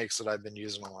poisonous snakes that I've been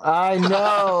using a lot? I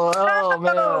know. Oh,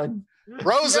 man.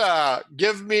 Rosa,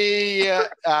 give me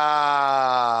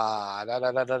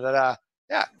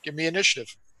give me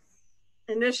initiative.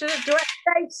 Initiative. Did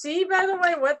I see, by the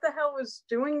way, what the hell was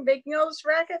making all this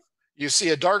racket? You see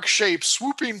a dark shape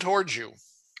swooping towards you.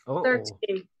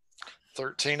 13.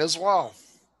 13 as well.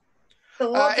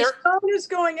 The stone is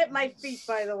going at my feet,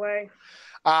 by the way.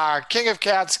 King of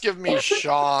Cats, give me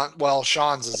Sean. Well,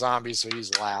 Sean's a zombie, so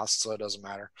he's last, so it doesn't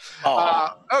matter.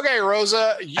 Okay,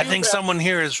 Rosa. I think someone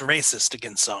here is racist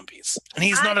against zombies. And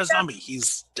he's not a zombie.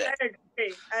 He's dead.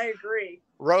 I agree.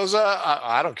 Rosa,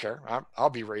 I don't care. I'll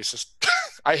be racist.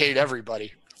 I hate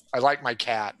everybody. I like my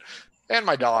cat and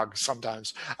my dog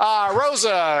sometimes.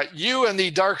 Rosa, you and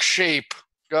the dark shape.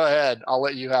 Go ahead. I'll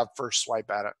let you have first swipe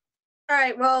at it. All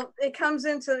right. Well, it comes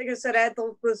into, like I said,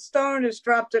 the stone is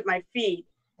dropped at my feet.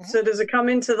 So does it come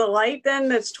into the light then?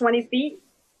 That's 20 feet?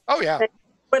 Oh, yeah.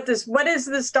 What is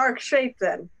this dark shape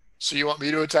then? So you want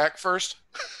me to attack first?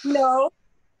 No.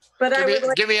 But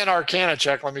give me an Arcana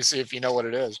check. Let me see if you know what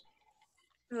it is.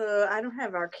 I don't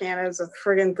have Arcana as a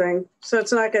friggin' thing, so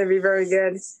it's not going to be very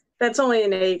good. That's only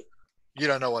an 8. You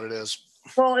don't know what it is.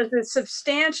 Well, is it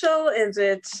substantial? This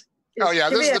is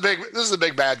the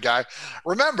big bad guy.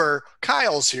 Remember,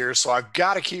 Kyle's here, so I've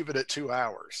got to keep it at 2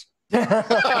 hours. You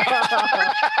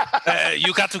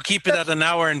got to keep it at 1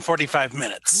 hour and 45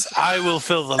 minutes. I will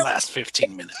fill the last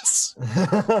 15 minutes.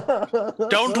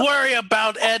 Don't worry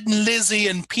about Ed and Lizzie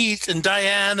and Pete and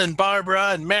Diane and Barbara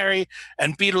and Mary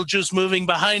and Beetlejuice moving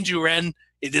behind you, Ren.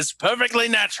 It is perfectly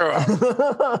natural.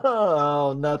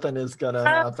 Oh, nothing is going to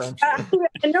happen.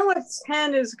 I know what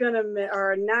 10 is going to miss,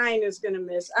 or 9 is going to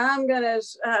miss. I'm going to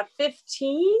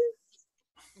 15.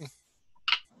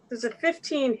 Does a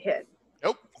 15 hit?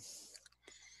 Nope.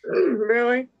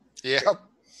 Really? Yep.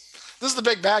 This is the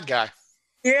big bad guy.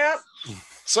 Yep.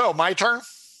 So, my turn?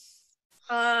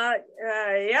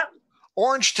 Yep.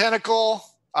 Orange tentacle,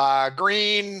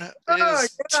 green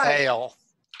is tail.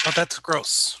 Oh, that's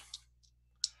gross.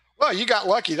 Well, you got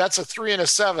lucky. That's a 3 and a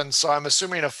 7, so I'm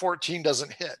assuming a 14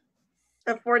 doesn't hit.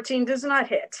 A 14 does not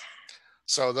hit.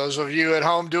 So those of you at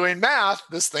home doing math,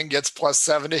 this thing gets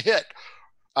 +7 to hit.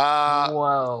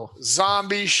 Wow.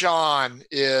 Zombie Sean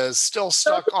is still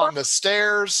stuck on the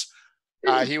stairs.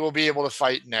 He will be able to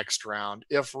fight next round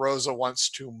if Rosa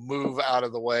wants to move out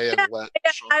of the way and let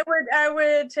Sean. I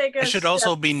would take a It should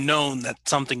also be known that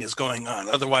something is going on.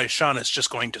 Otherwise, Sean is just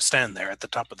going to stand there at the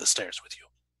top of the stairs with you.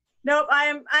 Nope,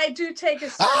 I do take a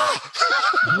step.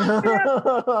 But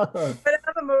I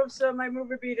have a move, so my move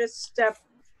would be to stay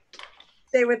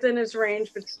within his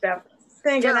range, but step.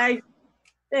 And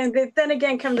then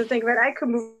again, come to think of it, I could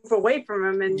move away from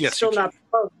him and still not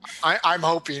close. I'm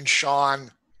hoping Sean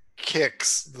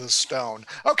kicks the stone.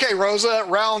 Okay, Rosa,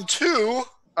 round 2.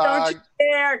 Don't you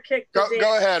dare kick the damn.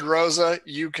 Go ahead, Rosa.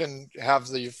 You can have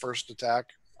the first attack.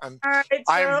 I'm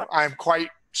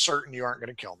quite certain you aren't going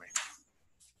to kill me.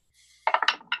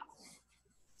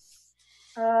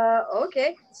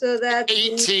 Okay, so that's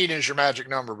 18 is your magic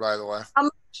number, by the way. How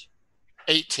much?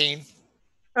 18.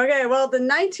 Okay, well, the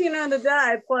 19 on the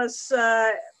die plus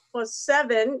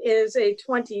 7 is a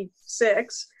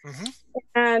 26. Mm-hmm.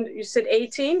 And you said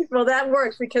 18? Well, that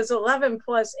works because 11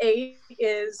 plus 8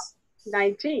 is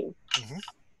 19. Mm-hmm.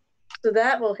 So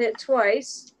that will hit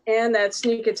twice, and that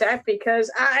sneak attack because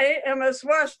I am a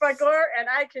swashbuckler and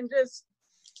I can just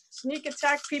sneak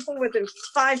attack people within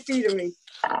 5 feet of me.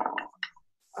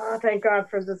 Oh, thank God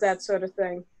for that sort of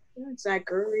thing. It's not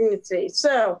green, it's 8.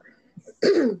 So,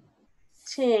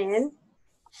 10,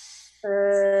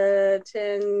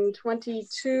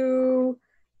 22,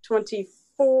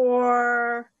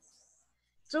 24.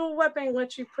 Dual weapon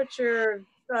lets you put your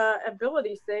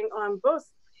ability thing on both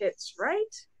hits,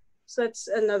 right? So that's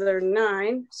another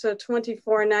 9. So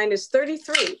 24 and 9 is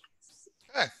 33.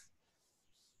 Okay.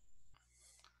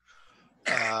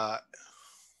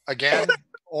 Again,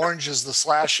 orange is the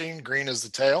slashing, green is the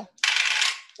tail.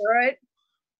 All right.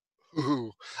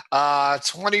 Ooh.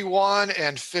 21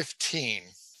 and 15.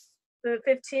 The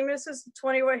 15 misses,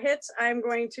 21 hits. I'm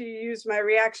going to use my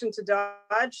reaction to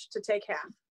dodge to take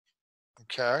half.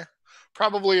 Okay.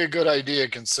 Probably a good idea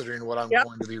considering what I'm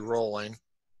going to be rolling.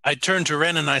 I turn to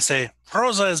Ren and I say,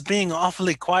 Rosa is being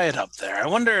awfully quiet up there. I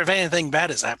wonder if anything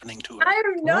bad is happening to her. I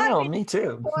am not. Well, me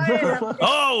too.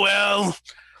 Oh, well,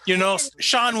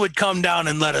 Sean would come down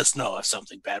and let us know if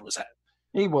something bad was happening.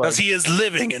 He would. Because he is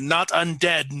living and not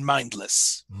undead and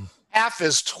mindless. Half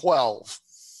is 12.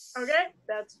 Okay,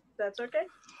 that's okay.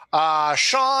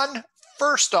 Sean,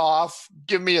 first off,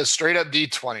 give me a straight up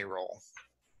D20 roll.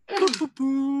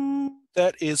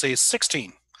 That is a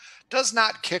 16. does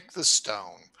not kick the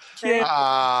stone.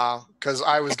 Yeah. Because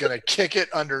I was going to kick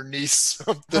it underneath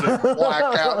something and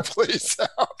black out, please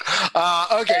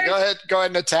out. Okay, go ahead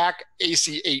and attack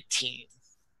AC 18.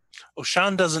 Oh,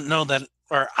 Sean doesn't know that,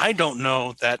 or I don't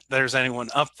know that there's anyone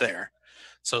up there.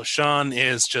 So Sean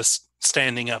is just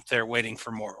standing up there waiting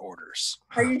for more orders.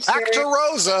 Are you Back to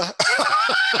Rosa.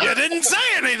 You didn't say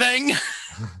anything.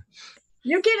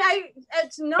 You can.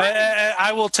 It's not.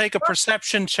 I will take a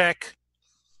perception check,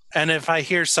 and if I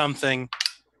hear something,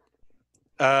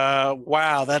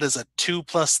 wow, that is a 2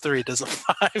 + 3. Does a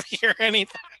 5 hear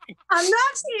anything? I'm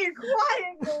not seeing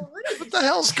quiet. What the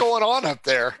hell's going on up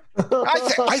there?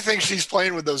 I think she's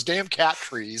playing with those damn cat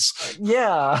trees.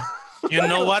 Yeah. You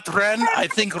know what, Ren? I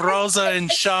think Rosa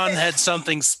and Sean had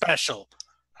something special.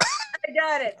 I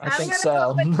got it. I think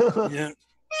so. Yeah.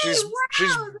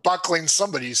 She's buckling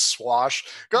somebody's swash.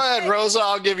 Go ahead, Rosa.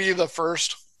 I'll give you the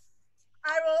first.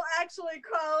 I will actually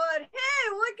call out, hey,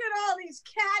 look at all these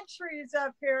cat trees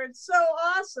up here. It's so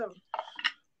awesome.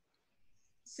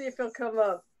 See if he'll come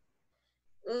up.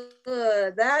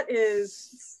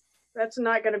 That's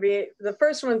not going to be, the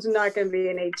first one's not going to be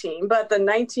an 18, but the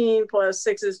 19 +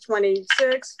 6 is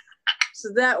 26. So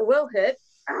that will hit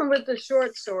with the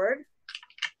short sword.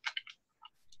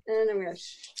 And I'm going to...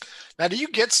 Now, do you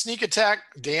get sneak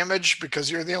attack damage because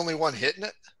you're the only one hitting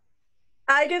it?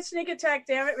 I get sneak attack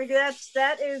damage because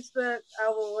that is the, I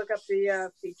will look up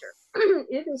the feature.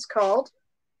 It is called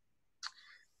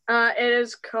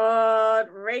Rakish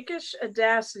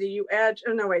Audacity. You add,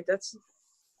 oh no, wait, that's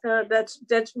well,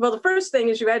 the first thing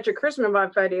is you add your charisma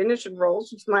modifier to initiative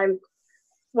rolls, which is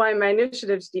why my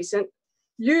initiative's decent.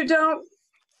 You don't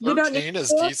need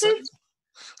is decent.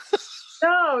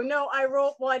 No, I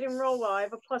didn't roll well. I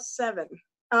have a +7.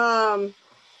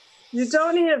 You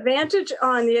don't need advantage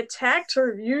on the attack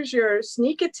to use your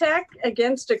sneak attack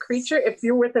against a creature if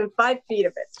you're within 5 feet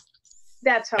of it.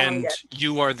 That's how I'm getting. And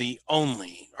you are the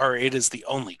only, or it is the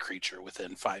only creature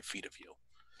within 5 feet of you.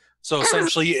 So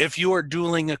essentially, if you are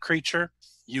dueling a creature,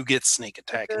 you get sneak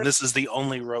attack, and this is the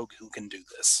only rogue who can do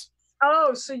this.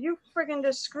 Oh, so you friggin'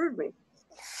 just screwed me.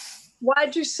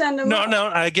 Why'd you send him?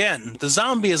 No. Again, the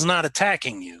zombie is not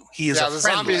attacking you. He is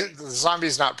the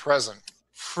zombie's not present.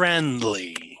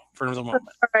 Friendly for the moment.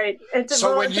 All right.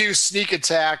 So when you sneak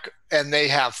attack and they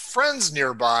have friends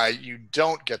nearby, you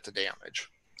don't get the damage.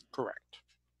 Correct.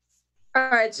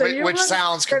 All right. So which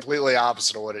sounds completely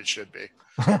opposite of what it should be.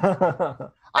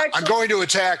 I'm going to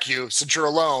attack you since you're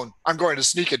alone. I'm going to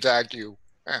sneak attack you.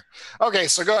 Okay,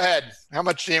 so go ahead. How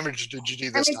much damage did you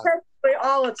do this time? Technically,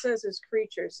 all it says is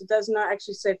creatures. It does not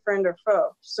actually say friend or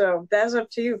foe. So that's up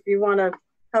to you if you want to,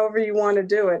 however you want to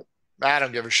do it. I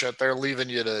don't give a shit. They're leaving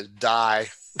you to die.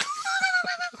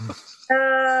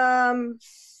 All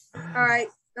right.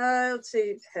 Let's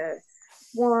see.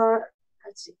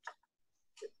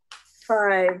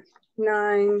 5,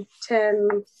 9,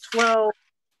 10, 12,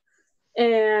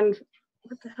 and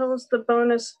what the hell is the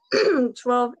bonus?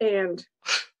 12 and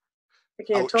I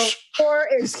can't. 12. 4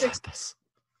 is 6.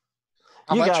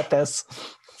 You got this.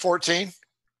 14.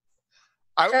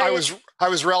 I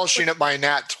was relishing at my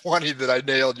nat 20 that I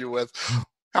nailed you with.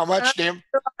 How much damage?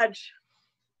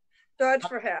 Dodge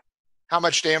for half. How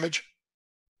much damage?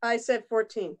 I said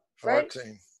 14. Right?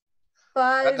 14.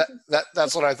 5.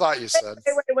 That's what I thought you said.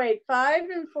 Wait. 5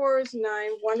 and 4 is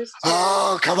 9. 1 is 10.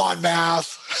 Oh, come on,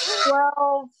 math.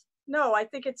 12. No, I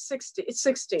think it's 16. It's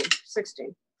 16.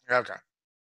 16. Okay.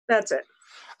 That's it.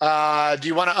 Do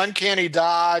you want to uncanny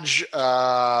dodge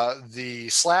the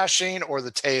slashing or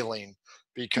the tailing?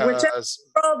 Because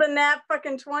roll the nat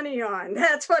fucking 20 on.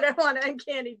 That's what I want to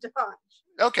uncanny dodge.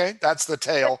 Okay, that's the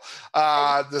tail.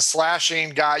 The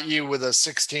slashing got you with a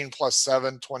 16 +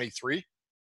 7, 23.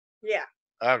 Yeah.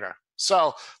 Okay.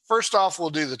 So first off, we'll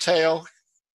do the tail.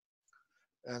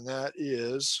 And that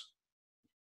is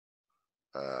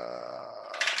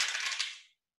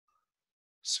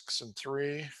 6 and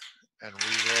 3. And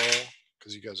reroll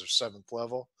because you guys are 7th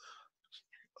level.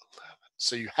 11.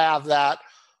 So you have that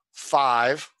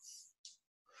 5.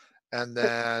 And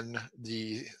then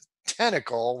the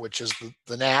tentacle, which is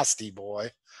the nasty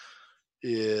boy,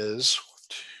 is.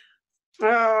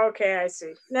 Oh, okay. I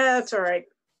see. No, that's all right.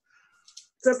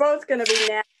 They're both going to be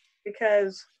nasty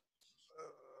because.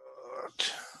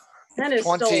 That is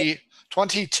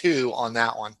 22 on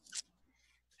that one.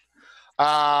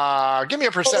 Give me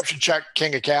a perception check,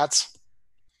 King of Cats.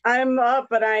 I'm up,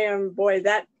 but I am, boy,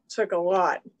 that took a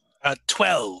lot.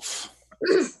 12.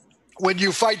 When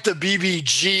you fight the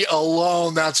BBG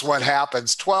alone, that's what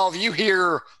happens. 12, you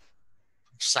hear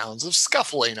sounds of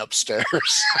scuffling upstairs.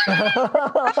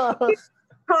 Call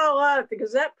out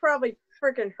because that probably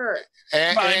freaking hurt.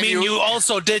 I mean, you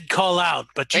also did call out,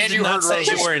 but you did not say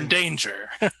you were in danger.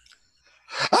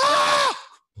 Ah!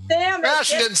 Damn it.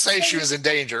 She didn't say she was in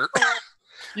danger.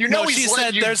 She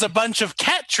said there's a bunch of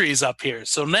cat trees up here.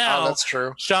 So now that's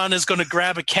true. Sean is going to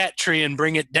grab a cat tree and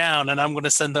bring it down, and I'm going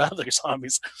to send the other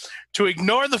zombies to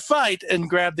ignore the fight and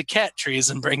grab the cat trees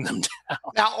and bring them down.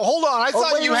 Now, hold on. I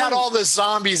thought you had all the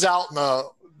zombies out in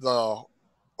the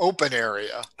open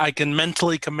area. I can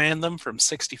mentally command them from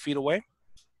 60 feet away.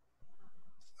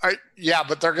 Yeah,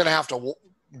 but they're going to have to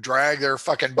drag their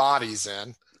fucking bodies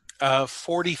in.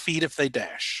 40 feet if they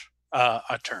dash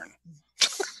a turn.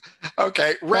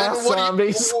 Okay, Ren,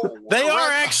 zombies. They are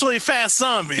actually fast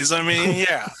zombies. I mean,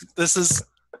 yeah, this is.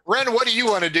 Ren, what do you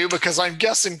want to do? Because I'm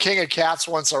guessing King of Cats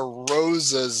wants a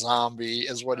Rosa zombie,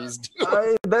 is what he's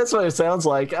doing. That's what it sounds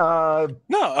like. No,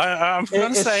 I'm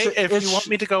going to say if you want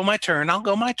me to go my turn, I'll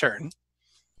go my turn.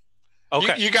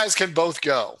 Okay. You guys can both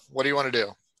go. What do you want to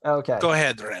do? Okay. Go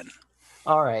ahead, Ren.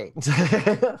 All right.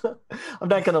 I'm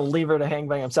not going to leave her to hang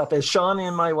by himself. Is Sean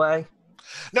in my way?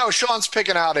 No, Sean's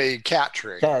picking out a cat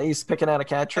tree. Yeah, he's picking out a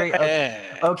cat tree.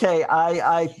 Okay,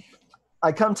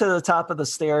 I come to the top of the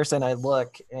stairs and I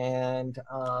look, and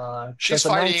she's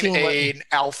fighting an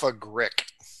alpha Grick.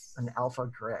 An alpha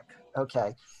Grick.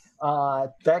 Okay,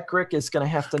 that Grick is going to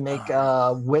have to make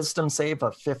a wisdom save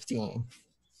of 15.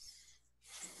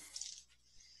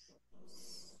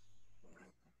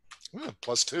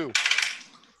 +2.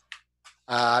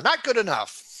 Not good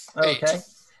enough. Okay, 8.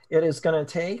 It is going to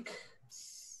take.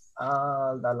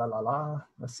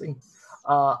 Let's see.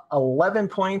 11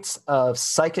 points of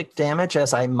psychic damage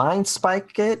as I mind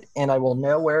spike it, and I will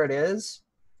know where it is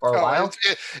for a while.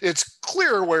 It's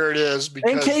clear where it is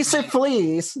because in case it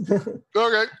flees.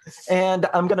 Okay. And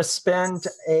I'm going to spend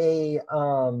a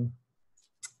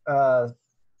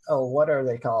what are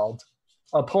they called?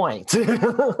 A point.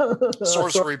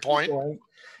 Sorcery point.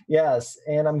 Yes,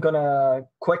 and I'm going to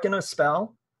quicken a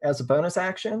spell as a bonus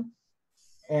action.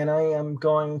 And I am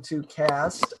going to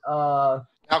cast. Now,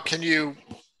 can you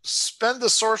spend the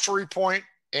sorcery point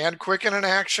and quicken an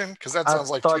action? Because that sounds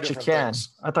like two different things.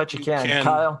 I thought you can.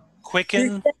 Kyle?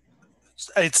 Quicken.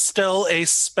 It's still a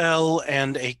spell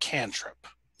and a cantrip.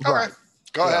 All right.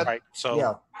 Go ahead. Right, so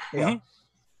yeah.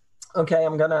 Mm-hmm. Okay,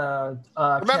 I'm gonna.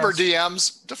 Remember,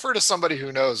 DMs, defer to somebody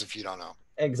who knows if you don't know.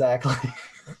 Exactly.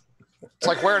 It's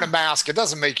like wearing a mask. It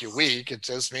doesn't make you weak. It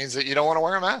just means that you don't want to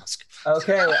wear a mask.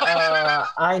 Okay.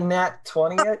 I nat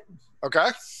 20 it. Okay.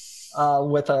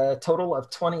 With a total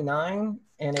of 29,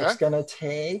 and it's going to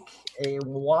take a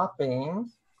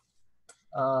whopping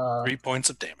 3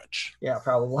 points of damage. Yeah,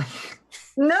 probably.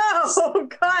 No,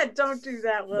 God, don't do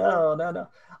that. No.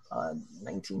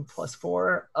 19 plus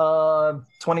 4,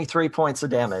 23 points of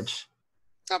damage.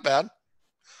 Not bad.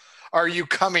 Are you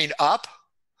coming up?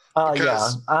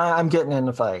 Yeah, I'm getting in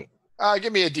the fight.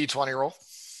 Give me a D20 roll.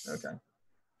 Okay.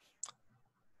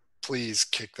 Please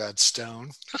kick that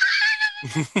stone.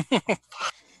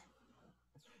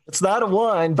 It's not a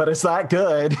 1, but it's not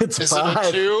good. It's a 5. Is it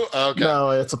a 2? Okay.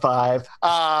 No, it's a 5.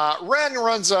 Ren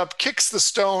runs up, kicks the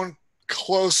stone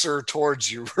closer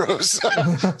towards you, Rosa.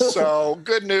 So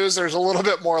good news, there's a little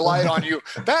bit more light on you.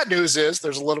 Bad news is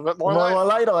there's a little bit more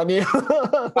light on you.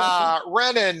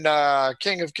 Ren and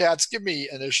King of Cats, give me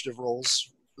initiative rolls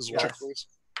as well, please.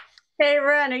 Hey,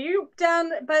 Ren, are you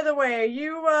down? By the way, are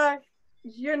you?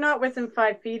 You're not within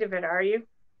 5 feet of it, are you?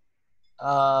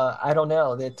 I don't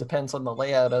know. It depends on the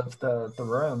layout of the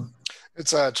room.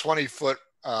 It's a 20-foot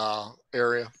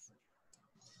area.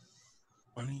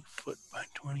 20 foot by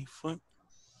 20 foot?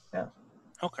 Yeah.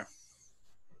 Okay.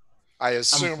 I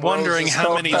assume. I'm wondering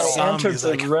how many zombies I entered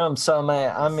the room, so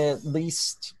I'm at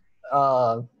least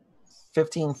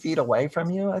 15 feet away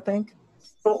from you, I think.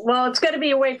 Well, it's got to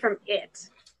be away from it.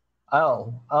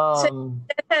 Oh. So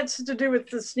that has to do with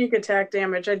the sneak attack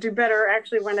damage. I do better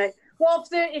actually when I. Well,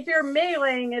 if you're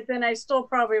meleeing it, then I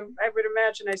would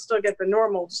imagine I still get the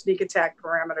normal sneak attack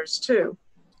parameters too.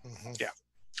 Mm-hmm. Yeah.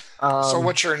 So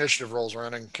what's your initiative rolls,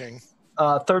 Ren and King?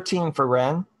 13 for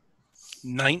Ren.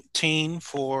 19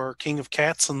 for King of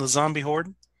Cats and the zombie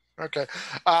horde. Okay.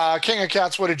 King of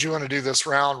Cats, what did you want to do this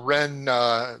round? Ren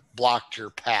blocked your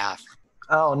path.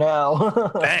 Oh, no.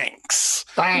 Thanks.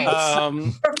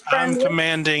 I'm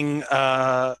commanding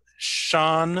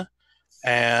Sean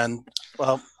and,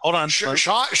 well, hold on.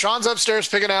 Sean's upstairs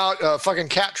picking out a fucking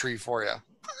cat tree for you.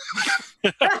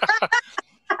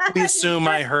 We assume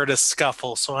I heard a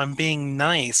scuffle, so I'm being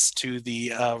nice to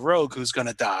the rogue who's going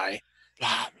to die.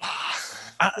 Blah,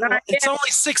 blah. It's only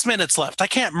 6 minutes left. I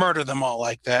can't murder them all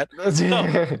like that.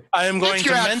 So I am going if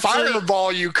you had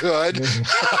fireball, you could.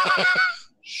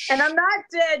 And I'm not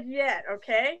dead yet,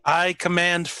 okay? I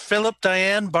command Philip,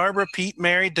 Diane, Barbara, Pete,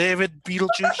 Mary, David,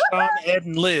 Beetlejuice, Sean, Ed,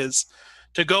 and Liz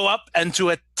to go up and to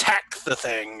attack the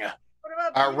thing.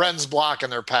 What about Ren's blocking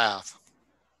their path.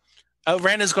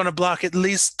 Ren is going to block at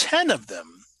least 10 of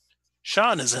them.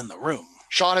 Sean is in the room.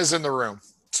 Sean is in the room.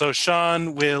 So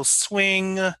Sean will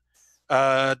swing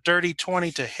dirty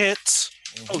 20 to hit.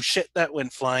 Oh, shit, that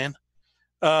went flying.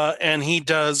 And he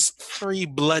does 3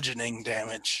 bludgeoning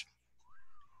damage.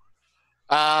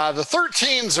 The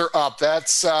 13s are up.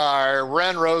 That's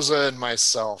Ren, Rosa, and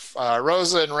myself.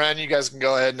 Rosa and Ren, you guys can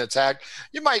go ahead and attack.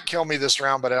 You might kill me this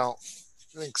round, but I don't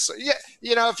think so. Yeah,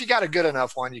 if you got a good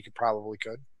enough one, you probably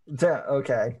could. Yeah,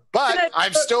 okay. But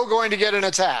I'm still going to get an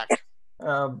attack.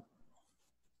 All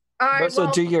right, Rosa,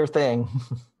 do your thing.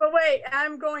 But wait,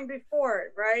 I'm going before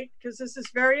it, right? Because this is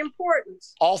very important.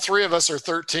 All 3 of us are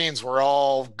 13s. We're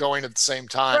all going at the same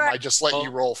time. Right. I just let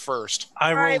you roll first.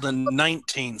 I rolled a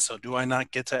 19, so do I not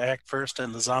get to act first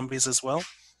and the zombies as well?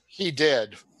 He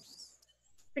did.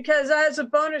 Because as a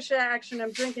bonus action,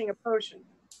 I'm drinking a potion.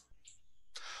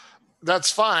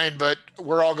 That's fine, but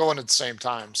we're all going at the same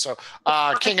time. So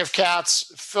King of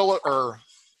Cats,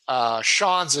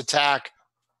 Sean's attack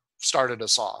started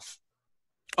us off.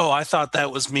 Oh, I thought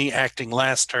that was me acting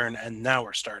last turn, and now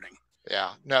we're starting.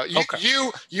 Yeah. No, Okay.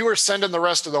 you were sending the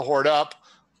rest of the horde up,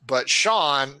 but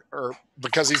Sean,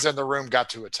 because he's in the room, got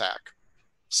to attack.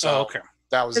 So okay.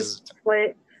 That was his attack.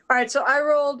 Wait. All right, so I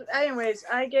rolled. Anyways,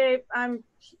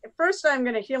 first I'm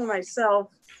going to heal myself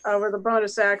with a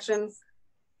bonus action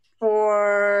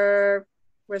for,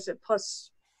 it's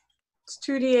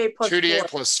 2d8 plus 2d8 4.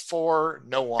 plus 4,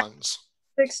 no ones.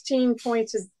 16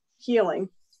 points of healing.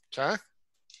 Okay.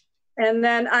 And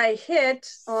then I hit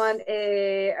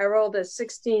I rolled a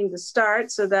 16 to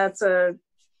start, so that's a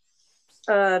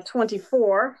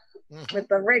 24 with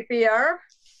the rapier.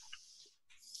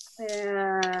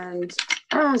 And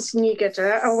sneak it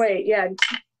to, oh wait, yeah.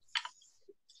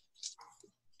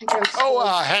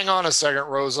 Hang on a second,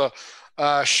 Rosa.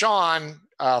 Sean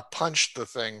punched the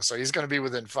thing, so he's going to be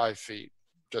within 5 feet.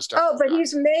 But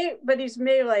he's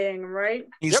meleeing, right?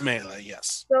 He's melee,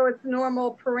 yes. So it's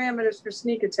normal parameters for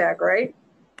sneak attack, right?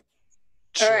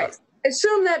 Sure. All right.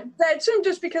 Assume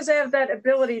just because I have that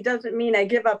ability doesn't mean I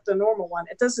give up the normal one.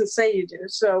 It doesn't say you do.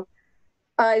 So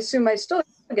I assume I still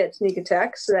get sneak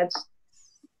attack. So that's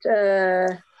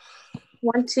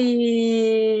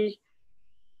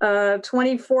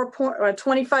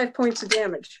 25 points of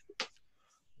damage.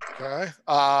 Okay.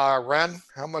 Ren,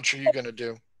 how much are you going to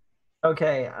do?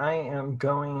 Okay, I am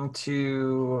going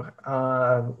to,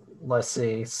 let's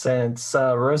see, since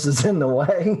Rose is in the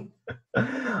way,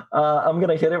 I'm going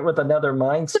to hit it with another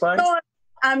Mind Spike. No,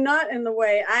 I'm not in the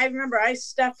way. I remember I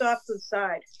stepped off to the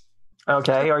side.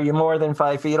 Okay, are you more than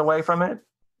 5 feet away from it?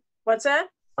 What's that?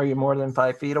 Are you more than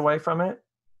 5 feet away from it?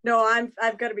 No,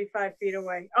 I've got to be 5 feet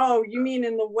away. Oh, you mean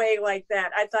in the way like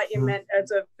that? I thought you meant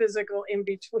as a physical in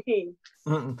between.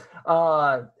 I'm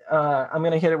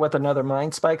going to hit it with another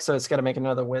Mind Spike, so it's got to make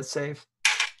another Whiz save.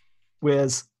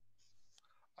 Whiz.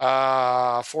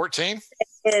 14?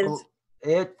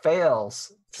 It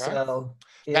fails. Okay. So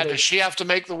now, does she have to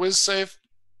make the Whiz save?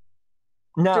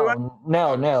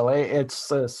 No. It's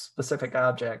a specific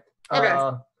object.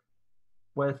 Okay.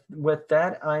 With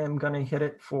that, I am going to hit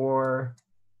it for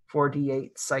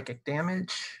 4d8 psychic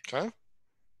damage. Okay.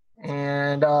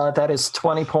 And that is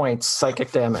 20 points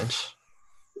psychic damage.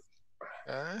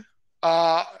 Okay.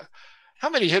 How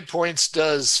many hit points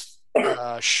does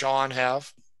Sean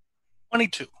have?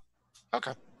 22.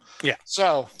 Okay. Yeah.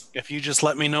 So if you just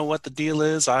let me know what the deal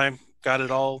is, I've got it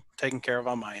all taken care of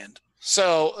on my end.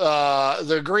 So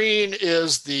the green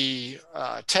is the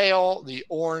tail, the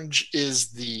orange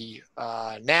is the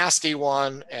nasty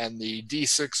one, and the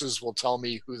D6s will tell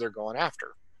me who they're going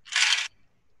after.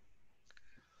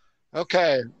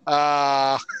 Okay.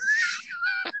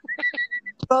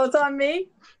 Both on me?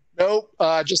 Nope,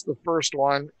 just the first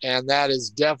one, and that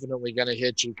is definitely going to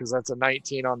hit you because that's a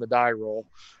 19 on the die roll.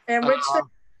 And which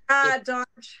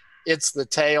dodge? It's the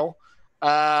tail.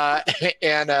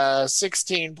 And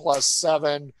 16 plus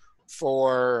 7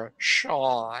 for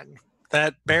Sean.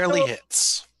 That barely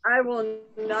hits. I will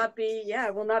not be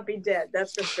dead.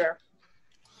 That's for sure.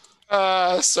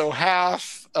 So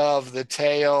half of the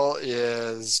tail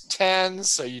is 10,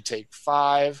 so you take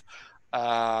 5.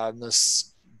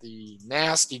 The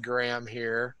nasty gram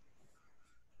here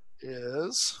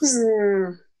is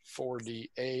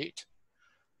 4d8.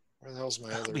 Where the hell's my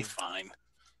That'll other? be fine.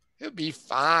 It'll be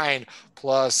fine.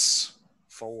 Plus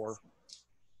 4.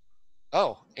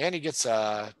 Oh, and he gets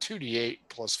a 2d8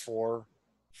 plus 4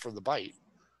 for the bite.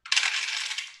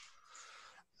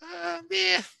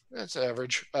 Yeah, that's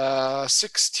average.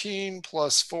 16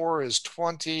 plus 4 is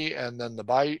 20, and then the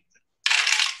bite.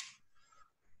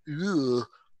 Ooh.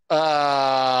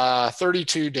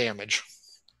 32 damage.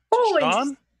 Holy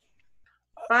Sean?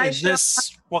 Bye, Is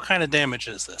this what kind of damage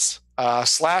is this?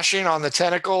 Slashing on the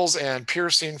tentacles and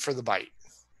piercing for the bite.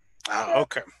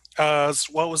 Okay.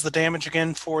 What was the damage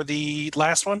again for the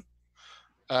last one?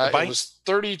 It was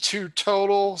 32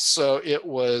 total, so it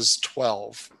was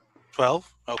 12.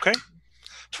 12. Okay.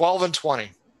 12 and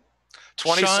 20.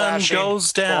 20 Sean slashing,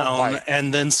 goes 12 down bite.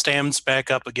 and then stands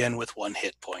back up again with 1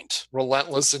 hit point.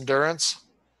 Relentless endurance.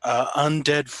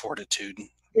 Undead fortitude.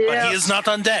 Yeah. But he is not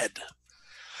undead.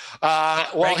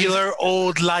 Regular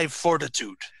old life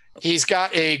fortitude. He's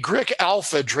got a Grick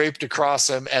Alpha draped across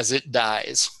him as it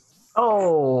dies.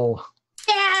 Oh.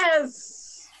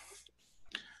 Yes.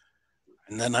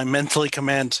 And then I mentally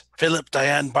command Philip,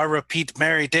 Diane, Barbara, Pete,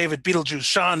 Mary, David, Beetlejuice,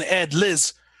 Sean, Ed,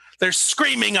 Liz. They're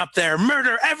screaming up there.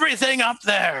 Murder everything up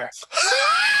there.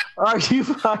 Are you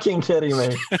fucking kidding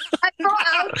me? I go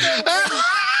out there.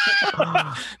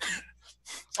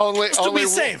 To be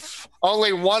safe.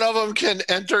 Only one of them can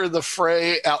enter the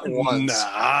fray at once.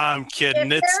 Nah, I'm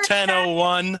kidding. It's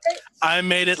 10:01. I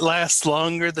made it last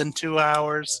longer than 2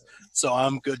 hours, so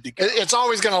I'm good to go. It's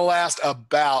always going to last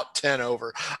about 10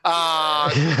 over.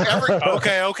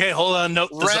 Okay, hold on. No,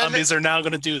 the Ren- zombies are now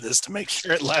going to do this to make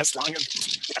sure it lasts longer.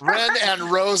 Ren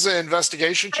and Rosa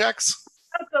investigation checks.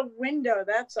 Out the window,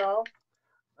 that's all.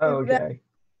 Okay.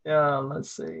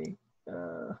 Let's see.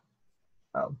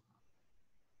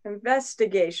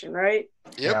 Investigation, right?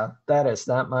 Yep. Yeah, that is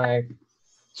not my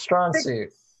strong suit.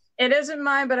 It isn't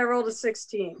mine, but I rolled a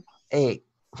 16. 8.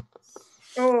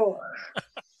 Oh.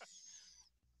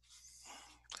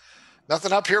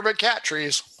 Nothing up here but cat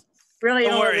trees. Really?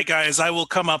 Don't worry, guys. I will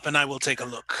come up and I will take a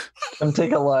look. Come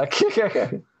take a look.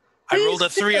 I rolled a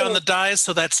 3 on the die,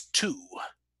 so that's 2.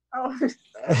 Oh.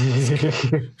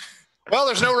 Well,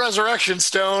 there's no resurrection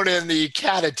stone in the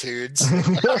catitudes.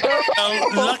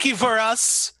 Lucky for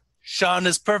us, Sean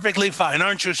is perfectly fine,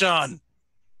 aren't you, Sean?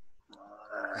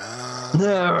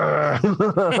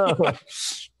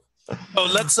 Oh,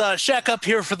 let's shack up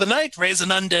here for the night, raise an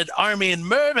undead army in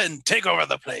Merv, and take over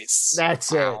the place.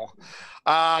 That's it.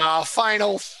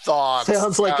 Final thoughts.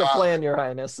 Sounds like a plan, Your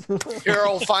Highness.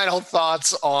 Carol, final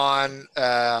thoughts on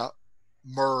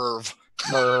Merv.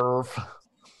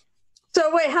 So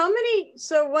wait, how many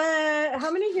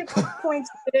hit points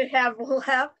did it have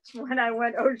left when I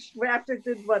went after it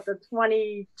did what, the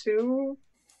 22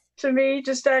 to me,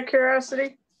 just out of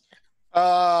curiosity?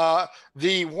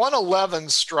 The 111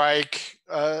 strike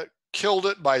killed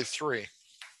it by 3.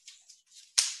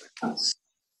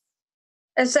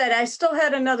 I said I still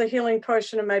had another healing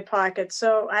potion in my pocket,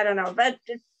 so I don't know. But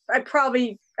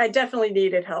I definitely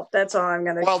needed help. That's all I'm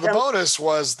gonna. Well, the bonus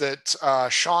was that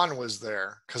Sean was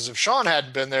there, because if Sean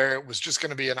hadn't been there, it was just going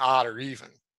to be an odd or even.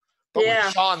 But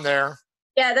with Sean there.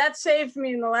 Yeah, that saved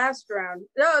me in the last round.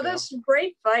 No, this was a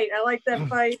great fight. I like that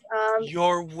fight.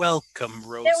 You're welcome,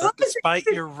 Rosa, despite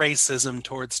your racism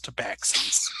towards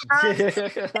tabaxis.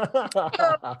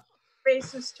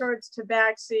 Racist towards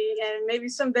Tabaxi, and maybe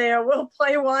someday I will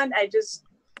play one.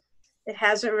 It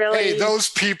hasn't really. Hey, those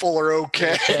people are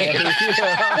okay.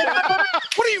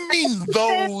 What do you mean,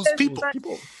 those people?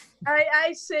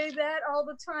 I say that all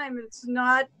the time. It's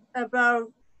not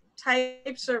about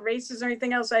types or races or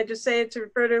anything else. I just say it to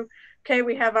refer to, okay,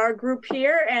 we have our group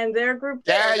here and their group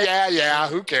there. Yeah.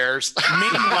 Who cares?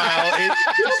 Meanwhile, it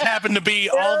just happened to be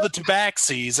all the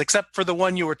tabaxis, except for the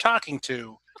one you were talking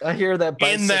to. I hear that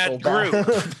in that group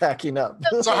backing up.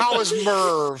 So how is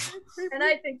Merv? And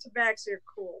I think Tabaxi are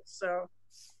cool. So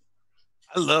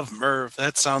I love Merv.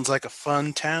 That sounds like a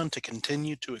fun town to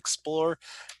continue to explore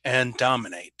and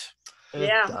dominate. It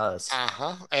does.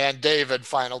 And David,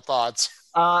 final thoughts.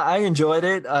 I enjoyed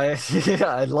it. I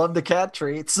love the cat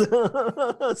treats.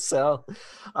 So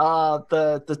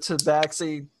the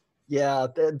Tabaxi,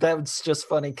 that's just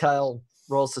funny. Kyle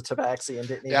rolls the Tabaxi and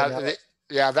didn't even know it.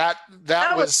 Yeah, that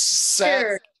was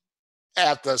set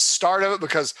at the start of it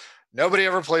because nobody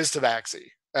ever plays Tabaxi.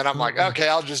 And I'm like, okay,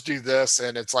 I'll just do this.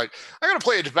 And it's like, I'm going to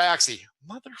play a Tabaxi.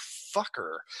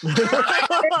 Motherfucker.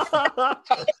 Well,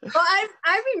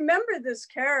 I remember this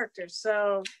character.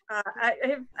 So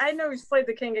I know he's played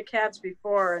the King of Cats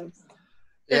before. And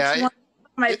it's one of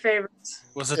my favorites.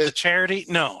 Was it the charity?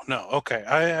 No. Okay.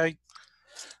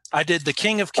 I did the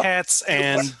King of Cats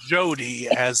and Jody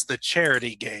as the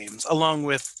charity games, along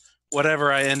with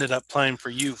whatever I ended up playing for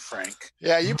you, Frank.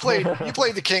 Yeah, you played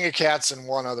the King of Cats and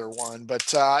one other one, but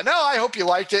no, I hope you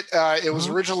liked it. It was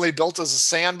originally built as a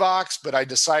sandbox, but I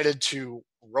decided to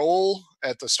roll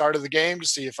at the start of the game to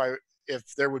see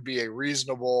if there would be a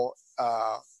reasonable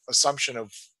assumption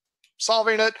of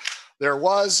solving it. There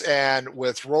was, and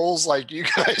with rolls like you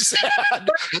guys had,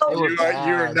 you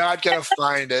are not going to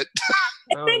find it.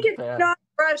 I think if you're not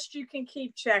rushed, you can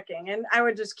keep checking, and I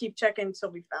would just keep checking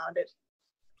until we found it.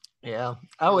 Yeah,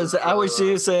 I was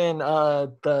using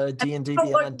the D&D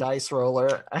Beyond dice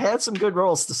roller. I had some good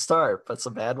rolls to start, but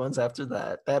some bad ones after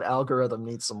that. That algorithm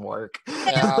needs some work.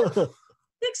 Yeah.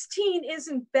 16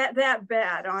 isn't that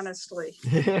bad, honestly.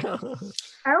 Yeah.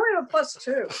 I only have a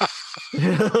 +2.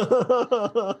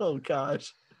 Oh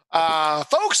gosh.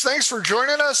 Folks, thanks for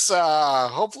joining us.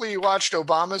 Hopefully you watched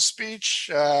Obama's speech,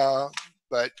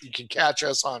 but you can catch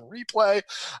us on replay.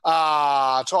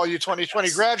 To all you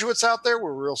 2020 graduates out there,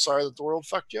 we're real sorry that the world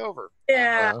fucked you over.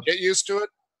 Yeah. Get used to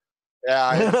it.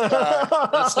 Yeah,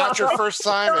 it's not your first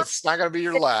time. It's not going to be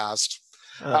your last.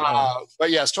 But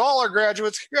yes, to all our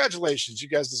graduates, congratulations. You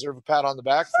guys deserve a pat on the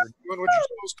back for doing what you're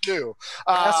supposed to do.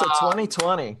 Class of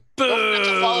 2020. Don't forget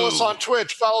to follow us on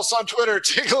Twitch, follow us on Twitter,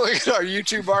 take a look at our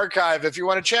YouTube archive. If you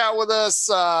want to chat with us,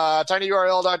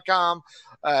 tinyurl.com,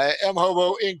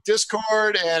 mhobo Inc.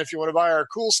 Discord, and if you want to buy our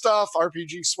cool stuff,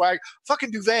 RPG swag,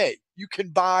 fucking duvet. You can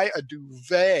buy a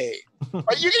duvet.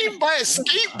 Right? You can even buy a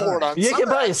skateboard on You can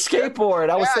buy a skateboard.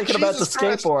 I was thinking about the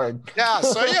skateboard. Yeah,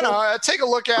 so, take a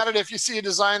look at it. If you see a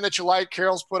design that you like,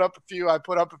 Carol's put up a few, I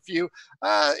put up a few.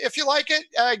 If you like it,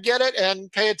 get it,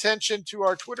 and pay attention to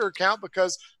our Twitter account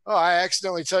because, I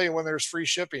accidentally tell you when there's free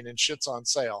shipping and shit's on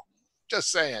sale.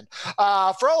 Just saying.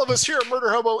 For all of us here at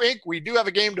Murder Hobo Inc., we do have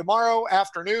a game tomorrow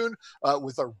afternoon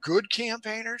with our good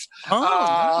campaigners.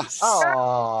 Nice.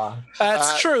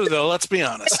 That's true, though. Let's be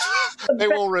honest. They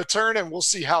will return, and we'll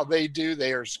see how they do.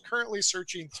 They are currently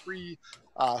searching 3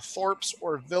 thorps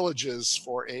or villages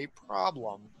for a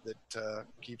problem that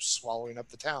keeps swallowing up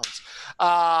the towns.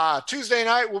 Tuesday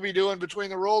night, we'll be doing Between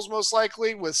the Rolls, most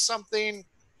likely, with something.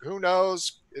 Who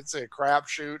knows? It's a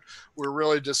crapshoot. We're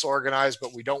really disorganized,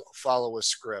 but we don't follow a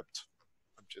script.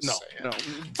 I'm just saying.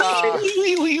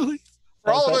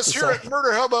 For all of us here at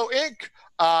Murder Hobo Inc.,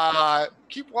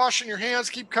 keep washing your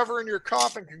hands, keep covering your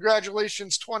cough, and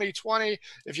congratulations 2020.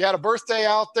 If you had a birthday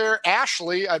out there,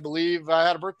 Ashley, I believe,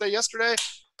 had a birthday yesterday.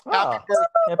 Happy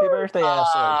birthday,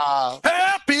 Ashley.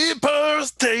 Happy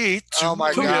birthday to oh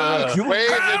my God. you.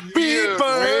 Happy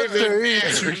birthday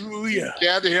to you.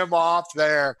 Get him off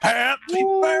there. Happy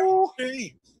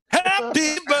birthday.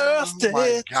 Happy birthday. Oh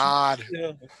my God.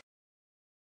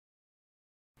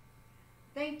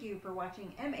 Thank you for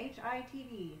watching MHI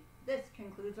TV. This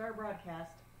concludes our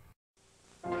broadcast.